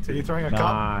 thinking of you Are you too. throwing a cup?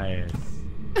 Nice.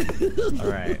 All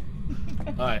right.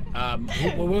 Alright,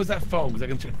 where was that phone? Because I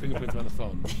can check fingerprints on the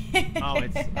phone. Oh,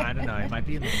 it's I don't know. It might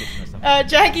be in the kitchen or something.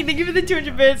 Jackie, thank you for the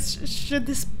 200 bits. Should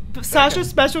this Sasha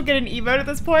special get an emote at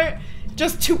this point?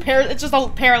 Just two pairs. It's just a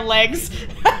pair of legs.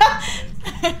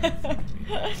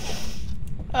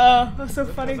 Oh, that's so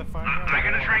funny. I'm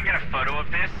gonna try and get a photo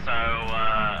of this,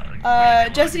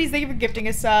 so, Jesse, thank you for gifting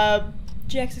a sub.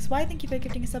 GXSY, thank you for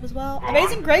gifting a sub as well.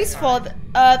 Amazing Graceful,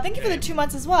 thank you for the 2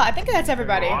 months as well. I think that's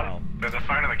everybody. There's a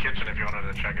phone in the kitchen if you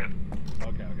wanted to check it.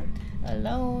 Okay.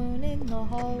 Alone in the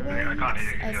hallways, I can't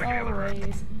hear you. as You're in the other room.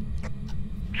 always.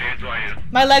 James, where are you?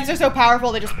 My legs are so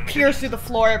powerful, they just pierce through the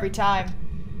floor every time.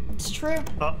 It's true.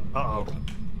 Uh-oh.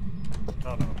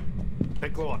 Oh no.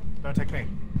 Take glue on. Don't take me.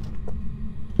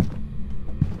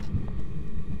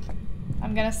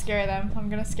 I'm gonna scare them. I'm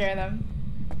gonna scare them.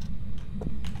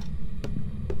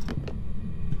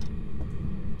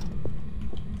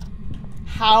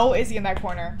 How is he in that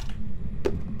corner?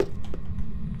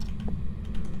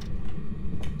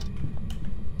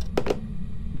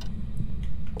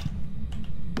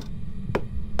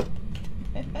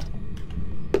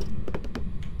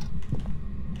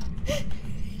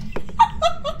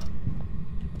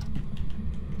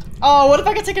 Oh, what if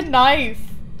I could take a knife?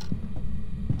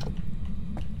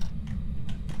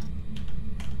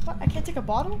 What? I can't take a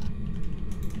bottle?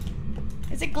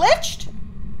 Is it glitched?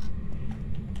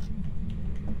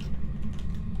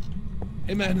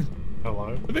 Hey man,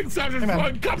 Hello? I think Sasha's Hey, man.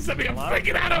 phone comes to me. I'm Hello?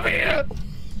 freaking out over here.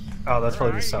 Oh, that's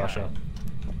probably Where just are you Sasha.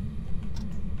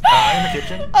 guys? In the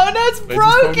kitchen? Oh no, it's this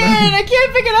broken! phone? I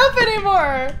can't pick it up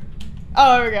anymore!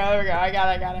 Oh, there we go, there we go. I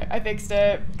got it. I fixed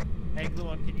it. Hey,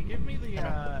 Gluon, can you give me the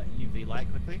UV light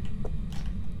quickly?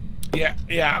 Yeah.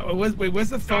 Where's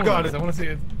the phone? God. I want to see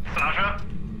it. Sasha?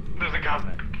 There's a gun.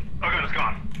 Oh god, it's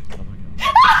gone.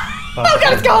 Oh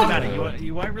god, it's gone! About it.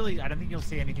 You won't really. I don't think you'll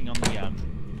see anything on the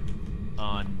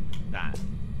on that.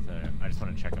 So I just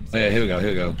want to check Oh, yeah, here we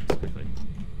go. quickly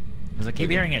because I keep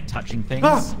hearing it touching things.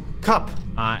 Ah! Cup!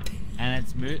 And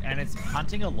it's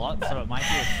hunting a lot, so it might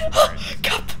be a spirit.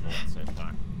 Cup! So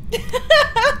far.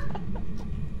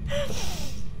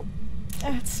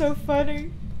 That's so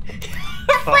funny.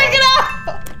 Freak it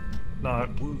out! No.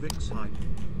 Woovix hype.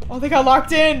 Oh, they got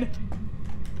locked in.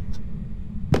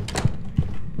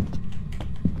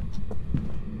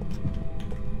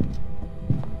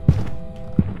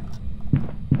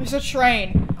 There's a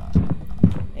train.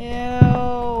 Ew.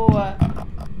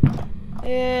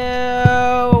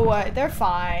 Ew. They're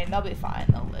fine. They'll be fine.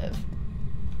 They'll live.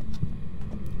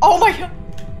 Oh my god.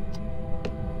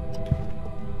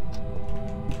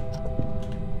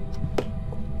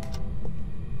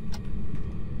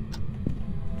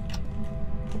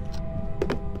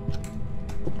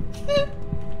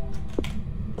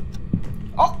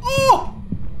 Oh!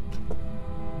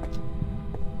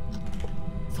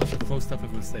 stuff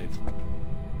if we're safe.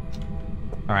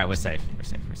 All right, we're safe. We're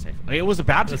safe. We're safe. It was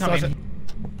about to come in.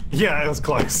 Yeah, it was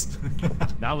close.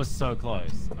 That was so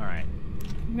close. All right.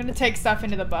 I'm gonna take stuff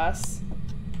into the bus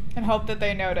and hope that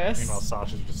they notice. Meanwhile,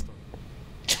 Sasha's just.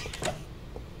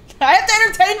 I have to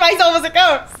entertain myself as a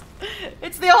ghost.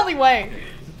 It's the only way.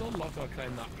 Is the door locked or can I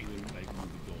not even like move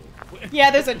the door? Yeah,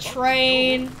 there's a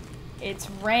train. It's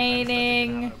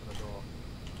raining.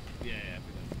 Yeah.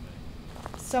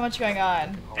 So much going on.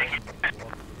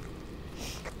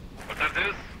 What's up,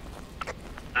 Zeus?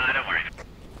 Don't worry.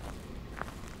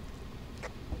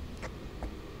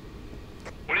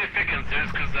 What are you thinking,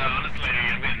 Zeus? Because honestly,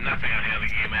 I'm getting nothing out here on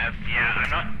the EMF.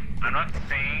 Yeah, I'm not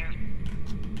seeing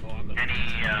any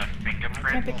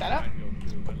fingerprints. Can't pick that up.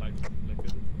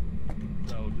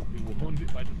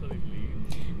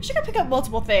 We should go pick up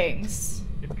multiple things.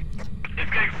 It's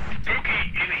getting spooky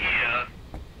in here.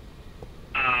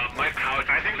 My couch.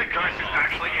 I think the ghost is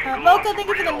actually in Mocha, thank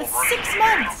you for the 6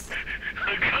 months.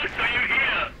 Ghost, are you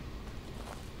here?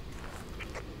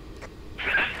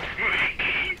 That's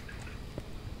freaky.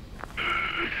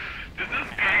 Does this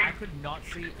I game? could not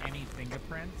see any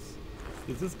fingerprints.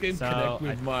 Does this game So, connect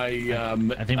with my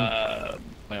I think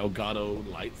my Elgato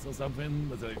lights or something?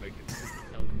 Was it like?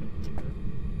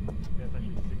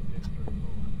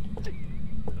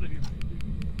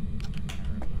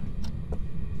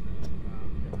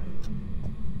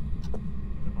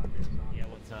 Yeah,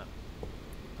 what's up?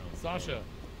 Sasha,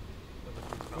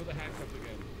 throw the handcuffs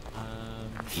again.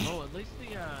 Oh, at least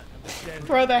the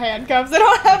Throw the handcuffs. I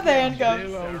don't have the handcuffs.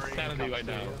 Zero sanity right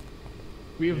now.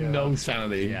 We have no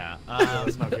sanity. yeah.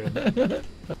 That's not good.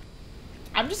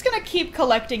 I'm just gonna keep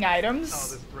collecting Oh, items.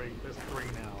 there's three. There's three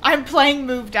now. I'm playing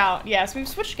Moved Out. Yes, we've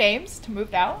switched games to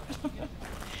Moved Out.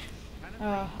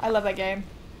 I love that game.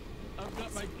 I've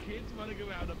got my kids running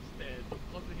around upstairs.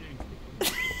 I'm hearing.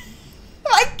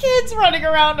 My kid's running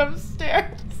around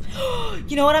upstairs.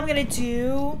 You know what I'm gonna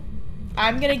do?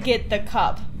 I'm gonna get the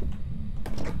cup.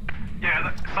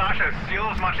 Yeah, Sasha, steal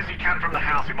as much as you can from the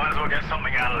house. We might as well get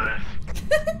something out of this.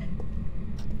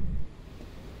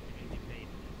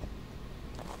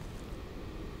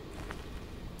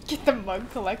 Get the mug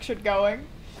collection going.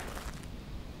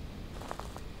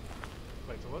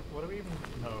 Wait, so what do we even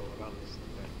know about this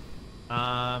thing?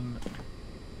 I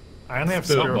I only have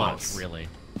Spirit so box. much. really.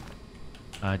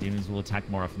 Demons will attack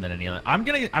more often than any other. I'm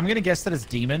gonna guess that it's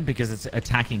demon because it's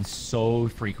attacking so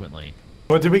frequently.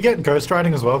 But did we get ghost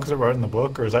riding as well because it wrote in the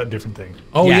book, or is that a different thing?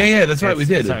 Oh yeah, that's right, we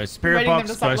did. So spirit Writing them box,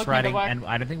 to stop ghost looking at the riding, book. and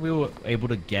I don't think we were able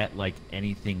to get like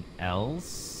anything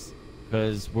else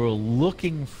because we're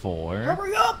looking for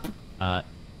Hurry up!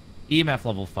 EMF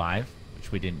level 5,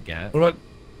 which we didn't get.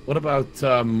 What about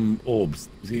orbs?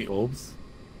 Is he orbs?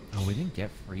 Oh, we didn't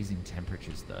get freezing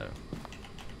temperatures though.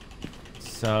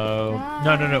 So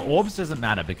no. Orbs doesn't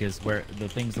matter because we're the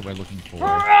things that we're looking for.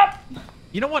 Hurry up!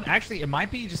 You know what? Actually, it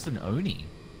might be just an Oni.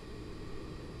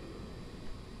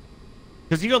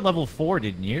 Because you got level 4,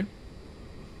 didn't you?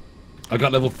 I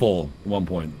got level 4 at one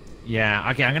point. Yeah.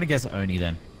 Okay, I'm gonna guess Oni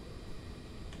then.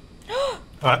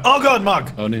 Alright. Oh god,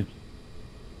 mug! Only.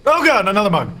 Oh god, another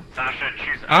mug! Sasha,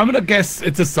 choose. I'm gonna guess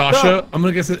it's a Sasha. No. I'm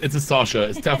gonna guess it's a Sasha.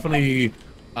 It's definitely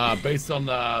based on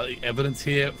the evidence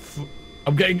here.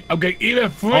 I'm getting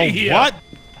even free here. What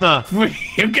the? Free.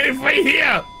 I'm getting free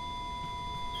here.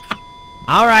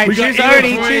 All right, We got choose even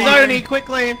Oni. free. Choose Oni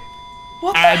quickly.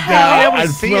 What the And hell? Be able to and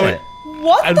see throwing, it.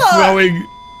 What and the? throwing.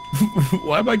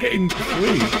 Why am I getting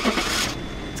free?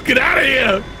 Let's get out of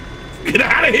here. Let's get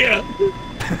out of here.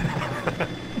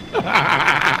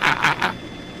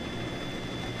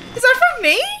 Is that from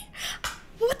me?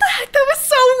 What the heck? That was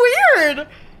so weird.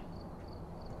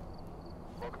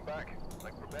 Welcome back.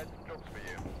 I've prepared some jobs for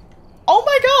you. Oh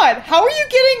my god, how are you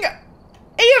getting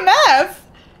EMF?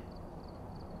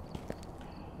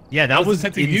 Yeah, that was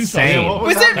detecting you, Sasha. insane. What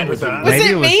Was it- happening with that? was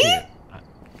Maybe it me?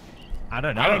 I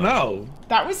don't know. I don't know.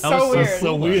 That was That so was weird. That's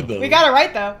so weird though. We got it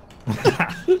right though.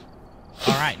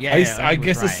 All right, yeah. I Oni was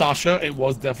guess right. a Sasha. It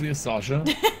was definitely a Sasha.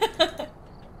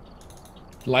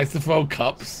 Likes to throw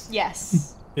cups.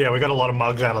 Yes. Yeah, we got a lot of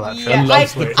mugs out of that. Yeah, trip.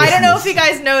 sweet I don't know if Christmas. you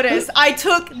guys noticed. I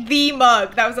took the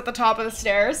mug that was at the top of the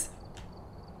stairs.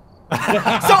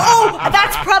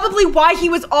 That's probably why he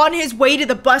was on his way to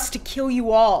the bus to kill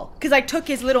you all. Because I took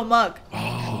his little mug.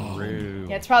 True.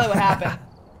 Yeah, it's probably what happened.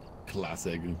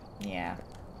 Classic. Yeah.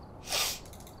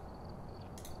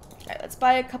 Alright, let's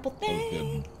buy a couple good.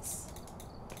 things.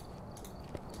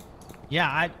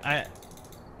 Yeah,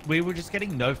 we were just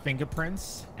getting no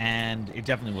fingerprints, and it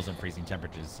definitely wasn't freezing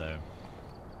temperatures. So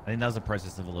I think that was a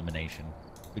process of elimination.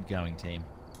 Good going, team.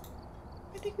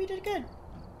 I think we did good.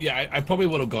 Yeah, I probably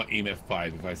would have got EMF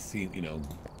 5 if I seen,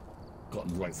 got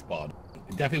in the right spot.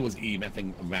 It definitely was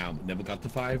EMFing around. It never got to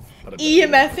 5. But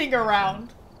EMFing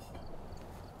around.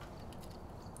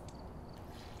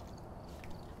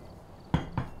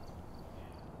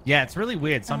 Yeah, it's really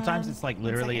weird. Sometimes it's like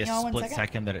literally second, y'all, a one split second.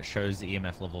 second that it shows the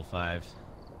EMF level 5.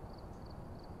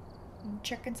 I'm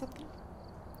checking something.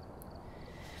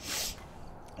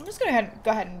 I'm just gonna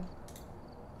go ahead and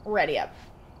ready up.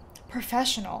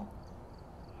 Professional.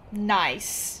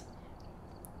 Nice.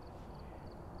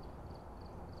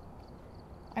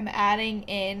 I'm adding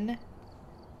in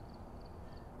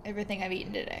everything I've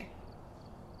eaten today.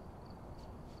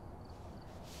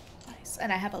 Nice.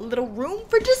 And I have a little room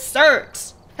for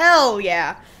dessert. Hell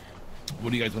yeah.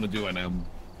 What do you guys want to do right now?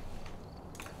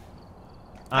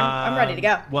 I'm ready to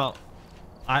go. Well,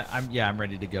 I'm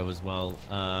ready to go as well.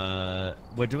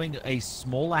 We're doing a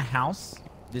smaller house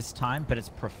this time, but it's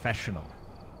professional.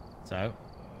 So,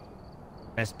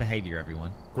 best behavior,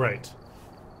 everyone. Great.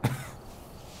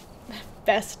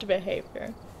 Best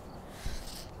behavior.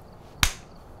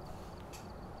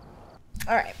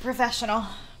 Alright, professional.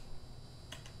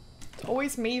 It's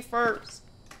always me first.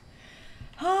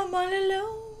 I'm all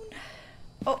alone.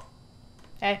 Oh.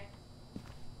 Hey.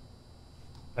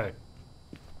 Hey.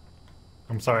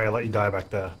 I'm sorry I let you die back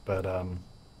there, but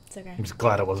It's okay. I'm just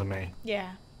glad it wasn't me.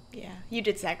 Yeah. Yeah. You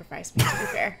did sacrifice me, to be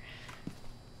fair.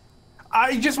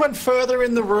 I just went further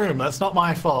in the room. That's not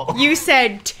my fault. You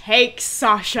said take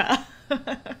Sasha.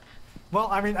 Well,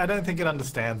 I mean, I don't think it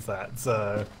understands that,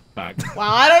 so... Back. Well,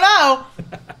 I don't know.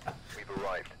 We've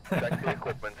arrived. Check the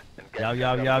equipment and get Yo,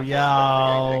 yo, yourself yo, to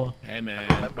yo. Hey, man.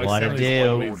 What to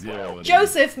do?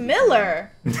 Joseph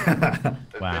Miller.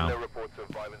 Wow.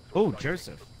 Oh,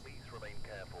 Joseph.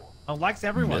 Oh, likes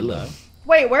everyone, Miller. though.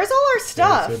 Wait, where's all our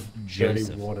stuff? Dirty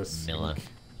Joseph water Miller. sink.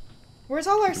 Where's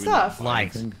all our stuff?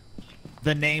 Light.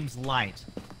 The name's Light.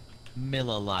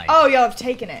 Miller Light. Oh, y'all have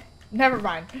taken it. Never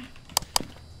mind.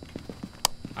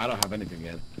 I don't have anything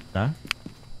yet. No?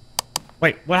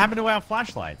 Wait, what happened to our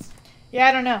flashlights? Yeah,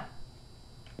 I don't know.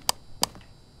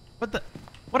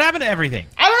 What happened to everything?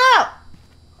 I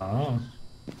don't know. Oh.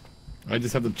 I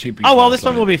just have the cheapy. Oh, well, this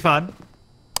one will be fun.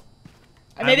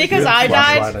 Maybe because Good I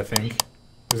flashlight, died. I think.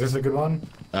 Is this a good one?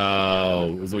 Oh,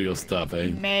 it was all your stuff,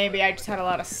 eh? Maybe I just had a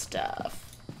lot of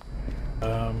stuff.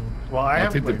 Well, I I'll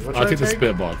have... take wait, the what I'll should I take the take?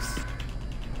 spirit box.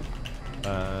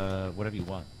 Whatever you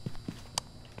want.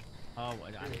 Oh,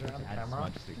 I need to add camera?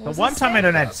 smudge sticks. What The was one it time I say?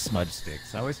 don't add smudge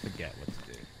sticks. I always forget what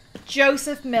to do.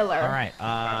 Joseph Miller. All right.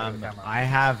 I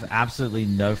have absolutely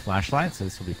no flashlight, so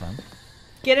this will be fun.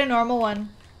 Get a normal one.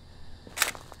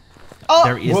 Oh,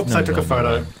 There is Whoops, no I took a normal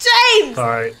photo. one. James!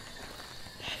 Sorry.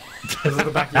 Is it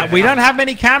the back of your We head? don't have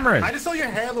many cameras. I just saw your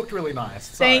hair looked really nice.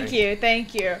 Sorry. Thank you,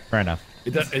 thank you. Fair enough.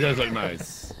 It does look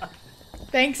nice.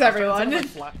 Thanks, It's on my everyone.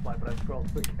 flashlight, but I scrolled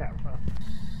the camera.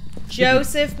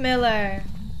 Joseph Miller.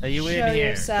 Are you Show in here?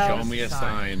 yourself. Show me a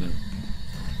sign.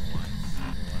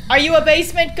 Are you a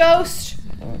basement ghost?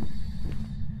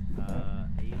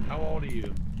 How old are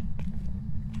you?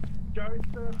 Joseph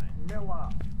Miller.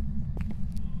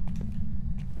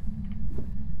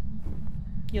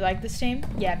 You like this team?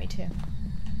 Yeah, me too.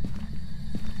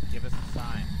 Give us a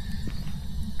sign.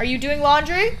 Are you doing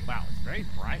laundry? Wow, it's very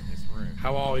bright, this room.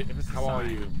 How are you? Give us a How are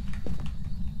sign. you?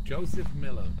 Joseph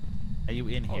Miller. Are you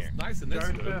in Oh, here? it's nice in this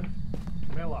Joseph room.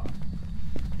 Miller.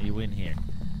 Are you in here?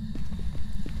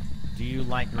 Do you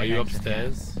like Are you green eggs and ham?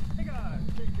 upstairs? Hey guys,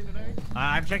 checking today.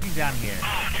 I'm checking down here.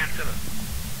 Oh, Chancellor.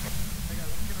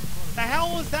 What the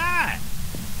hell was that?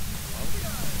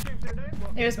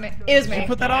 It was me. It was Did you me.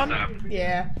 put that on?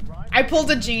 Yeah. I pulled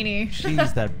a genie.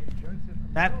 Jeez,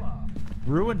 that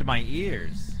ruined my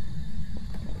ears.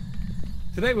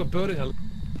 Today we're building a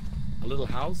little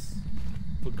house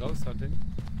for ghost hunting.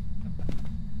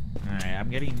 Alright, I'm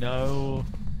getting no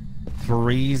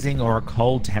freezing or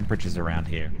cold temperatures around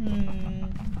here.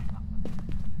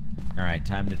 Alright,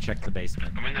 time to check the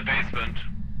basement. I'm in the basement.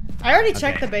 I already Okay.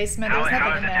 checked the basement. There was How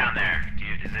nothing is in it down there.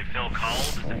 there? Does it feel cold?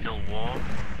 Does it feel warm?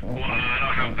 Well, I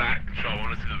don't have that, so I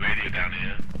want to see the radio down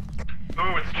here.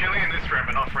 Oh, it's chilly in this room,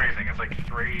 but not freezing. It's like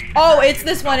 3. Oh, it's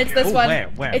this one. It's this Oh, one.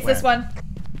 where, It's this where? one.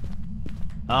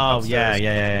 Oh,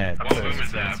 yeah. What room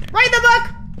is that? Right in the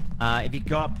book.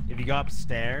 If you go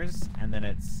upstairs, and then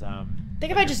it's I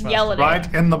think if I just yell at it.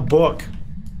 Right in the book.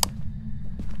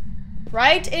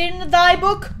 Right in thy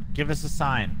book. give us a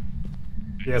sign.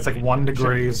 Yeah, it's like 1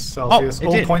 degrees Celsius. it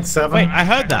Oh, did. 0.7. Wait, I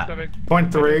heard that.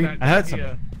 0.3. I heard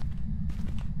something.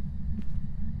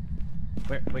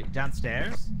 Wait,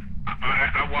 downstairs? Well,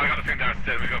 I got the thing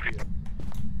downstairs. We got people.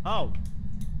 Oh,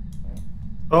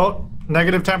 Oh,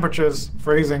 negative temperatures.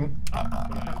 Freezing.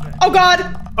 Oh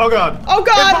God. Oh god. Oh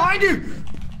Get God. behind you!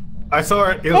 I saw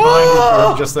it. It was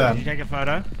behind you just Did you then. take a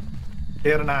photo? He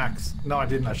had an axe. No, I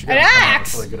didn't. I should An get camera.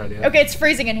 axe? That's a really good idea. Okay, it's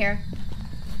freezing in here.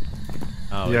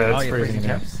 Oh, Yeah, it's yeah, freezing, yeah.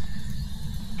 temps.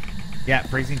 Yeah,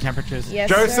 freezing temperatures. Yes,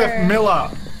 Joseph sir. Miller,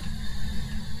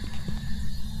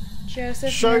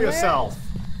 Joseph show Miller. yourself.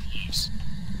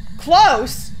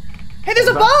 Close. Hey, there's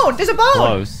a That- bone. There's a bone.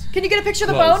 Close. Can you get a picture of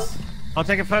the Close. bone? I'll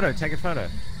take a photo. Take a photo.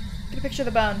 Get a picture of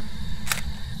the bone.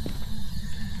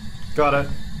 Got it.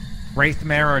 Wraith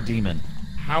mare or demon?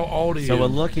 How old are you? So we're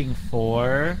looking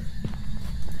for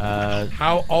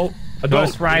How old?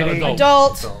 Ghost riding.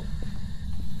 Adult. So,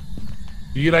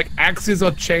 Do you like axes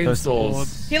or Ghost chainsaws?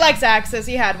 swords He likes axes.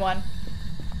 He had one.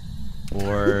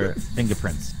 or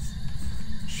fingerprints.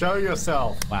 show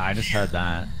yourself. Wow, I just heard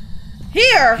that.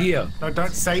 Here. Here. No,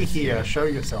 don't say here. Show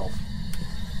yourself.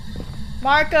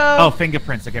 Marco. Oh,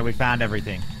 fingerprints. Okay, we found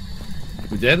everything.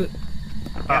 We did it.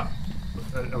 Are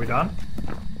we done?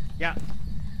 Yeah.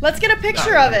 Let's get a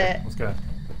picture No, of it. Let's go.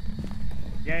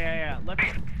 Yeah. Let me.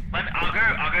 I'll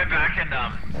go back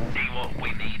and see what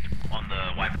we need on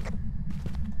the wipe.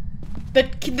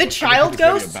 The child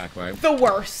video ghosts, back, right? the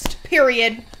worst.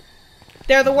 Period.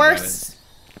 They're the worst.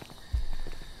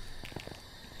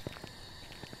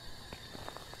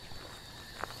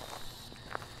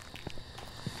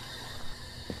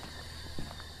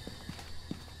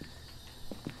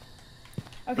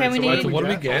 Okay, Wait, we so need So what do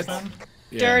we get?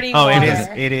 Yeah. dirty Oh,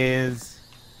 water. it is.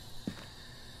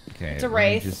 Okay. It's a let me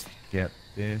wraith. Just get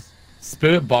this.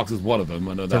 Spirit box is one of them.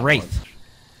 I know It's that. a wraith. much.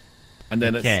 And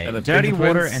then Okay. it's Dirty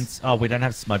water fingerprints. and we don't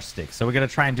have smudge sticks, so we're gonna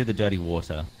try and do the dirty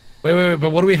water. Wait. But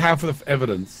what do we have for the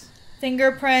evidence?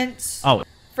 Fingerprints, Oh,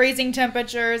 freezing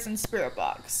temperatures, and spirit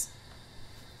box.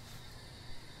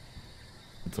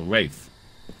 It's a wraith.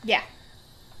 Yeah.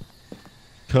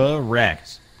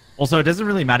 correct. Also, it doesn't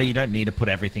really matter. You don't need to put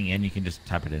everything in. You can just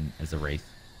type it in as a wraith.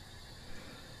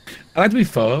 I like to be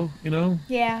thorough, you know.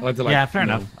 Yeah. I like to yeah, fair you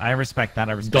know, enough. I respect that.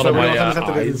 I respect Done So that. we my, all just have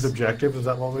to do eyes. these objectives. Is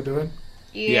that what we're doing?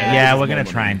 Yeah. Yeah, this we're is gonna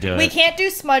normal. try and do it. We can't do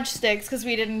smudge sticks because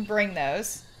we didn't bring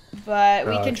those, but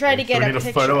we can try to Okay, get so we a need picture.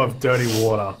 a photo of dirty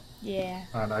water. Yeah.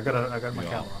 Alright, I got my Yeah.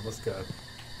 camera. Let's go.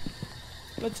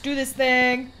 Let's do this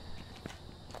thing.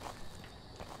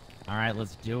 All right,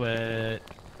 let's do it.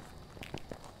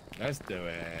 Let's do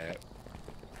it.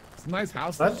 It's a nice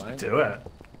house. Let's though, right? do it.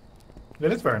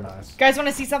 It is very nice. Guys, want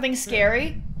to see something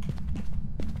scary?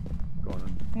 Go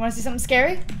on. You want to see something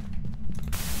scary?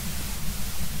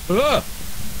 Ugh!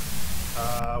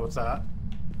 What's that?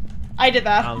 I did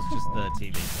that. That was just the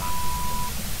TV.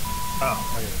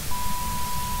 Oh,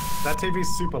 okay. That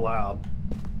TV's super loud.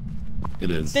 It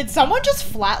is. Did someone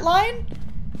just flatline?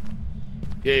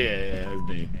 Yeah, it was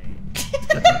me.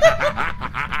 You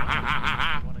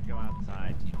want to go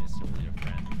outside? You miss all your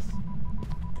friends.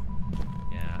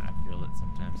 Yeah, I feel it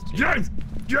sometimes too. James!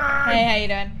 Hey, how you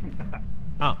doing?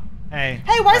 Oh, hey.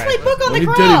 Hey, why is Alright, my book on the What are you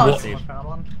doing? ground? What- Someone found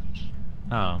one?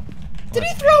 Oh. Did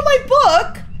he throw my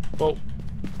book? Well,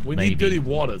 we Maybe. need dirty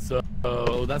water, so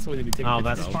that's what we need to take. Oh, pictures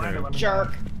that's of. fine. Find it, let me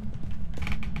Jerk.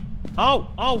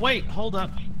 Oh, wait, hold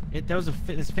up. There's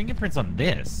fingerprints on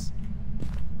this.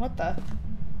 What the?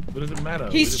 What does it matter?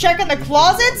 He's We just- checking the we just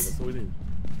closets? That's all we need.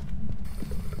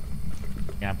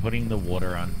 Yeah, I'm putting the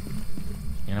water on.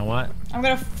 You know what? I'm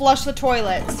gonna flush the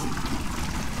toilets.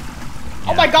 Oh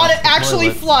Yeah, my god, flush it the actually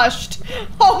toilets. flushed.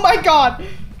 Oh my god.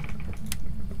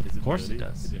 Is Of course dirty? it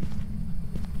does. Is it-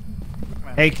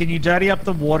 Hey, can you dirty up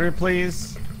the water,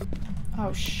 please?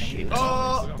 Oh shoot.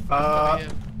 Oh,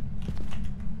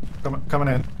 coming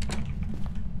in.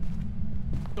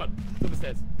 Come on, go up the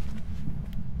stairs.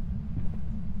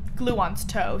 Glue on's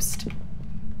toast.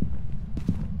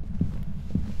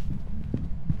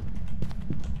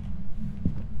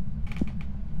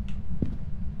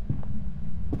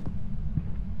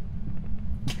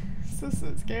 This is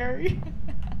so scary.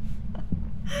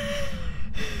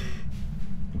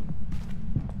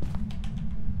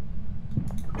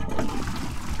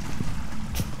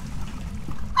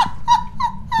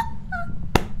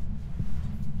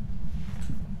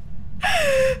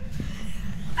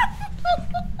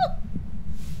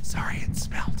 Sorry, it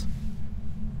smelled.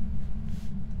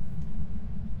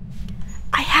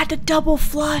 I had to double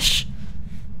flush.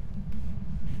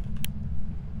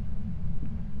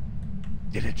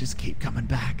 Did it just keep coming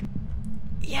back?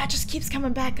 Yeah, it just keeps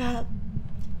coming back up.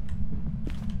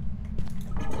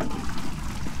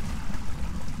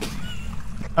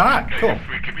 Alright, Okay, cool. you're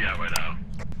freaking me out right now.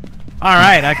 All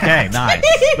right, okay, nice.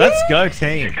 Let's go,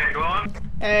 team. Okay, go on.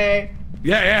 Hey.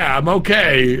 Yeah, I'm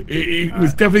okay. It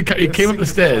was definitely. It This came up thing the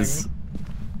is stairs.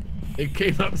 It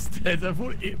came upstairs. I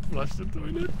thought it flushed the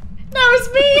toilet. That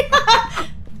was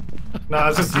me. No,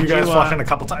 it's just you guys You, flushing a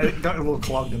couple times. It got a little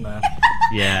clogged in there.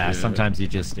 Yeah, sometimes it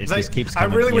just keeps I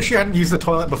coming. really wish you hadn't used the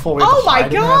toilet before we had Oh to my hide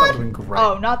in there. That god! would've been great.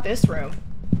 Oh, not this room.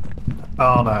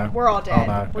 Oh no. We're all dead.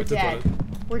 Oh no. We're It's the dead.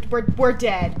 toilet. We're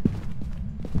dead.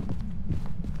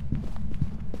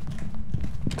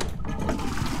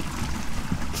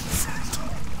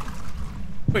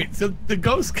 Wait, so the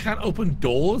ghost can't open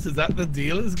doors? Is that the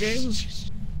deal in this game?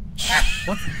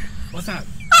 What's that?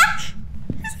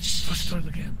 Flush the toilet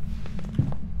again.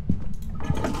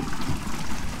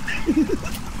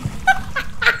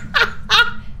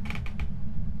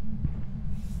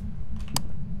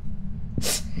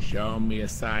 Show me a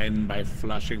sign by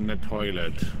flushing the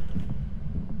toilet.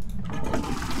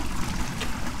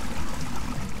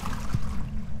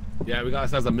 Yeah, we got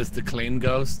ourselves a Mr. Clean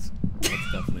ghost.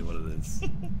 That's definitely what it is.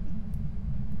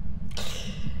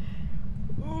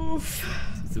 Oof.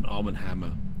 It's an arm and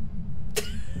hammer.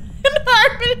 An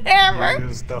arm and hammer.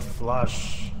 Use the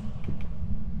flush.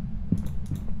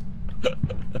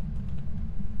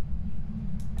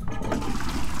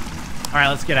 All right,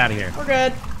 let's get out of here. We're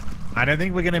good. I don't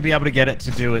think we're gonna be able to get it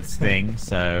to do its thing,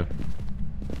 so.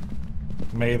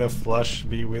 May the flush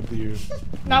be with you.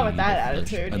 Not with that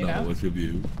attitude, you know. What's with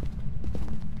you?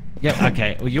 Yeah.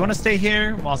 Okay. Well, you want to stay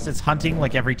here whilst it's hunting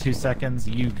like every 2 seconds?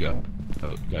 You go.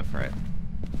 Go for it.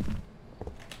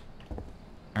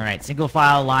 All right, single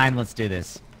file line. Let's do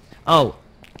this. Oh,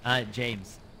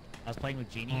 James, I was playing with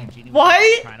Jeannie, and Jeannie was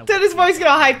Why trying to did his voice get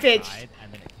all high pitched? and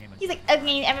then it came He's like,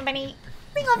 okay, everybody,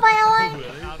 single file line.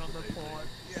 out on the porch.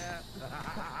 Yeah.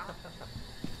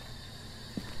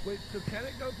 Wait, so can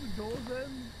it go through doors then?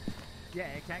 Yeah,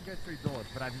 it can go through doors,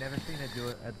 but I've never seen it do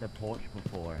it at the porch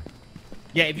before.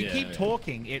 Yeah, if you keep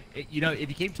talking, if you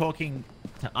keep talking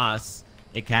to us,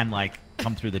 it can like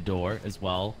come through the door as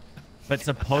well. But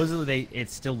supposedly it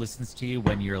still listens to you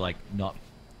when you're like not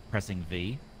pressing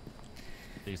V.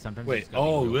 So sometimes Wait, it's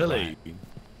gotta be real really? quiet.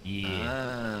 Yeah.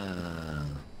 Ah.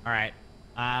 All right.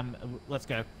 Let's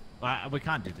go. We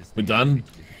can't do this. We're done?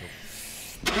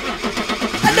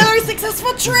 Another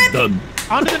successful trip. Done.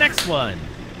 On to the next one.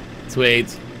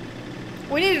 Sweet.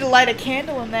 We needed to light a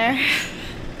candle in there.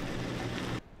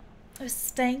 It was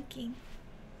stanky.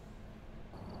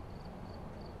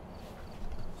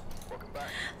 Welcome back.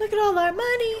 Look at all our money.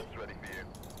 It's ready for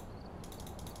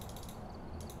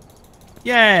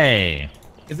you. Yay.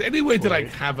 Is there any way to like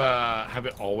have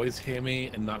it always hear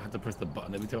me and not have to press the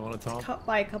button every time I want to talk?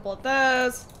 Buy a couple of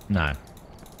those. No.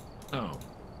 Oh.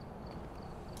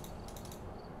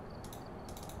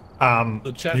 You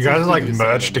The chat guys seems like to be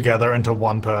merged silent. together into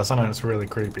one person, and it's really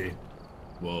creepy.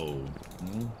 Whoa.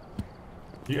 Hmm?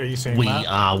 Are you seeing We that?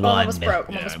 are Oh, one. almost broke.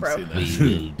 Yeah, Almost I'm broke. seeing We that.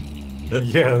 will be.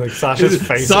 Yeah, like Sasha's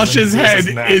face. Sasha's is in head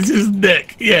Zeus's neck. is his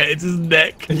neck. Yeah, it's his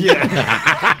neck.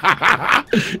 Yeah.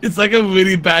 It's like a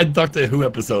really bad Doctor Who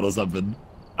episode or something.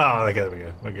 Oh, okay, there we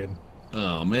go. We're good.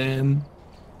 Oh man.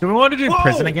 Do we want to do Whoa!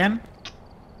 prison again?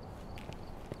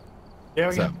 Yeah,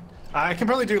 we So- can. I can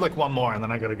probably do like one more, and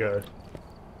then I gotta go.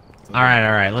 All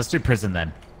right. Let's do prison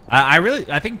then.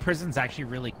 I think prison's actually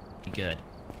really good.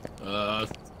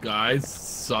 Guys,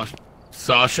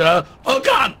 Sasha. Oh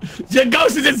God! The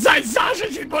ghost is inside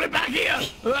Sasha. She put it back here.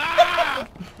 Ah!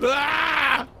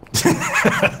 Ah!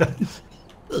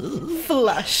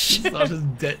 Flush. Sasha's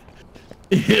dead.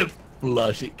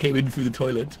 Flush. It came in through the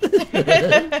toilet.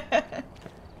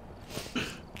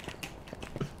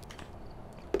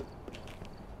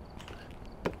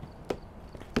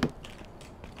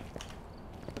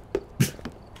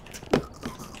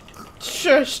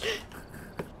 Shush.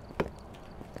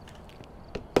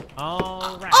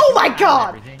 All right. Oh my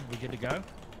God! Everything. We good to go?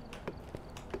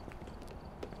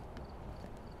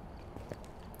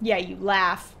 Yeah, you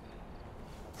laugh.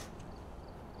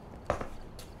 All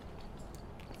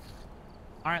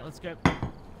right, let's go.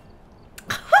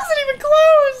 Wasn't even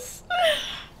close.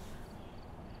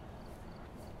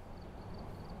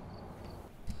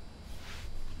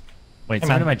 Wait,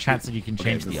 someone in my chat said you can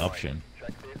change the option.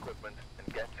 Check the equipment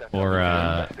and get set Or,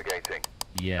 up for investigating.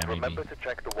 Yeah, maybe. Remember to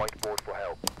check the whiteboard for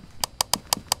help. I've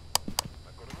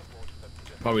got a report that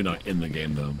suggests Probably not in the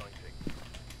game though.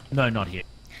 No, not here.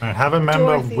 Alright, have a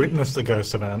member Dorothy. witness the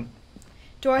ghost event.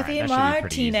 Dorothy Alright, that should be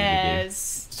pretty easy to do.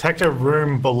 Martinez. Detect a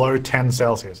room below 10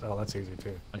 Celsius. Oh, that's easy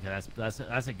too. Okay,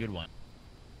 that's a good one.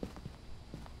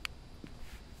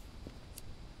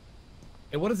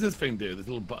 Hey, what does this thing do? This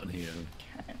little button here.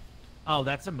 Oh,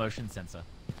 that's a motion sensor.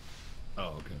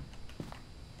 Oh, okay.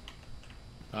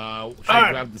 Should I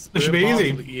Alright, grab the this should be spirit box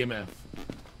easy. or the EMF?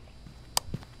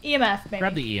 EMF, maybe.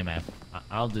 Grab the EMF.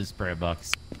 I'll do spray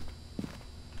box.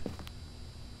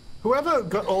 Who whoever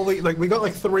got all the we got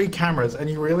like 3 cameras, and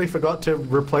you really forgot to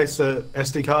replace the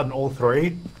SD card in all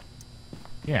 3.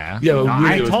 Yeah. Yeah, well, No,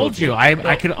 really I was told you. helpful.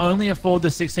 I could only afford the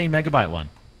 16 megabyte one.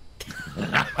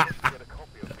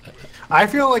 I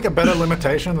feel like a better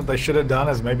limitation that they should have done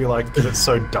is maybe like because it's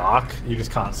so dark, you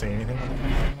just can't see anything.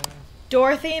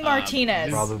 Dorothy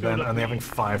Martinez. Rather than only having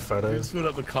 5 Just photos. put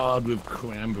up the card with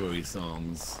cranberry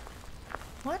songs.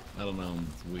 What? I don't know.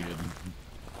 It's weird.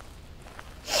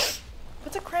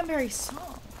 What's a cranberry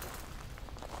song?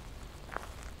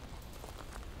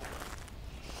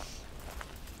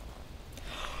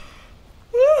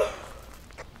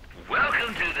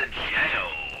 Welcome to the jail.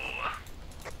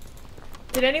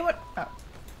 Did anyone? Oh.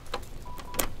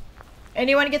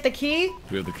 Anyone get the key? Do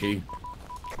we have the key?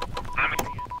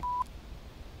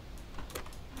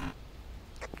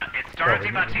 It's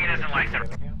Dorothy Martinez and like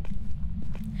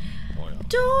Oh, yeah.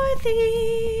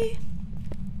 Dorothy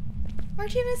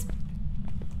Martinez.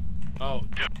 Oh,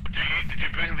 Did you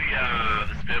bring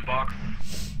the spirit box?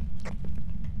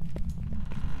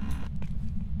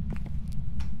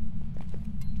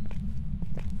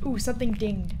 Ooh, something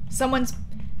dinged. Someone's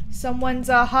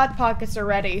hot pockets are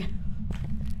ready.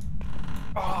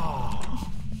 Oh.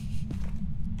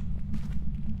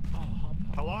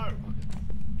 Hello?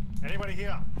 Anybody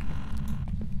here?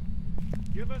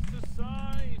 Give us a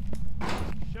sign.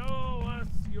 Show us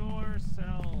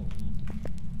yourself.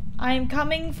 I'm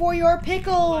coming for your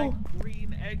pickle.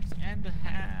 Green eggs and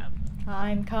ham.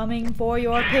 I'm coming for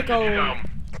your pickle.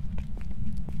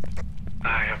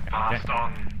 I have passed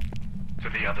on to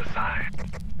the other side.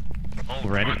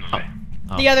 Already? Finally.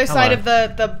 Oh, The other side hello.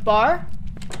 of the bar?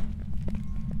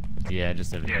 Yeah,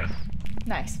 just over here. Yes.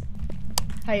 Nice.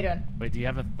 How you doing? Wait, do you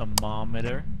have a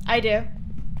thermometer? I do.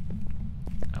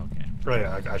 Okay. Oh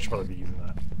yeah, I should probably be using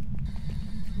that.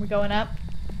 We're going up.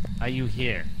 Are you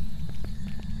here?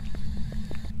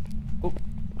 Oh,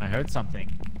 I heard something.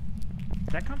 Did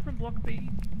that come from Block B?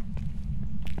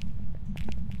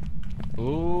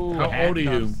 Ooh, How old are you?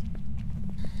 handcuffs.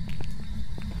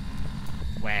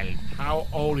 Well, how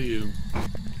old are you?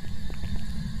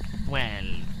 well.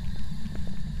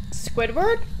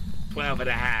 Squidward? 12 and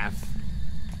a half.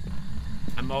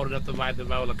 I'm old enough to ride the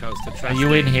roller coaster. Are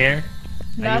you in here?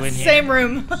 Are That's you in the here? same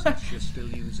room. Sasha still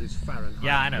uses Fahrenheit.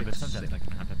 Yeah, I know, but It's sometimes sick. that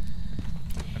can happen.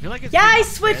 I feel like it's Yeah, been I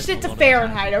upstairs switched a it to lot of the time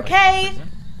Fahrenheit, since, like, okay?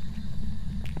 prison.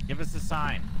 Give us a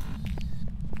sign.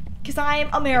 Because I'm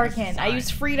American. I sign. use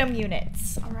freedom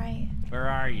units. Alright. Where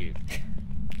are you?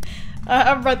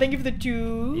 Thank you for the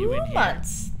 2 You in here?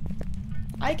 months.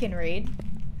 I can read.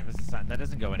 Give us a sign. That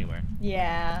doesn't go anywhere.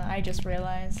 Yeah, I just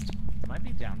realized. It might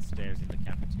be downstairs in the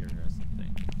cafeteria or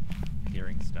something.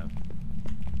 Hearing stuff.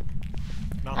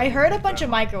 I heard a bunch of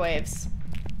microwaves.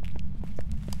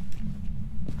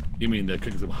 You mean they're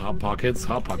cooking some Hot Pockets?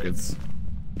 Hot Pockets.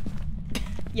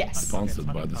 Yes. Sponsored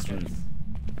by the stream.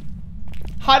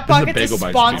 Hot This is a Pockets is bagel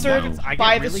bite sponsored stream now. I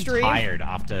by get the really stream. tired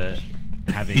after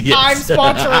having. Yes. I'm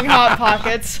sponsoring Hot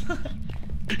Pockets.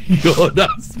 You're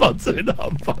not sponsoring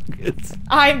Hot Pockets.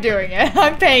 I'm doing it.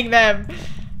 I'm paying them.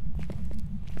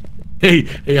 Hey,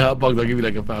 Hot Pockets, I'll give you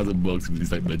like $1,000 if you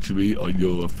just like mention me on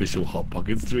your official Hot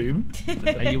Pocket stream.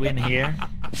 Are you in here?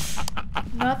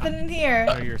 Nothing in here.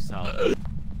 Show yourself.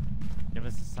 Give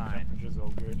us a sign.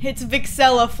 It's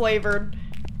Vixella flavored.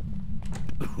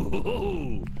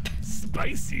 Ooh,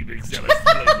 spicy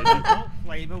McSalad. What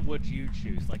flavor would you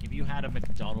choose? Like if you had a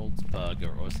McDonald's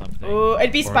burger or something. Ooh,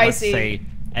 it'd be Or spicy. Let's say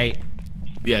a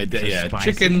Yeah, So yeah,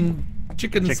 spicy? chicken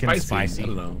Chicken spicy. I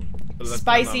don't know. That's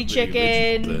Spicy not really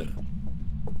chicken. original.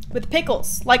 With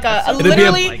pickles. Like a It'd be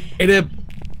literally, it'd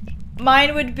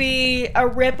mine would be a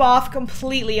rip-off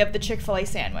completely of the Chick-fil-A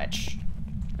sandwich.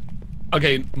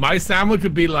 Okay, my sandwich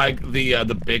would be like the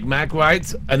Big Mac,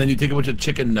 right? And then you take a bunch of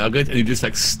chicken nuggets and you just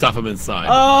like stuff them inside,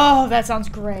 Oh, that sounds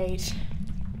great.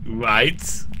 right?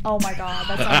 Oh my god,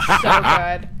 that sounds so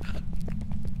good.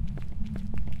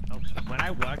 When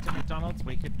I worked at McDonald's,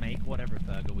 we could make whatever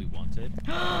burger we wanted. It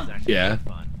was actually Yeah. really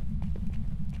fun.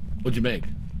 What'd you make?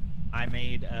 I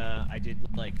made I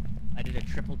did a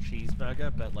triple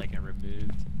cheeseburger, but like I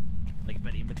removed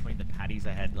but in between the patties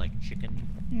I had like chicken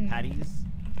patties.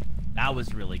 That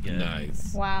was really good.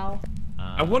 Nice. Wow.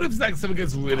 I wonder if like something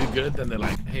gets really good, then they're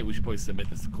like, hey, we should probably submit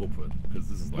this to corporate because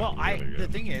this is like Well, really the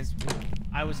good. thing is,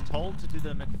 I was told to do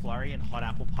the McFlurry and hot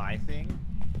apple pie thing,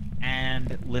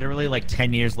 and literally like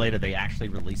 10 years later, they actually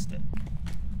released it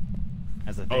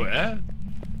as a thing. Oh yeah.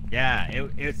 Yeah,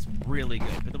 it's really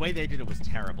good, but the way they did it was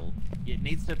terrible. It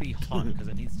needs to be hot because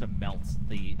it needs to melt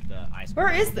the ice cream. Where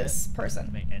a is little bit this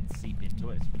person? and seep into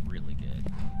it. It's really good.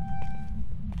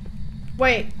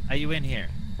 Wait. Are you in here?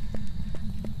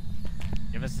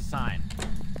 Give us a sign.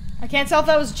 I can't tell if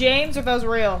that was James or if that was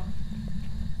real.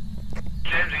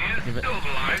 James, he is still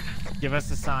alive. Give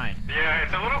us a sign. Yeah,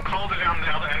 it's a little colder down the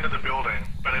other end of the building,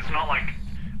 but it's not like...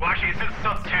 Well, actually, it says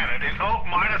sub 10. It is... Oh,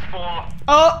 -4.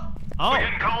 Oh! Oh! We're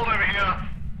getting cold over here.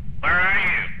 Where are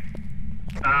you?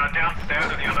 Downstairs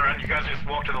at the other end. You guys just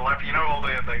walk to the left. You know all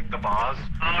the bars?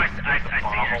 Oh, I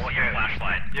see your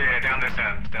flashlight. Yeah, down this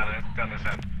end. Down this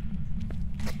end.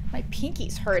 My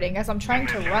pinky's hurting as I'm trying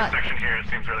to In this run. section here, it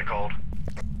seems really cold.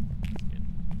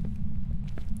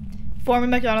 Former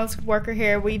McDonald's worker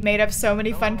here. We've made up so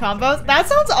many fun combos. That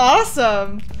sounds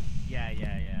awesome. Yeah.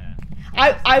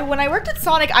 When I worked at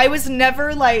Sonic, I was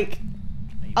never like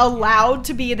allowed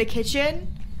to be in the kitchen.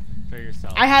 For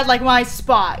yourself. I had like my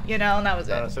spot, you know, and that was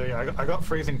it. So yeah, I got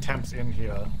freezing temps in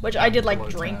here. Which I did like below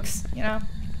drinks, you know.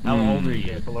 How old are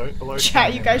Yeah, you? below Chat,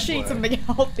 10 you guys should in eat the something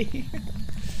healthy.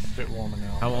 A bit warmer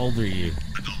now. How old are you?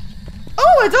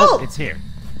 Oh, adult! It's here.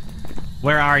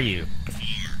 Where are you?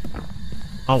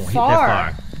 Oh, they're Far.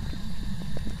 far.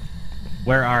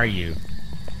 Where are you?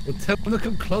 Well, tell them to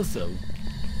come closer.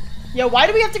 Yo, why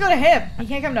do we have to go to him? He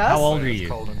can't come to us? How old are It's you?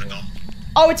 cold in here.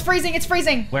 Oh, it's freezing, it's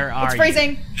freezing. Where are It's you?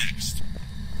 freezing.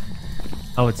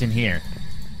 Oh, it's in here.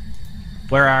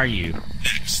 Where are you?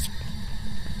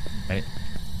 Right.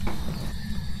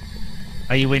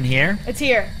 Are you in here? It's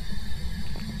here.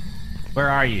 Where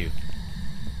are you?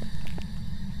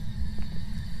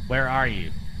 Where are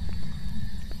you?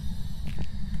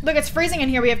 Look, it's freezing in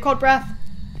here. We have cold breath.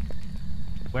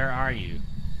 Where are you?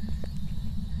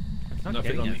 It's not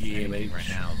Nothing getting on us the anything EMH. right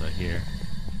now, but here.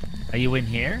 Are you in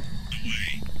here?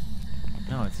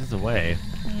 No, it says away.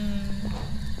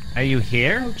 Are you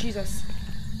here? Oh, Jesus.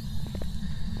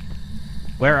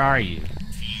 Where are you?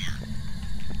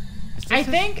 I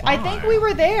think we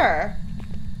were there.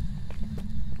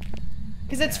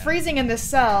 Because it's freezing in this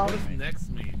cell. What does next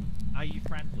mean? Are you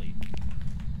friendly?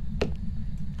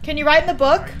 Can you write in the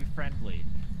book? Are you friendly?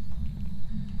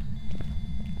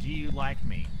 Do you like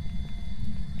me?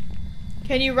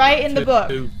 Can you write in the book?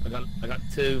 Two. I got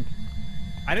 2.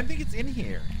 I don't think it's in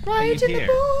here. Are Write you in the here?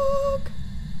 book.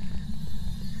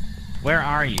 Where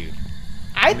are you?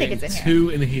 I think it's in here. 2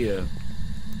 in here.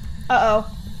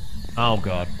 Uh-oh. Oh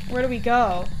god. Where do we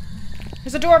go?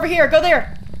 There's a door over here. Go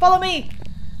there. Follow me.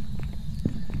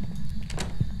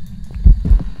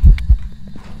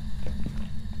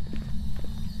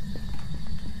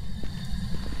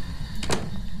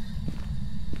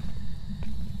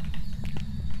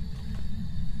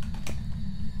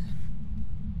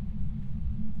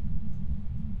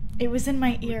 It was in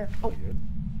my ear. Oh,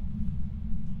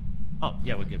 Oh,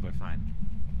 yeah, we're good. We're fine.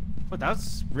 But that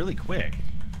was really quick.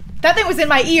 that thing was in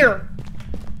my ear.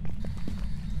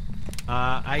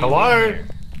 Are you Hello? in here?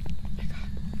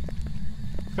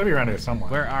 It's gotta be around here somewhere.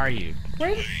 Where are you?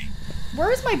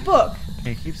 Where is my book?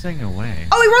 Hey, keep saying away.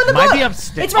 Oh, we wrote the Might book. be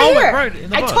upstairs. It's right Oh, here. right, in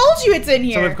the I book. told you it's in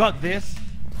here. So we've got this.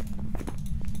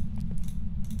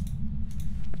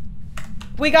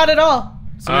 We got it all.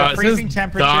 So we got It freezing says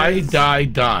temperatures. die.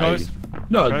 Ghost,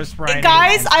 No, ghost writing,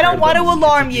 Guys, and I don't want to scared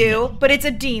alarm it's a demon. you, but it's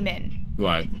a demon.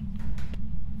 right.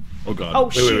 Oh god. Oh,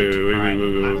 Wait, shoot. Wait.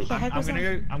 Alright, What the heck was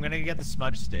I'm gonna get the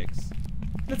smudge sticks.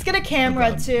 Let's get a camera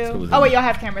God. Let's go too. with Oh it. wait, y'all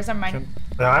have cameras. Never mind.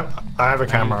 Yeah, I have a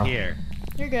camera. Here.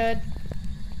 You're good.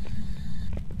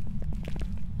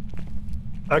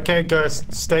 Okay,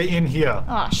 Ghost, stay in here.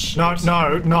 Oh shit.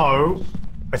 No.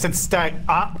 I said stay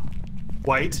up.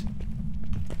 Wait.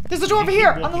 There's a door over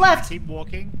here on the left. Keep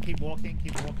walking. Keep walking.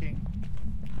 Keep walking.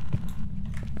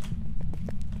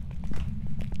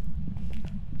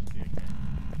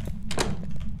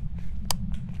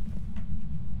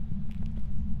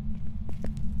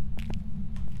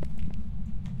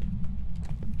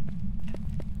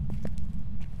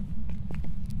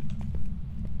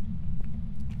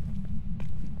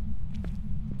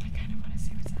 I kind of want to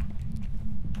see what's happening.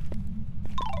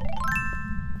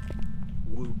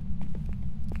 Woo.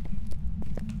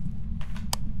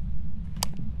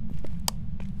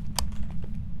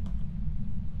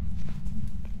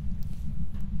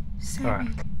 Sammy, Alright.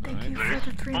 thank you Alright. for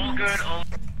the 3 All months. good, all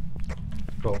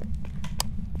Cool.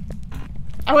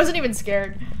 I wasn't even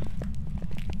scared.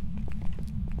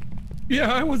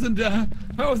 Yeah, I wasn't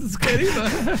scared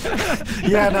either.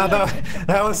 Yeah, no,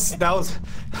 that was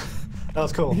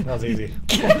cool. That was easy.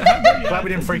 Glad we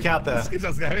didn't freak out there. It's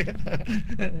not scary.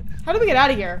 How do we get out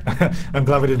of here? I'm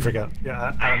glad we didn't freak out.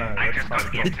 Yeah, I don't know. I That's just got the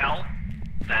fine. intel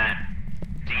that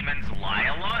demons lie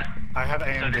a lot, I have so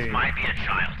this AMD. might be a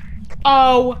child.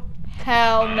 Oh,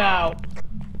 hell no.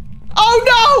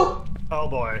 Oh no! Oh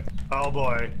boy. Oh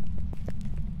boy.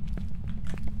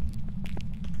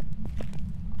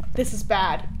 This is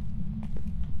bad.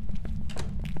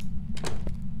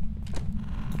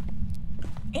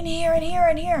 In here, in here,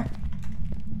 in here.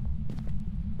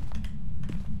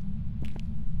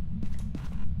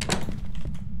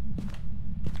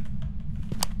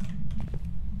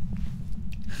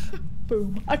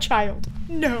 Boom. A child.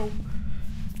 No.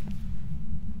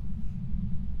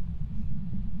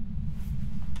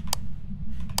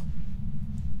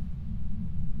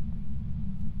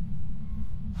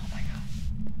 Oh my god.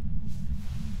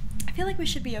 I feel like we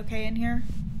should be okay in here.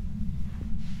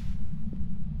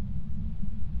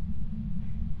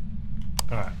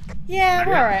 Alright. Yeah,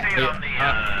 we're alright.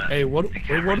 Hey, what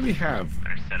do we have?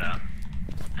 They're set up.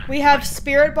 We have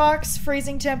spirit box,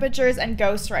 freezing temperatures, and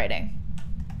ghost writing.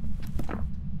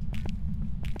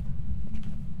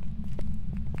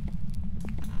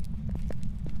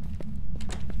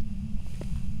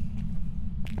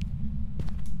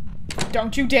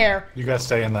 Don't you dare. You guys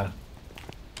stay in there.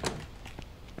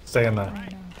 Stay in there.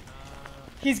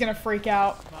 He's gonna freak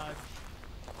out.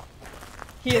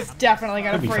 He is definitely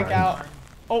gonna He'll be freak fine. out.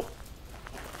 Oh.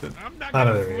 I'm not None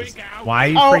gonna of it is. freak out. Why are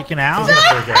you Oh. freaking out? He's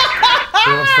gonna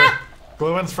freak out.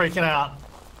 Blue one's freaking out.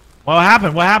 What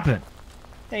happened? What happened?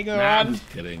 Hey, go Nah, I'm on. just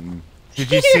kidding.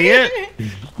 Did you see it?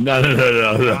 No.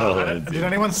 Did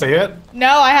anyone see it?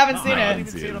 No, I haven't seen I didn't it.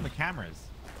 even see it on the cameras.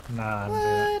 Nah, I didn't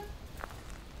see it.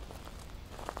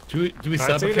 What? Do we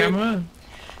set up a camera?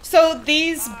 So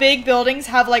these big buildings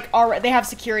have like already, they have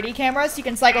security cameras. You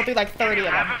can cycle through like 30 of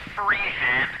Have them. a free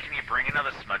hand. Can you bring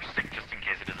another smudge stick just in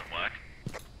case it doesn't work?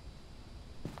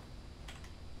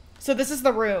 So this is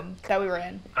the room that we were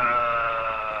in.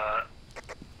 What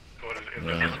is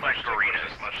Yeah. this smudge stick? What is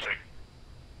this smudge stick?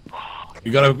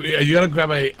 You gotta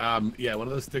grab a one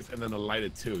of those sticks and then a lighter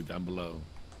too down below.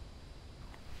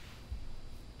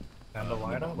 And the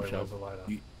lighter? bottom Wait, shelf. where's the lighter?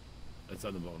 It's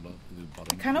on the bottom. The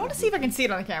bottom. Kind of want to see if I can see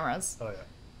it on the cameras. Oh yeah.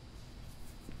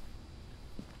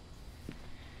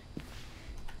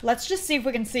 Let's just see if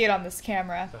we can see it on this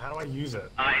camera. So how do I use it?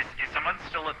 Is someone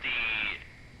still at the...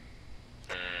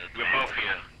 We're both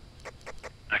here.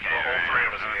 Okay, All three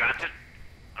of us are here.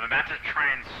 I'm about to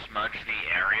try and smudge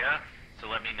the area, so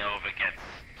let me know if it gets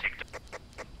ticked up.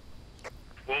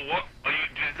 Well, what are you?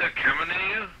 Is there a camera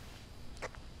near you?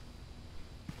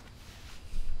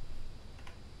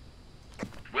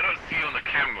 We don't see you on the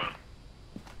camera.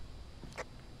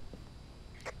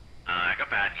 I got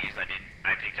bad news.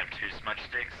 I picked up 2 smudge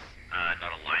sticks,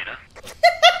 not a lighter.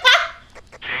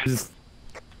 James,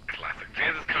 classic.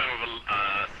 James is coming with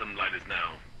some lighters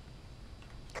now.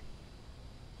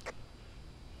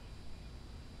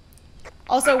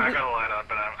 Also, I got a lighter,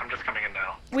 but I'm just coming in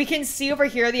now. we can see over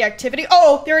here the activity.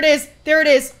 Oh, there it is. There it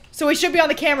is. So we should be on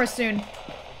the camera soon.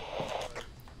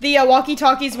 The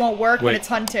walkie-talkies won't work when Wait. it's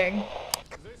hunting.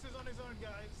 Zeus is on his own,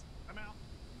 guys. I'm out.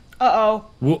 Uh-oh.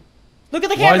 Well, Look at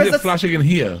the why cameras. is it Let's- flashing in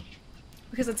here?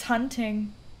 Because it's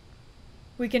hunting.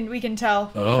 We can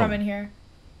tell Oh. from in here.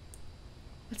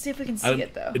 Let's see if we can see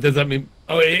it though. Does that mean?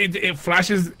 Oh, it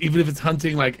flashes even if it's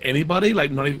hunting like anybody,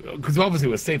 like not even because obviously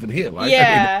we're safe in here, right?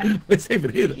 Yeah. I mean, we're safe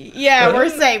in here. Yeah, we're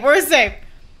safe. We're safe.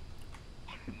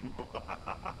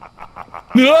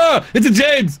 Ah, it's a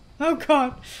James. Oh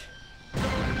god.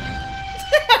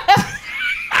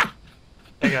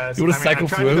 Hey guys. You wanna I cycle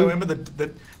tried to go through? in, but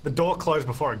the door closed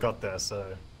before I got there, so.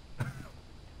 I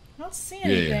don't see yeah.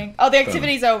 anything. Oh, the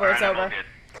activity's over. It's Alright, I'm all over. good.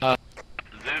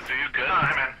 Zeus, are you good? Oh,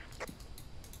 hi, man.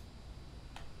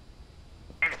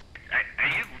 Did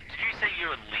you say you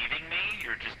were leaving me?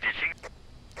 You're just ditching?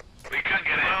 We couldn't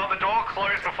get in. Well, the door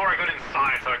closed before I got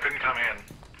inside, so I couldn't come in.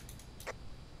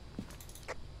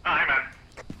 Oh, hi, man.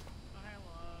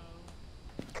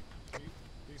 Do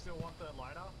you still want the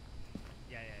lighter?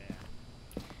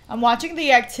 I'm watching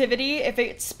the activity. If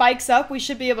it spikes up, we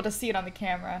should be able to see it on the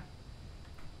camera.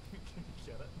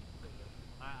 Get it?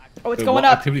 Oh, it's So going what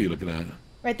up. activity are you looking at?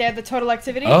 Right there, the total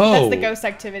activity. Oh. That's the ghost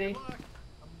activity.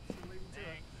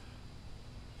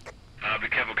 Be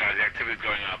careful, guys. The activity's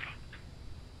going up.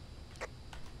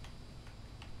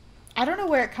 I don't know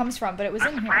where it comes from, but it was I'm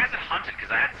in here. surprised it hunted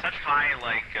because I had such high,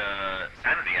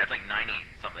 sanity. I had like 90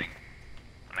 something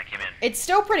when I came in. It's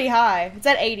still pretty high. It's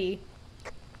at 80.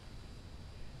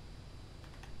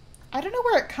 I don't know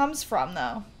where it comes from,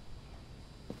 though.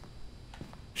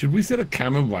 Should we set a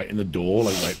camera right in the door,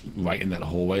 like right in that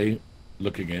hallway,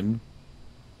 looking in?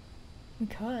 We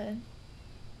could.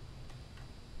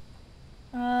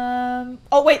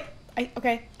 Oh, wait.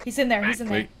 Okay. He's in there. He's in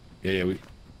there. Wait, yeah.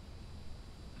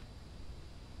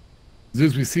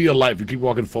 Zeus, we see your light. If we keep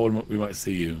walking forward, we might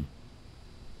see you.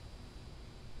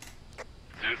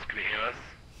 Zeus, can you hear us?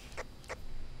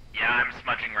 Yeah, I'm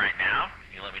smudging right now.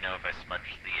 Can you let me know if I smudge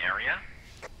the area?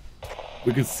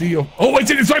 We can see you. Oh, wait,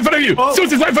 it's right in front of you. Oh.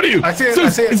 Zeus, it's right in front of you. I see it. Zeus, I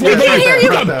see it. it's He right in can't front hear of you!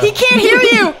 Right there. He can't hear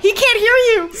you! He can't hear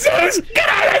you! Zeus, get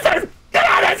out of this! Get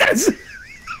out of this!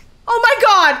 Oh my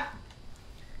god!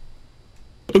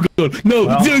 Oh god, no,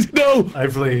 Well. Zeus, no!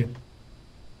 Hopefully.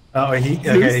 Oh,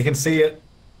 okay, he can see it.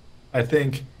 I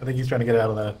think he's trying to get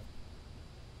out of there.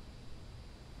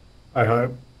 I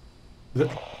hope. Is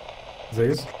it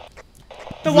Zeus?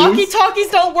 The walkie-talkies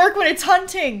don't work when it's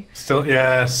hunting. Still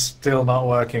not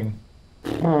working.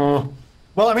 Well,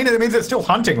 I mean, it means it's still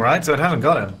hunting, right? So it hasn't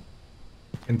got him.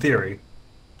 In theory.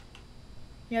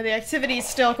 Yeah, the activity is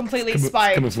still completely It's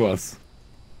spiked. coming for us.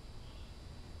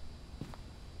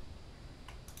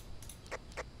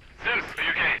 Zeus, are you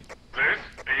okay? Zeus,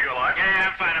 are you alive? Yeah,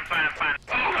 I'm fine, I'm fine.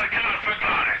 Oh my god, for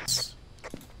goodness!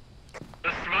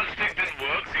 The smudge stick didn't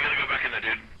work, so you gotta go back in there,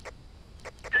 dude.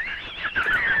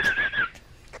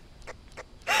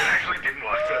 It actually didn't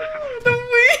work. The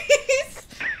wheeze!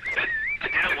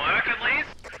 Did it work at least?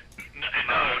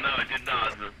 No, it did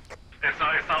not. It's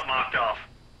not marked off.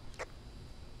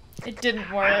 It didn't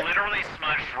I work. literally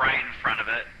smudged right in front of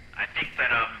it. I think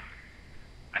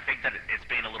that it's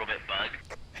being a little bit bugged.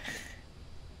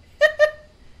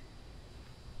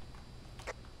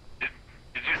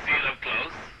 Did you see it up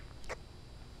close?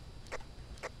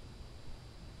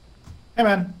 Hey,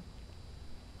 man.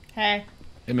 Hey.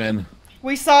 Hey, man.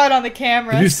 We saw it on the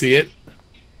cameras. Did you see it?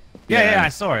 Yeah, I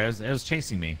saw it. It was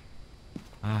chasing me.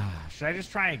 Should I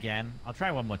just try again? I'll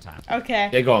try one more time. Okay.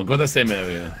 Yeah, go on. Go to the same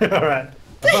area. Alright.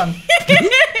 Have fun.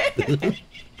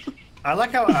 I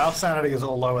like how our sanity is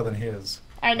all lower than his.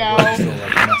 I know. We're still,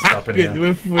 like, messed up in here.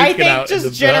 We're freaking I think out in the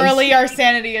just generally our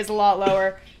sanity is a lot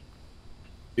lower. bus.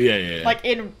 Yeah. Like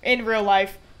in real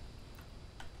life.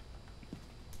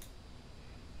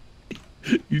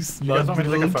 You You guys smudged want me to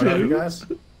take a little photo of you too. guys?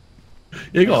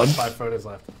 Yeah, go on. 5 photos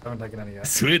left. I haven't taken any yet.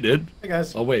 Sweet, dude. Hey,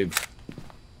 guys. I'll wave.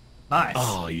 Nice.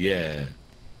 Oh, yeah.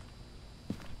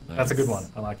 That's a good Nice.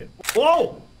 one. I like it.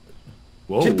 Whoa!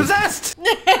 Whoa. She's possessed!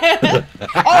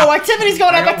 Oh, activity's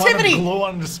going up! I got one Activity! glue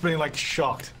on just being like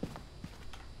shocked.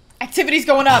 Activity's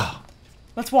going up.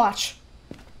 Let's watch.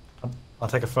 I'll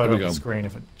take a photo Here of we the go. screen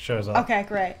if it shows up. Okay,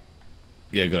 great.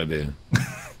 Yeah, good idea.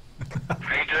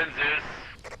 How you doing, Zeus?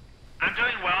 I'm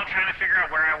doing well, trying to figure out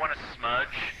where I want to smudge.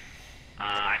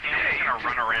 I think I'm just gonna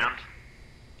run around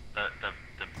the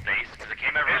base because it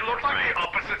came over. It looked like the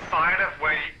opposite side of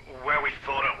where we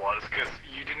thought it was, because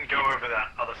you didn't go over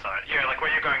that other side. Yeah, like where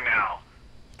you're going now.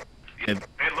 And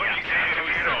It looked like you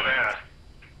came over there.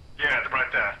 Yeah,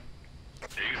 right there.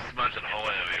 You smudging the whole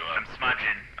area up. I'm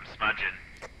smudging.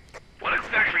 What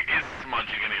exactly is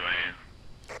smudging anyway?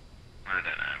 I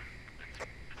don't know.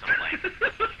 It's a plain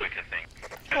wicked thing.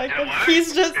 Like, Did it work?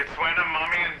 he's just. It's when a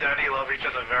mommy and daddy love each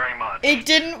other very much. It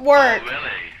didn't work. Oh,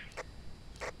 really?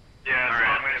 Yeah, so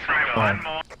I'm gonna try one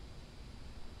more.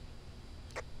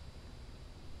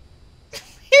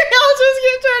 I'll just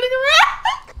keep turning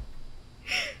around.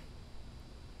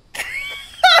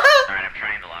 Alright, I'm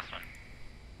trying the last one.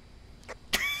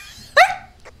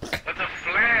 That's a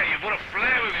flare. You brought a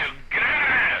flare with you. Get out of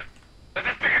here. That's a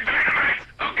stick of dynamite.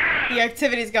 Oh, God. The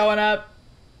activity's going up.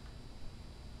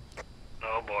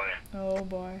 Oh boy. Oh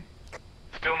boy.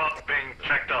 Still not being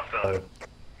checked off though.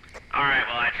 Oh. Alright,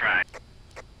 well I tried.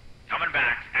 Coming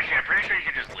back. Actually, I'm pretty sure you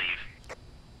can just leave.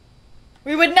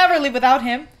 We would never leave without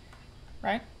him,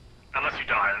 right? Unless you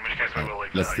die, in which case we will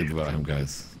leave let's without think you. about him,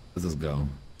 guys. Let's just go.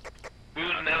 We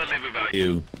would never live without you.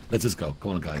 You. Let's just go.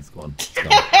 Come on, guys. Go on. Let's go.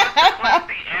 But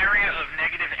the area of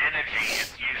negative energy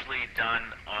is usually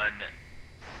done on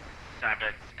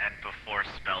Sabbats and before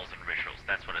spells and rituals.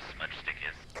 That's what a smudge stick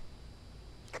is.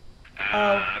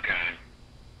 Okay.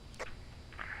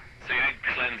 So you didn't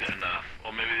cleanse it enough.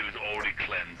 Or maybe it was already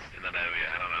cleansed in that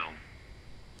area. I don't know.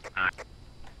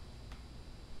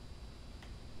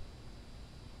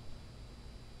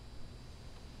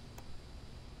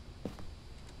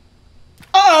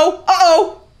 Uh-oh!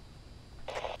 Uh-oh!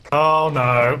 Oh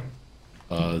no.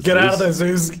 Get out of there,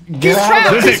 Zeus. Get He's out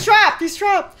trapped! of there. He's trapped! He's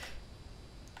trapped!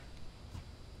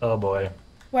 Oh boy.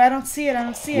 Wait, I don't see it. I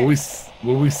don't see Will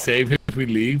it. we save him if we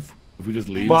leave? If we just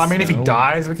leave? Well, I mean, if he No.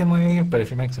 dies, we can leave, but if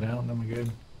he makes it out, then we're good.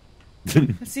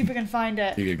 Let's see if we can find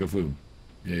it. Yeah, go food.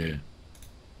 Yeah.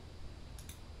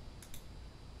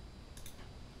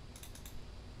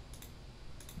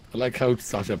 I like how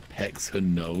Sasha pecks her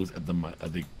nose at the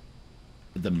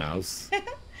mouse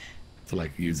to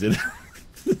like use it.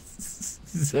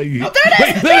 So you... Oh, there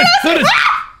it is! Wait, there it is!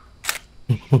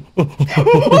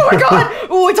 Oh my god!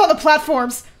 Oh, it's on the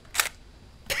platforms.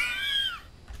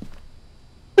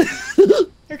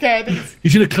 Okay, I think it's... You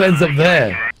should have cleansed up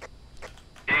there.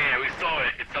 Yeah, we saw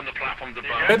it. It's on the platforms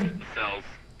above Good. the cells.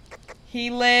 He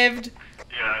lived.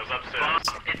 Yeah, it was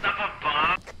upstairs. It's up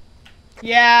above.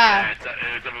 Yeah. It's up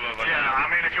above. Yeah, I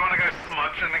mean, if you want to go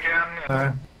smudging again.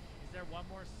 Is there one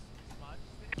more smudge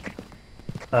stick?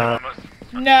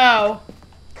 No.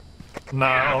 No,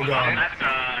 all gone. That's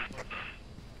done.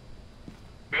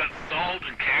 We got salt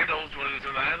and candles. You want to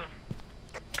do that?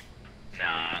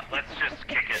 Nah, let's just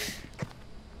kick it.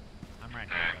 I'm right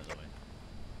here, by the way.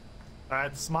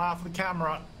 Alright, smile for the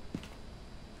camera.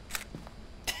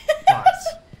 Nice.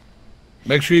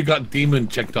 Make sure you got demon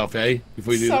checked off, eh?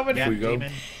 Before you do Somebody- before you go.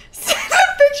 Demon. Send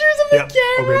pictures of the Yep,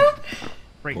 camera.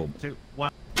 3, Cool. 2,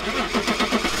 1.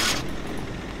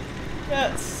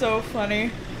 That's so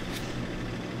funny.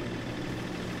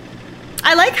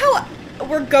 I like how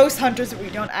we're ghost hunters, but we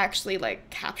don't actually like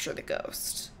capture the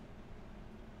ghost.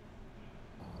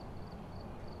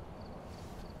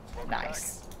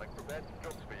 Nice.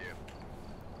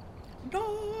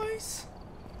 Nice.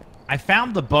 I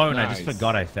found the bone. I just Nice.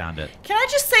 forgot I found it. Can I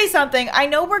just say something? I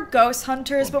know we're ghost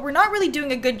hunters, but we're not really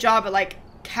doing a good job at like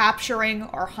capturing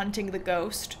or hunting the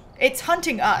ghost. It's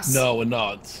hunting us. No, we're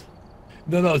not.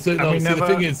 No. So, And no, we so never, the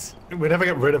thing is, we never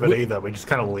get rid of it either. We just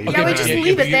kind of leave Yeah, it. we just yeah,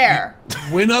 leave but it there.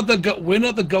 we're not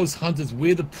the ghost hunters.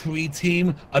 We're the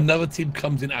pre-team. Another team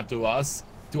comes in after us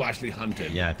to actually hunt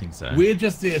it. Yeah, I think so. We're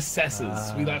just the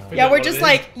assessors. We like figure Yeah, out we're what just it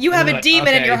like, is, you and have we're a like, demon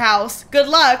in okay. your house. Good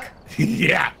luck.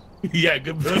 Yeah. Yeah,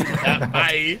 good luck.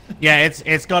 Bye. Yeah,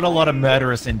 it's got a lot of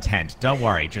murderous intent. Don't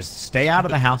worry. Just stay out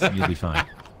of the house and you'll be fine.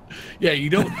 Yeah, you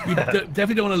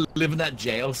definitely don't want to live in that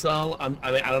jail cell. I mean,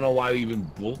 I don't know why we even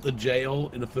built the jail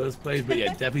in the first place, but yeah,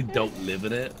 definitely don't live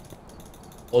in it.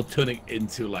 Or turn it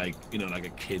into like, you know, like a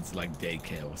kid's like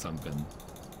daycare or something.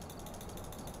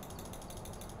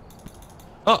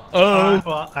 Alright,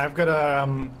 well, I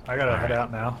gotta head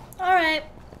out now. All right.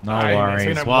 No Alright, it's worries.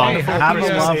 been a Well, wonderful have a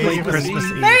Christmas lovely Eve. Christmas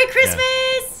Eve. Merry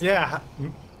Christmas. Yeah.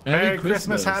 Merry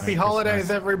Christmas, happy Merry holidays,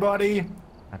 Christmas. everybody.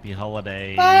 Happy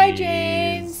holidays. Bye,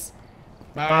 James.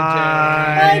 Bye,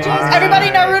 Bye, Jay. James. Everybody,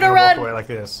 Naruto Walk run. away like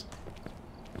this.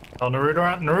 Oh,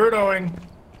 Narutoing.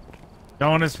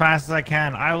 Going as fast as I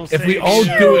can. I will. If we save all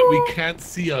you. do it, we can't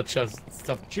see our stuff.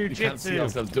 We can't see Jujitsu.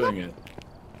 ourselves doing it.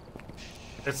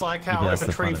 It's like Maybe how that's if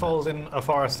a the fun tree of it. falls in a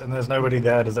forest and there's nobody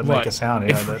there, does it make Right. a sound?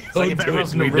 You know, that, it's like if Don't do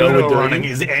everyone's it, we know we're Naruto doing running,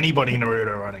 it. is anybody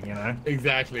Naruto running, you know?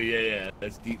 Exactly. Yeah.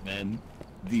 That's deep, man.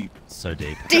 Deep. So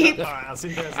deep. Deep. Alright, I'll see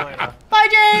you guys later. Bye,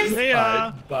 James. See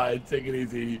ya. Bye. Take it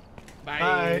easy.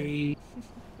 Bye.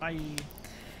 Bye.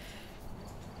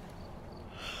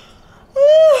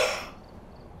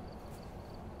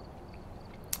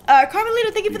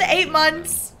 Carmelita, thank you for the 8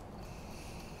 months.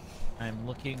 I'm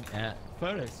looking at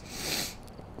photos.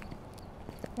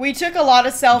 We took a lot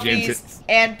of selfies James,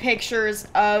 and pictures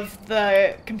of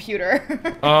the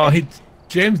computer. Oh,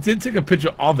 James did take a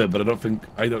picture of it, but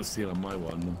I don't see it on my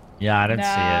one. Yeah, I didn't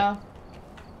see No. it.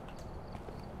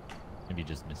 Maybe you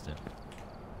just missed it.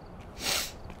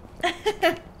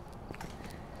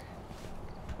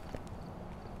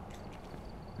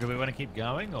 Do we want to keep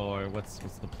going, or what's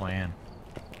the plan?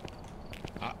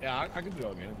 Yeah, I can do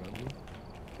it again.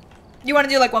 You want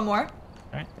to do like one more?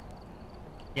 Alright.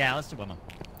 Yeah, let's do one more.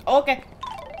 Okay.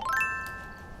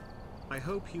 I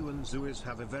hope you and Zuiz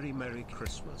have a very Merry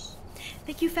Christmas.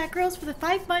 Thank you, fat girls, for the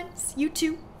 5 months. You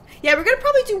too. Yeah, we're gonna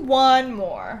probably do one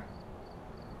more.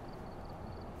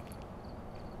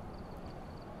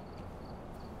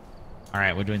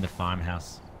 Alright, we're doing the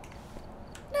farmhouse.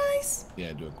 Nice.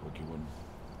 Yeah, do a quickie one.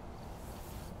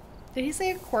 Did he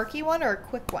say a quirky one or a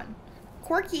quick one?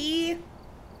 Quirky.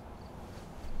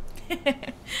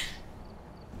 They're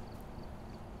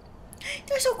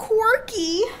so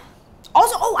quirky.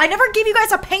 Also, oh, I never gave you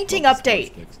guys a painting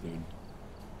update. Smudge sticks, dude.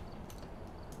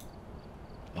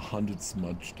 100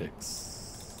 smudge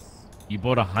sticks. You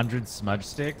bought 100 smudge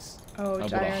sticks? Oh, I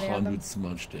did bought I already have them? 100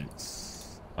 smudge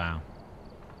sticks. Wow.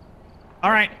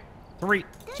 Alright. 3,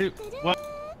 2, 1.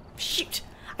 Shoot.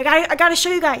 I gotta show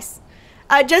you guys.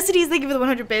 Justin D's, thank you for the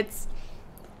 100 bits.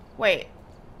 Wait.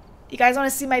 You guys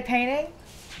want to see my painting?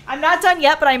 I'm not done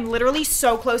yet, but I'm literally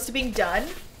so close to being done.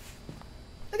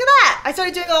 Look at that. I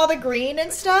started doing all the green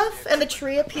and stuff, and the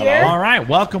tree up here. Alright,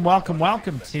 welcome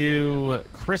to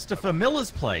Christopher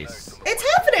Miller's place. It's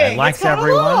happening. Likes it's coming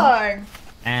everyone. along.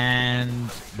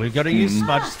 And we've got to use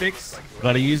smudge sticks.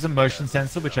 Got to use a motion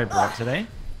sensor, which I brought today.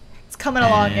 It's coming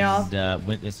along, y'all. And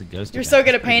there's a ghost. You're event. so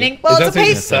good at painting. Well, it's a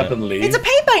paint. Separately. It's a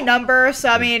paint by number, so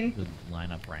I mean, Good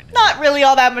lineup right now. not really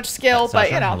all that much skill, but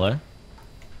Sasha, you know. Hello.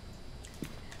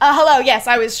 Hello. Yes,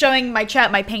 I was showing my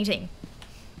chat my painting.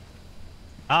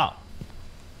 Oh.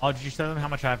 Oh, did you show them how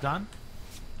much I've done?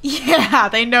 Yeah,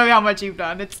 they know how much you've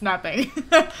done. It's nothing.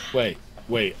 Wait.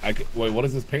 Wait, wait. What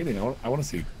is this painting? I want to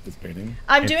see this painting.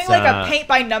 I'm doing like a paint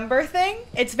by number thing.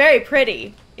 It's very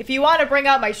pretty. If you want to bring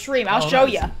out my stream, I'll show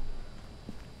you.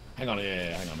 Hang on,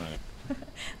 yeah, hang on.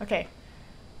 Okay.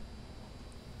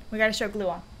 We gotta show glue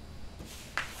on.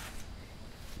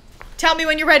 Tell me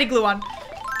when you're ready, glue on.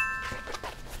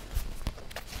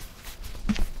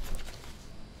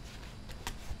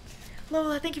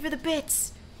 Lola, thank you for the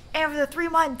bits. And for the 3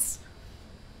 months.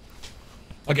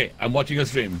 Okay, I'm watching your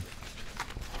stream.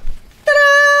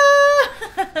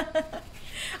 Ta-da!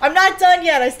 I'm not done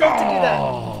yet. I still have to do that.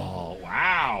 Oh,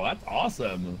 wow. That's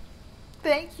awesome.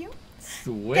 Thank you.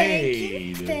 Sweet.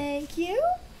 Thank you. Thank you.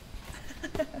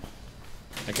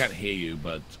 I can't hear you,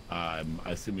 but I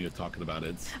assume you're talking about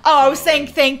it. Oh, I was saying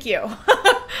thank you.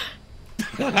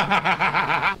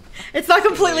 It's not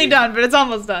completely done, but it's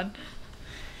almost done.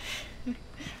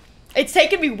 It's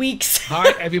taken me weeks.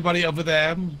 Hi, everybody over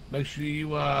there. Make sure you,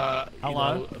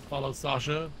 follow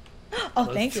Sasha. Oh,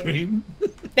 thank you. Stream.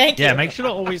 Thank you. Yeah, make sure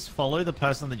to always follow the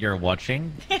person that you're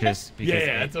watching, just because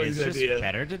that's always it's a good just idea.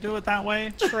 better to do it that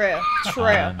way. True.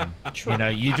 True. You know,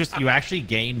 you actually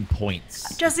gain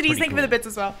points. Justin, Pretty thank you for the bits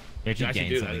as well. You You actually gain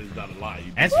do that. something It's from not a lie.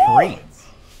 And it's free.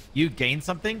 You gain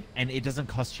something, and it doesn't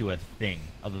cost you a thing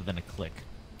other than a click.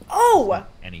 Oh!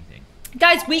 Anything.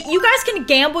 Guys, you guys can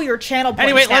gamble your channel points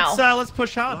Anyway, now. let's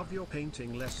push on. Love your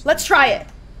painting lessons. Let's try it.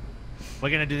 We're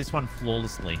gonna do this one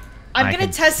flawlessly. I'm I gonna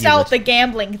can test feel out it. the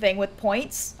gambling thing with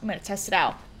points. I'm gonna test it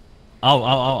out.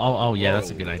 Oh, yeah, that's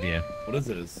a good idea. What is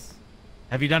this?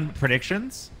 Have you done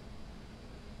predictions?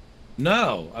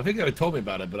 No, I think they told me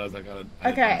about it, but I was like, I didn't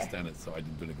Okay. understand it, so I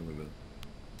didn't do anything with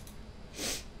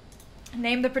it.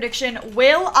 Name the prediction.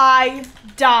 Will I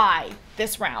die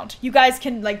this round? You guys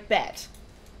can, like, bet.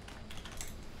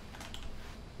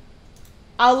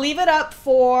 I'll leave it up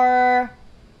for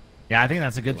Yeah, I think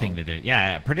that's a good thing to do.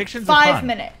 Yeah, predictions are 5 fun.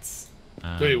 minutes.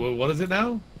 Wait, what is it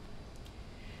now?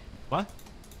 What?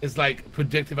 It's like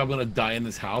predict if I'm gonna die in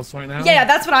this house right now. Yeah,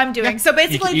 that's what I'm doing. So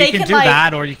basically, you they can can do like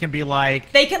that, or you can be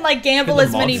like, they can like gamble Can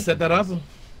as the many. mods set that up?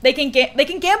 They can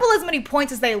gamble as many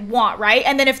points as they want, right?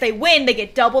 And then if they win, they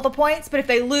get double the points. But if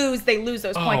they lose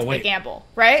those points if wait. they gamble,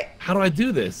 right? How do I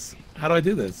do this? How do I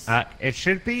do this? it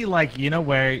should be like, you know,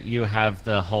 where you have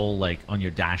the whole, like, on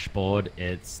your dashboard,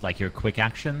 it's like your quick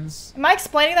actions, Am I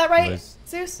explaining that right, Those,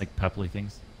 Zeus? like purpley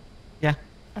things. Yeah.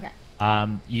 Okay.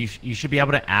 You should be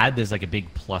able to add. There's like a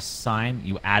big plus sign.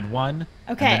 You add one.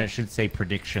 Okay. And then it should say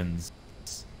predictions.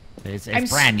 It's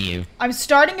brand new. I'm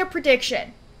starting a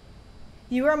prediction.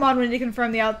 You or Amon need to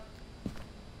confirm the out.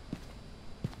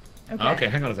 Okay,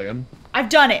 hang on a second. I've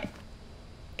done it.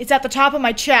 It's at the top of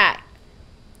my chat.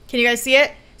 Can you guys see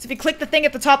it? So if you click the thing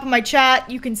at the top of my chat,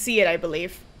 you can see it, I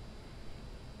believe.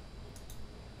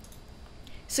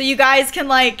 So you guys can,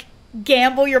 like,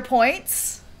 gamble your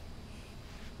points.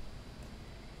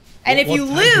 And if you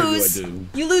What time do I lose, do?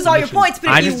 you lose all your points.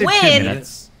 But I if just you did 2 win,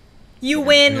 minutes. you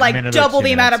win, A like, minute or double 2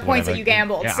 the amount of minutes, points that whatever. you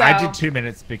gambled. Yeah, So I did 2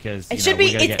 minutes because it should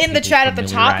be, it's in the chat at the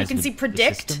top. You can see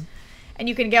predict. And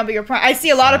you can gamble your points. I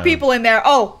see a lot of people in there.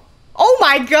 Oh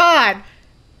my god.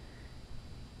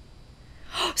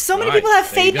 So many people have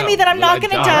faith in me that I'm not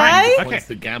gonna die. Okay. Points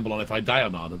to gamble on if I die or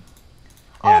not.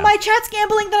 Oh, my chat's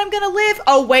gambling that I'm gonna live.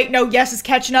 Oh, wait, no, Yes is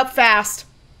catching up fast.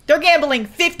 They're gambling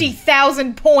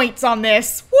 50,000 points on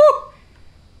this. Woo!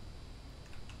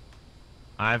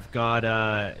 I've got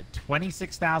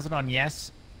 26,000 on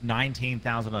yes,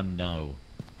 19,000 on no.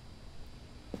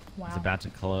 Wow. It's about to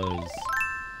close.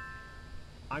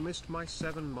 I missed my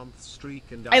 7-month streak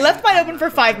and I left mine open for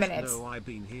 5 minutes. No, I've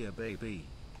been here, baby.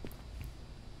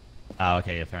 Oh,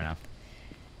 okay, yeah, fair enough.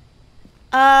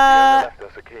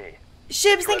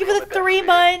 Shibs, thank you for the 3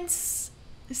 months.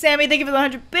 Sammy, thank you for the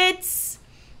 100 bits.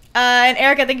 And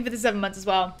Erica, thank you for the 7 months as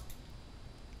well.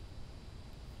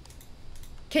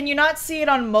 Can you not see it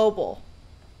on mobile?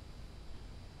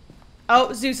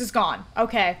 Oh, Zeus is gone.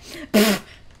 Okay.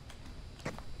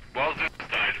 Well, Zeus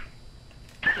died.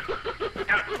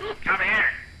 Come here.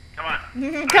 Come on.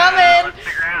 Come in. Let's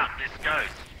figure out this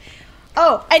ghost.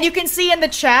 Oh, and you can see in the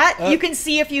chat, you can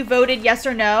see if you voted yes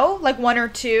or no, like 1 or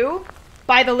 2,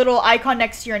 by the little icon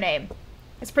next to your name.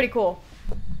 It's pretty cool.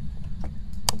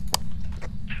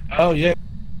 Oh yeah,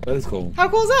 that is cool. How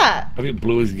cool is that? I think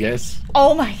blue is yes.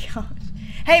 Oh my gosh.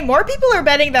 Hey, more people are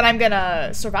betting that I'm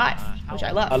gonna survive, which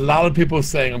I love. A lot of people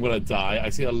saying I'm gonna die. I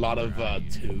see a lot of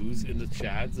 2s in the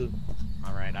chat.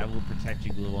 All right, I will protect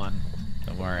you, Glue One.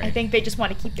 Don't worry. I think they just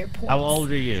want to keep their points. How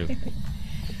old are you?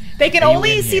 They can Are you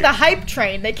only in see here? the hype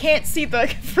train. They can't see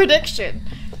the prediction.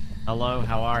 Hello,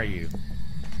 how are you?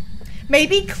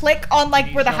 Maybe click on like Can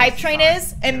you where the show hype us train the sign?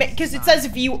 is, and Show us because the it sign. says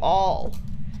view all.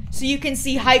 So you can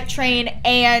see Hype Train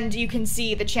and you can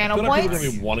see the I channel feel like people are points.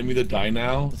 gonna be wanting me to die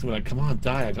now. So we're like, come on,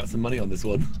 die. I got some money on this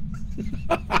one.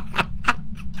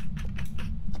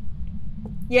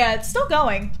 Yeah, it's still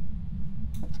going.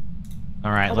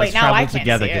 All right, Oh, let's wait, now I travel can't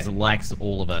together see it. because it likes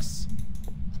all of us.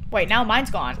 Wait, now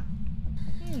mine's gone.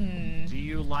 Do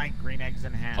you like green eggs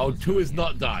and ham? Oh, 2 is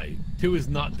not dying. 2 is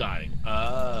not dying.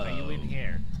 Are you in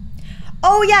here?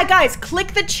 Oh yeah, guys,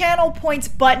 click the channel points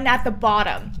button at the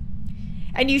bottom.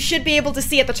 And you should be able to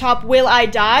see at the top, will I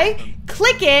die?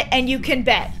 Click it and you can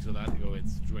bet. So that going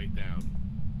straight down.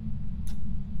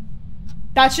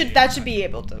 That should be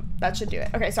able to, that should do it.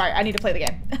 Okay, sorry, I need to play the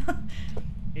game.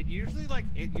 It usually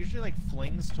like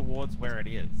flings towards where it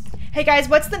is. Hey guys,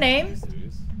 what's the name?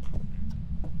 Serious?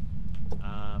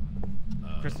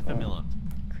 Christopher Miller.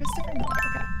 Christopher Miller,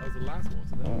 okay. That was the last one,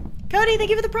 wasn't it? Cody,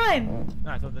 thank you for the prime. No,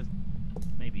 I thought this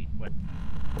maybe what?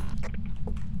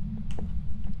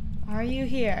 Are you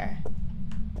here?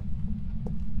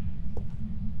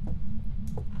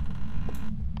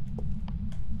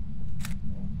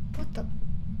 What the?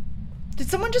 Did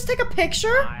someone just take a picture?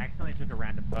 I accidentally took a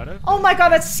random photo. Oh my god,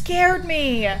 that scared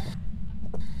me.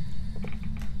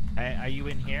 Hey, are you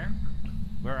in here?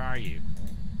 Where are you?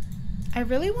 I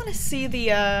really want to see the,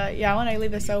 yeah, when I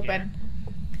leave this Are you open. here?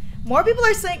 More people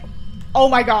are saying, oh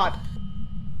my god.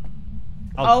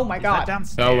 Oh my is God. That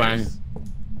downstairs? Bell rang.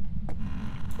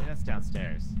 Yeah, that's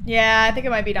downstairs. Yeah, I think it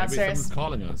might be Maybe downstairs. someone's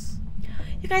calling us.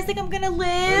 You guys think I'm gonna Sorry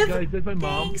live? guys, there's my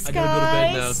mom. Thanks, I gotta go to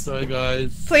bed now. guys. Sorry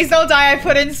guys. Please don't die, I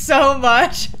put in so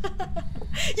much. You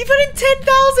put in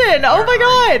 10,000! Oh Where my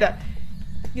are god!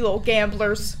 You little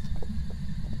gamblers.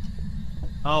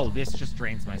 Oh, this just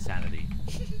drains my sanity.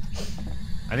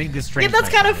 I think this Yeah, drains that's my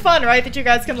kind of sanity. fun, right? That you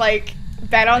guys can, like,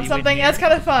 bet Are on you in something. here? That's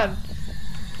kind of fun.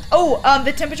 Oh,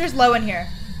 the temperature's low in here.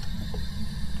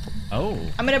 Oh,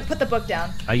 I'm gonna put the book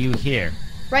down. are you here?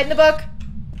 Right in the book.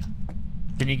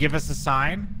 Can you give us a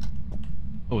sign?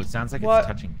 Oh, it sounds like What it's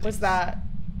touching things. was that?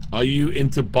 Are you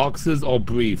into boxes or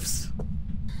briefs?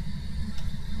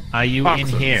 Are you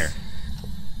Boxes. in here?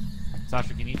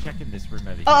 Sasha, can you check in this room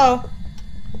over here? Uh-oh.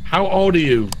 How old are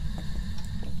you?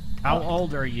 How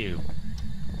old are you?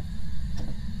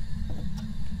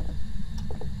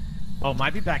 Oh,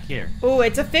 might be back here. Ooh,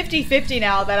 it's a 50-50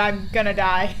 now that I'm gonna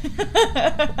die.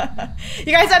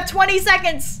 You guys have 20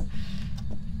 seconds.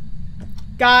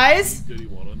 Guys?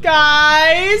 31 on there.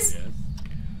 Guys? Yes.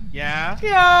 Yeah?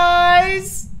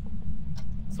 Guys?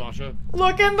 Sasha?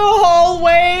 Look in the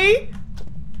hallway.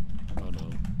 Oh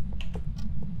no.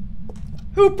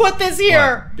 Who put this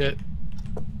here? What?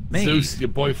 Me. Zeus, your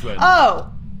boyfriend.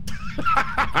 Oh.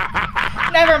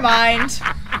 Never mind.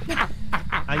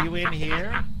 Are you in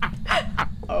here?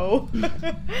 Oh.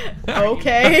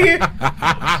 Okay.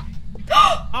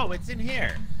 Oh, it's in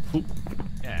here.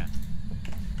 Yeah.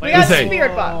 We got Say- a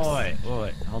spirit box.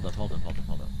 Wait. Hold up.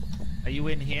 Are you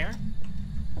in here?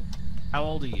 How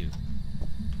old are you?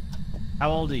 How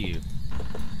old are you?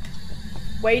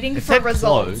 Waiting It for said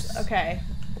results. close. Okay.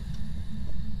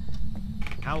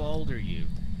 How old are you?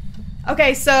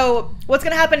 Okay, so what's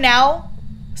gonna happen now?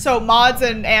 So mods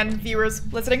and viewers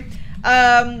listening.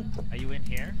 Are you in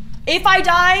here? If I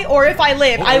die or if I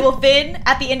live, I will then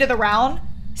at the end of the round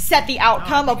set the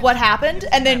outcome of what happened,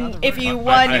 and then if you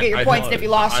won, you get your points, and if you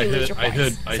lost, you lose your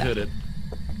points. I heard it.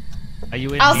 Are you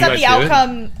in I'll here? set the guys hear it?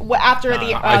 outcome after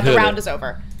the I heard round it. is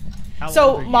over. How old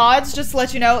So are you? mods, just to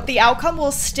let you know, the outcome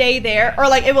will stay there, or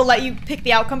like it will let you pick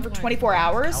the outcome for 24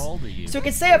 hours. How old are you? So it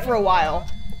can stay up for a while.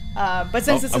 But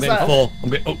since this I'm is getting a, full. I'm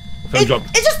getting, phone it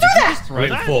dropped. just threw that. Just I'm throw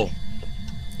getting that? full.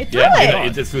 It threw Yeah, it.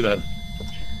 it just threw that.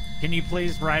 Can you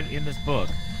please write in this book?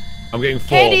 I'm getting full.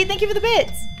 Candy, thank you for the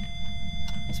bits.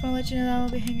 Just want to let you know that I'll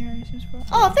be hanging around you soon.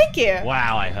 Oh, thank you.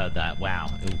 Wow, I heard that. Wow,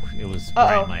 it was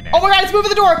right Uh-oh. in my neck. Oh my god, it's moving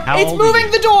the door. How It's old are moving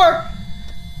you? the door.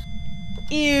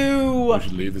 Ew. I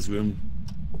should leave this room.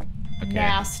 Okay.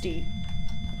 Nasty.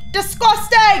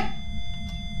 Disgusting.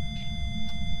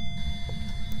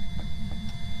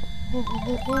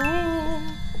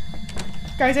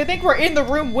 Guys, I think we're in the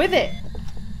room with it.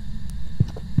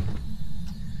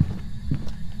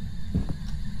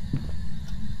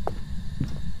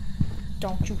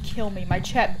 Don't you kill me. My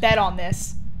chat bet on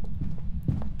this.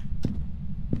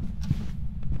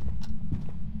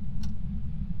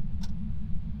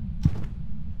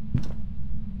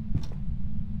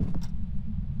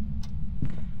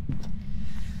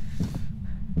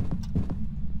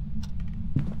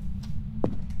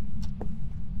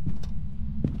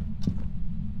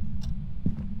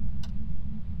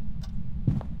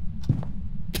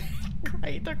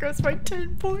 Great, there goes my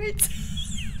 10 points.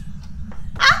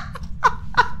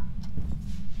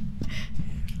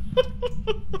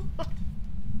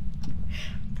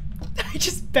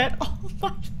 just bet all my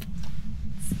points.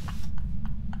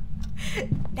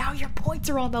 Now your points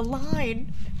are on the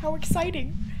line. How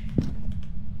exciting.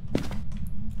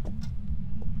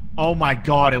 Oh my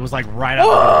god, it was like right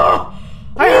up.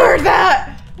 I heard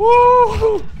that.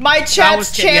 Woo! My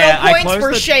chat's channel points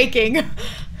were shaking.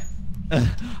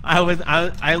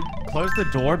 I closed the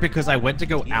door because I went to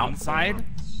go outside,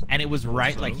 and it was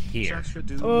right like here.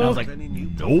 And I was like,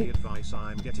 nope.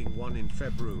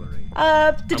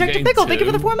 Detective Pickle, thank you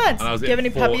for the 4 months. Do you have any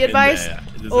puppy advice?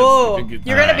 Oh,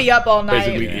 you're gonna be up all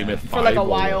night for like a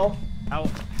while.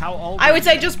 How old? I would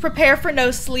say just prepare for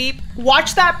no sleep.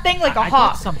 Watch that thing like a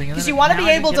hawk, because you want to be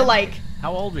able to like.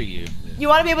 How old are you? You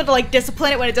want to be able to like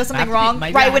discipline it when it does something wrong,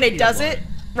 right when it does it,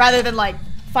 rather than like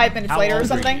 5 minutes later or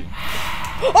something.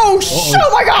 Oh, oh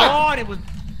my god! It was.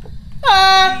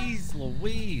 Jeez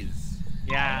Louise.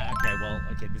 Yeah. Okay. Well.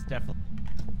 Okay. This definitely.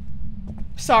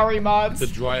 Sorry, mods. The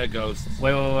dryer ghost.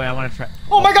 Wait. I want to try.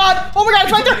 Oh my god! Oh my god!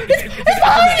 It's right there! It's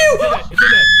behind you! It's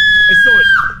in there. I saw it.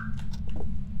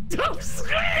 Don't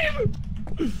scream!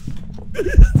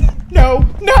 No!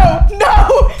 No!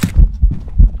 No!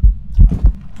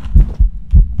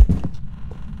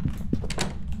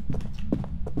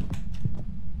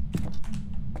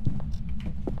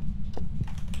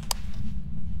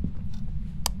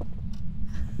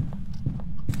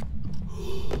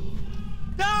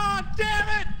 God damn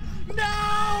it!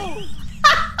 No!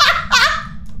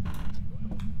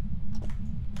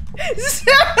 Zeus!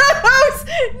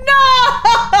 No!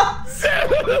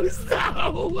 Zeus, no!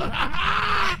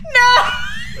 No!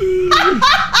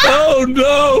 Oh no!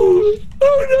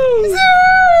 Oh no!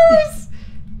 Zeus!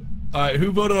 Alright,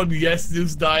 who voted on yes,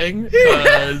 Zeus dying?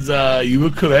 Because you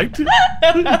were correct.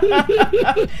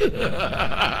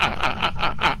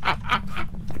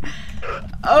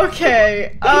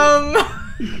 Okay,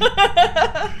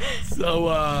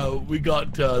 So, we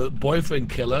got boyfriend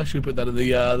killer. Should we put that in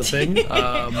the thing?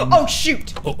 oh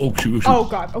shoot! Oh shoot! Oh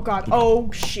god! Oh god!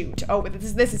 Oh shoot! Oh,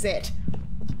 this is it.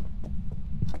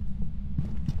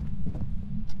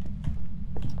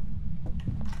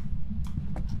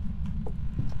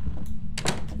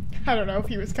 I don't know if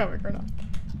he was coming or not.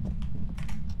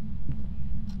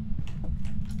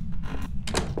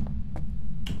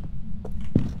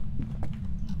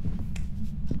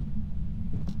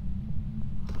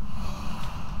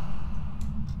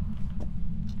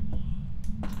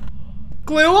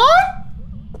 Glue on?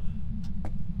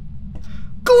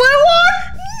 Glue on?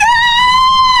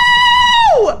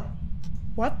 No!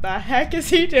 What the heck is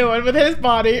he doing with his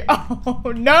body?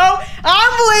 Oh no!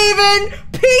 I'm leaving!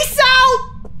 Peace out!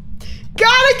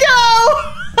 Gotta go!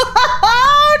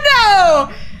 Oh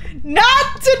no!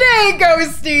 Not today,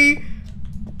 Ghosty!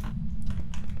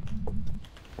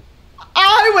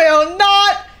 I will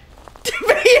not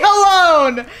be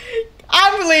alone!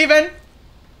 I'm leaving.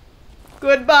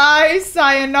 Goodbye,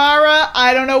 sayonara.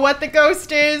 I don't know what the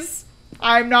ghost is.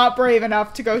 I'm not brave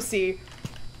enough to go see.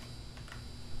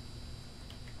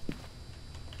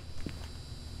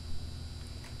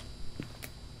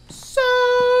 So,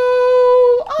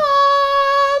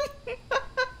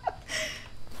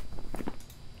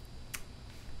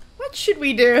 what should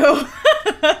we do?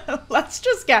 Let's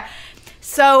just get.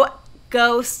 So,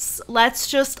 ghosts,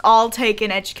 let's just all take an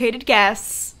educated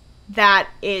guess that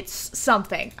it's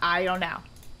something. I don't know.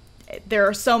 There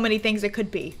are so many things it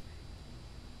could be.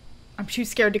 I'm too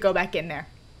scared to go back in there.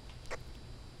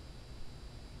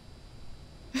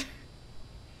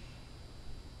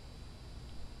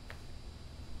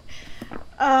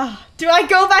 Do I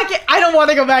go back in? I don't want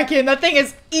to go back in. That thing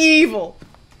is evil.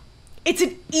 It's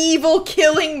an evil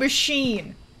killing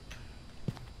machine.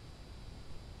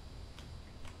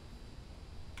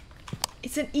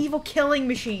 It's an evil killing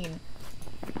machine.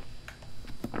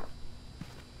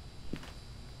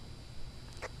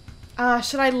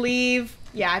 Should I leave?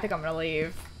 Yeah, I think I'm gonna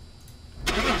leave.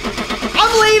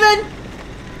 I'm leaving!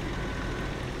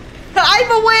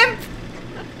 I'm a wimp!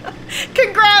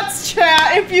 Congrats,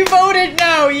 chat! If you voted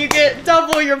no, you get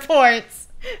double your points.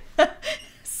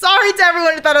 Sorry to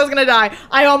everyone who thought I was gonna die.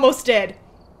 I almost did.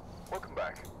 Welcome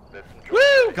back.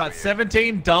 Woo! Got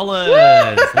 $17.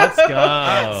 Let's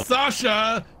go.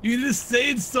 Sasha, you need to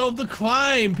say and solve the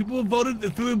crime. People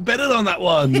voted through betted on that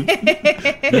one.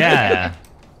 Yeah.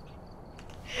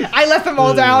 I left them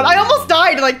all down. I almost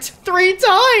died like 3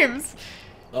 times.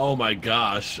 Oh my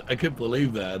gosh, I couldn't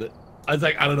believe that. I was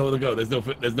like, I don't know where to go. There's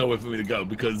nowhere for me to go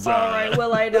because all right,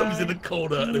 will I die? I was in the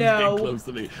corner and it was getting close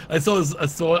to me. I saw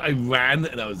it, I ran,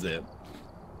 and that was it.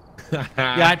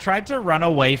 Yeah, I tried to run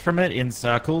away from it in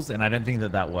circles, and I don't think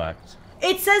that worked.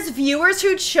 It says viewers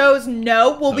who chose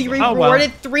no will be Oh, well.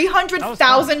 rewarded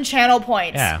 300,000 channel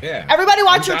points. Yeah. Everybody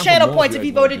watch I'm your down channel for more points if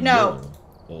you guys voted want to no.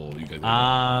 go. Or you guys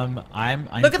I'm Look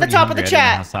at the pretty top of the hungry. I don't know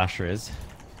chat. how Sasha is.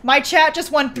 My chat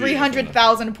just won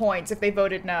 300,000 points if they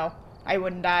voted no. I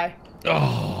wouldn't die.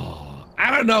 Oh, I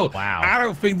don't know. Wow. I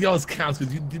don't think yours counts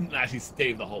because you didn't actually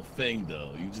save the whole thing,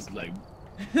 though. You just like.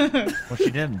 Well, she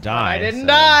didn't die. I didn't so-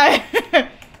 die.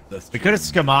 That's We could have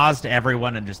skamazed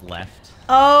everyone and just left.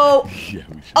 Oh. Yeah,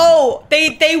 we should. Oh,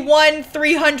 they won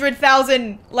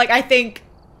 300,000, like, I think,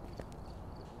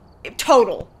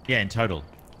 total. Yeah, in total.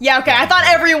 Yeah, okay, I thought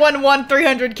everyone won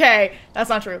 300K. That's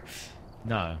not true.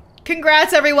 No.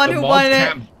 Congrats, everyone The who mods won it.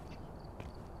 can't-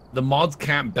 The mods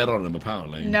can't bet on them,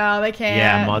 apparently. No, they can't.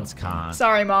 Yeah, mods can't.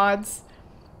 Sorry, mods.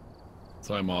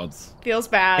 Sorry, mods. Feels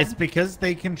bad. It's because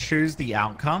they can choose the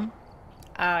outcome.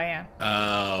 Oh, yeah.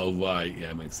 Oh, right.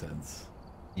 Yeah, makes sense.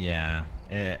 Yeah.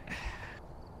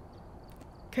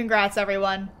 Congrats,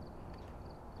 everyone.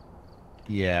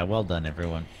 Yeah, well done,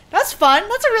 everyone. That's fun.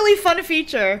 That's a really fun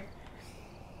feature.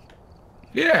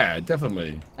 Yeah,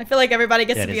 definitely. I feel like everybody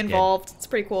gets Yeah, to it be is good. involved. It's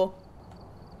pretty cool.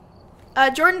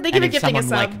 Jordan, thank you And for if gifting someone a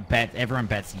sub. like everyone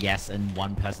bets yes, and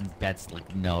one person bets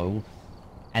like no,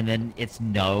 and then it's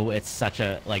no, it's such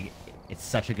a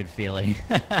good feeling.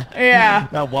 Yeah.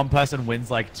 That one person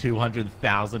wins like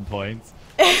 200,000 points.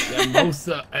 Yeah, most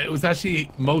it was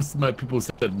actually most of my people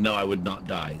said no, I would not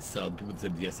die. So people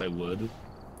said yes, I would.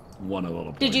 Won a lot of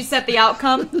points. Did you set the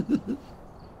outcome?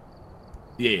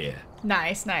 Yeah.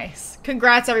 Nice, nice.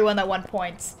 Congrats, everyone that won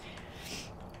points.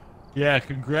 Yeah,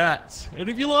 congrats. And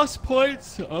if you lost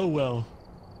points, oh well.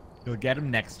 You'll get them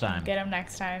next time. Get him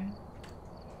next time.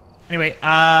 Anyway,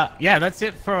 yeah, that's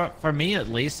it for me at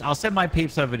least. I'll send my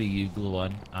peeps over to you,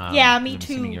 Gluon. Yeah, me I'm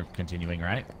assuming too. you're continuing,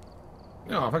 right?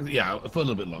 No, in fact, yeah, for a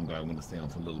little bit longer. I'm going to stay on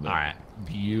for a little bit. All right,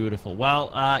 beautiful.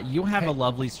 Well, you have a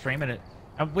lovely stream in it.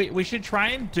 We should try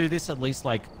and do this at least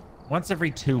like once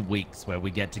every 2 weeks, where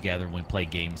we get together and we play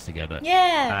games together.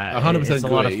 Yeah. 100% It's a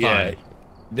lot of fun. Yeah.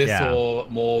 This Yeah. or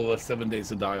more 7 Days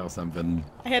to Die or something.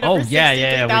 I had Oh over yeah. We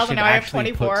 63,000, should now I have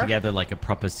actually 24. put together like a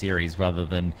proper series rather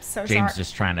than So James smart.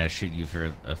 just trying to shoot you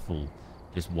for a full,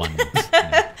 just one,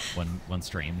 one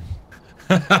stream.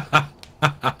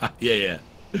 Yeah.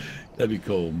 That'd be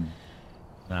cool.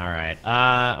 All right.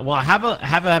 Well, have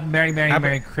a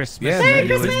merry Christmas. Yeah, Merry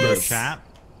to you in the Christmas! chat.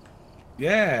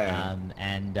 Yeah.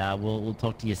 And we'll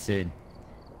talk to you soon.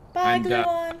 Bye, And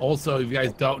Gluon. also, if you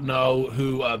guys don't know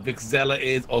who Vixella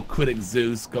is or Critic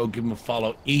Zeus, go give them a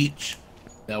follow each.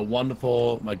 They're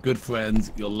wonderful, my good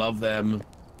friends. You'll love them.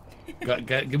 Give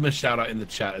them a shout out in the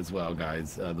chat as well,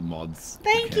 guys. The mods.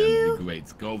 Thank if can. you. It'd be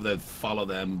great. Go over there, follow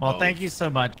them. Well, both. thank you so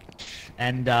much,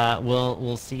 and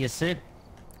we'll see you soon.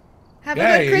 Have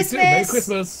Yeah, a good you too. Merry Christmas.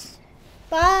 Christmas.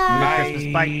 Bye. Merry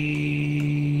Christmas.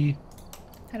 Bye.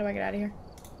 How do I get out of here?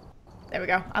 There we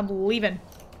go. I'm leaving.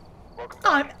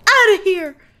 I'm out of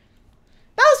here.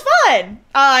 That was fun. Oh,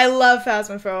 I love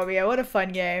Phasmophobia. What a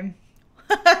fun game.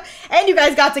 And you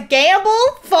guys got to gamble.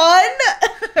 Fun.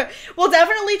 We'll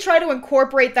definitely try to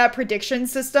incorporate that prediction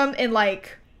system in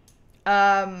like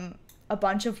a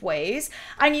bunch of ways.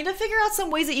 I need to figure out some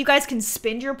ways that you guys can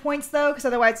spend your points though, because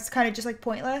otherwise it's kind of just like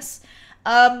pointless.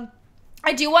 I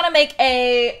do want to make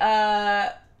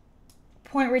a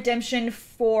point redemption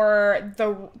for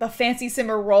the fancy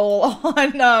simmer roll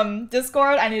on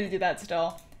Discord. I need to do that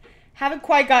still. Haven't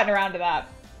quite gotten around to that.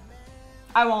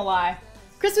 I won't lie.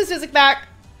 Christmas music back.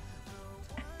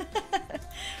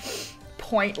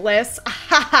 Pointless.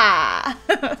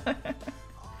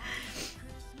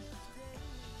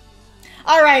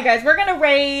 Alright guys, we're gonna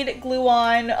raid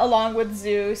Gluon along with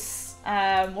Zeus.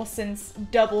 We'll send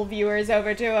double viewers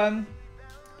over to him.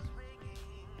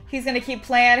 He's gonna keep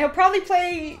playing. He'll probably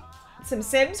play some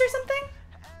Sims or something,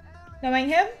 knowing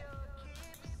him.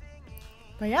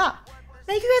 But yeah,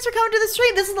 thank you guys for coming to the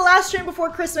stream. This is the last stream before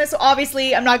Christmas, so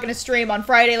obviously I'm not gonna stream on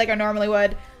Friday like I normally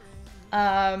would.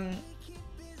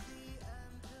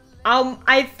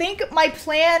 I think my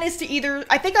plan is to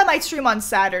I think I might stream on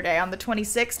Saturday on the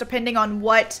 26th, depending on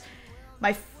what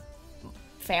my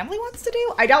family wants to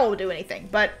do. I doubt we'll do anything,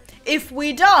 but if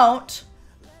we don't,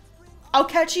 I'll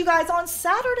catch you guys on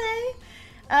Saturday.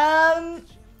 And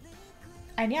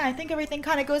yeah, I think everything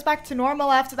kind of goes back to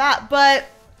normal after that, but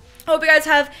I hope you guys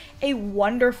have a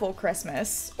wonderful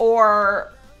Christmas,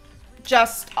 or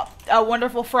just a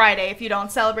wonderful Friday if you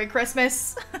don't celebrate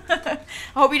Christmas. I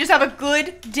hope you just have a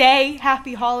good day.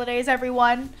 Happy holidays,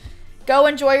 everyone. Go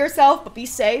enjoy yourself, but be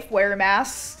safe. Wear a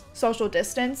mask. Social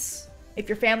distance. If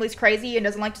your family's crazy and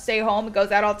doesn't like to stay home and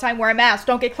goes out all the time, wear a mask.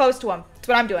 Don't get close to them. That's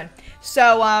what I'm doing.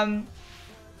 So,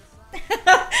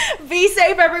 Be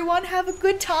safe, everyone. Have a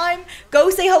good time. Go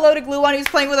say hello to Gluon, who's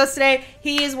playing with us today.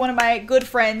 He is one of my good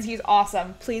friends. He's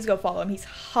awesome. Please go follow him. He's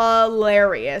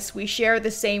hilarious. We share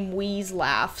the same wheeze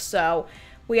laugh, so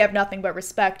we have nothing but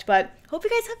respect. But hope you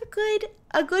guys have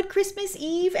a good Christmas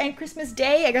Eve and Christmas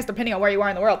Day, I guess, depending on where you are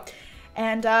in the world.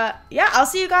 And yeah, I'll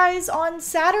see you guys on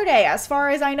Saturday, as far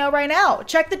as I know right now.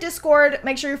 Check the Discord.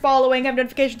 Make sure you're following, have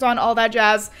notifications on, all that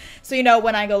jazz, so you know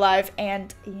when I go live.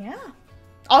 And yeah.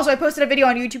 Also, I posted a video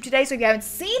on YouTube today, so if you haven't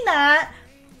seen that,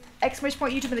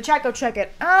 !YouTube in the chat, go check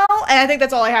it out. And I think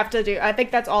that's all I have to do. I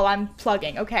think that's all I'm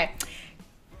plugging. Okay.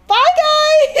 Bye, guys!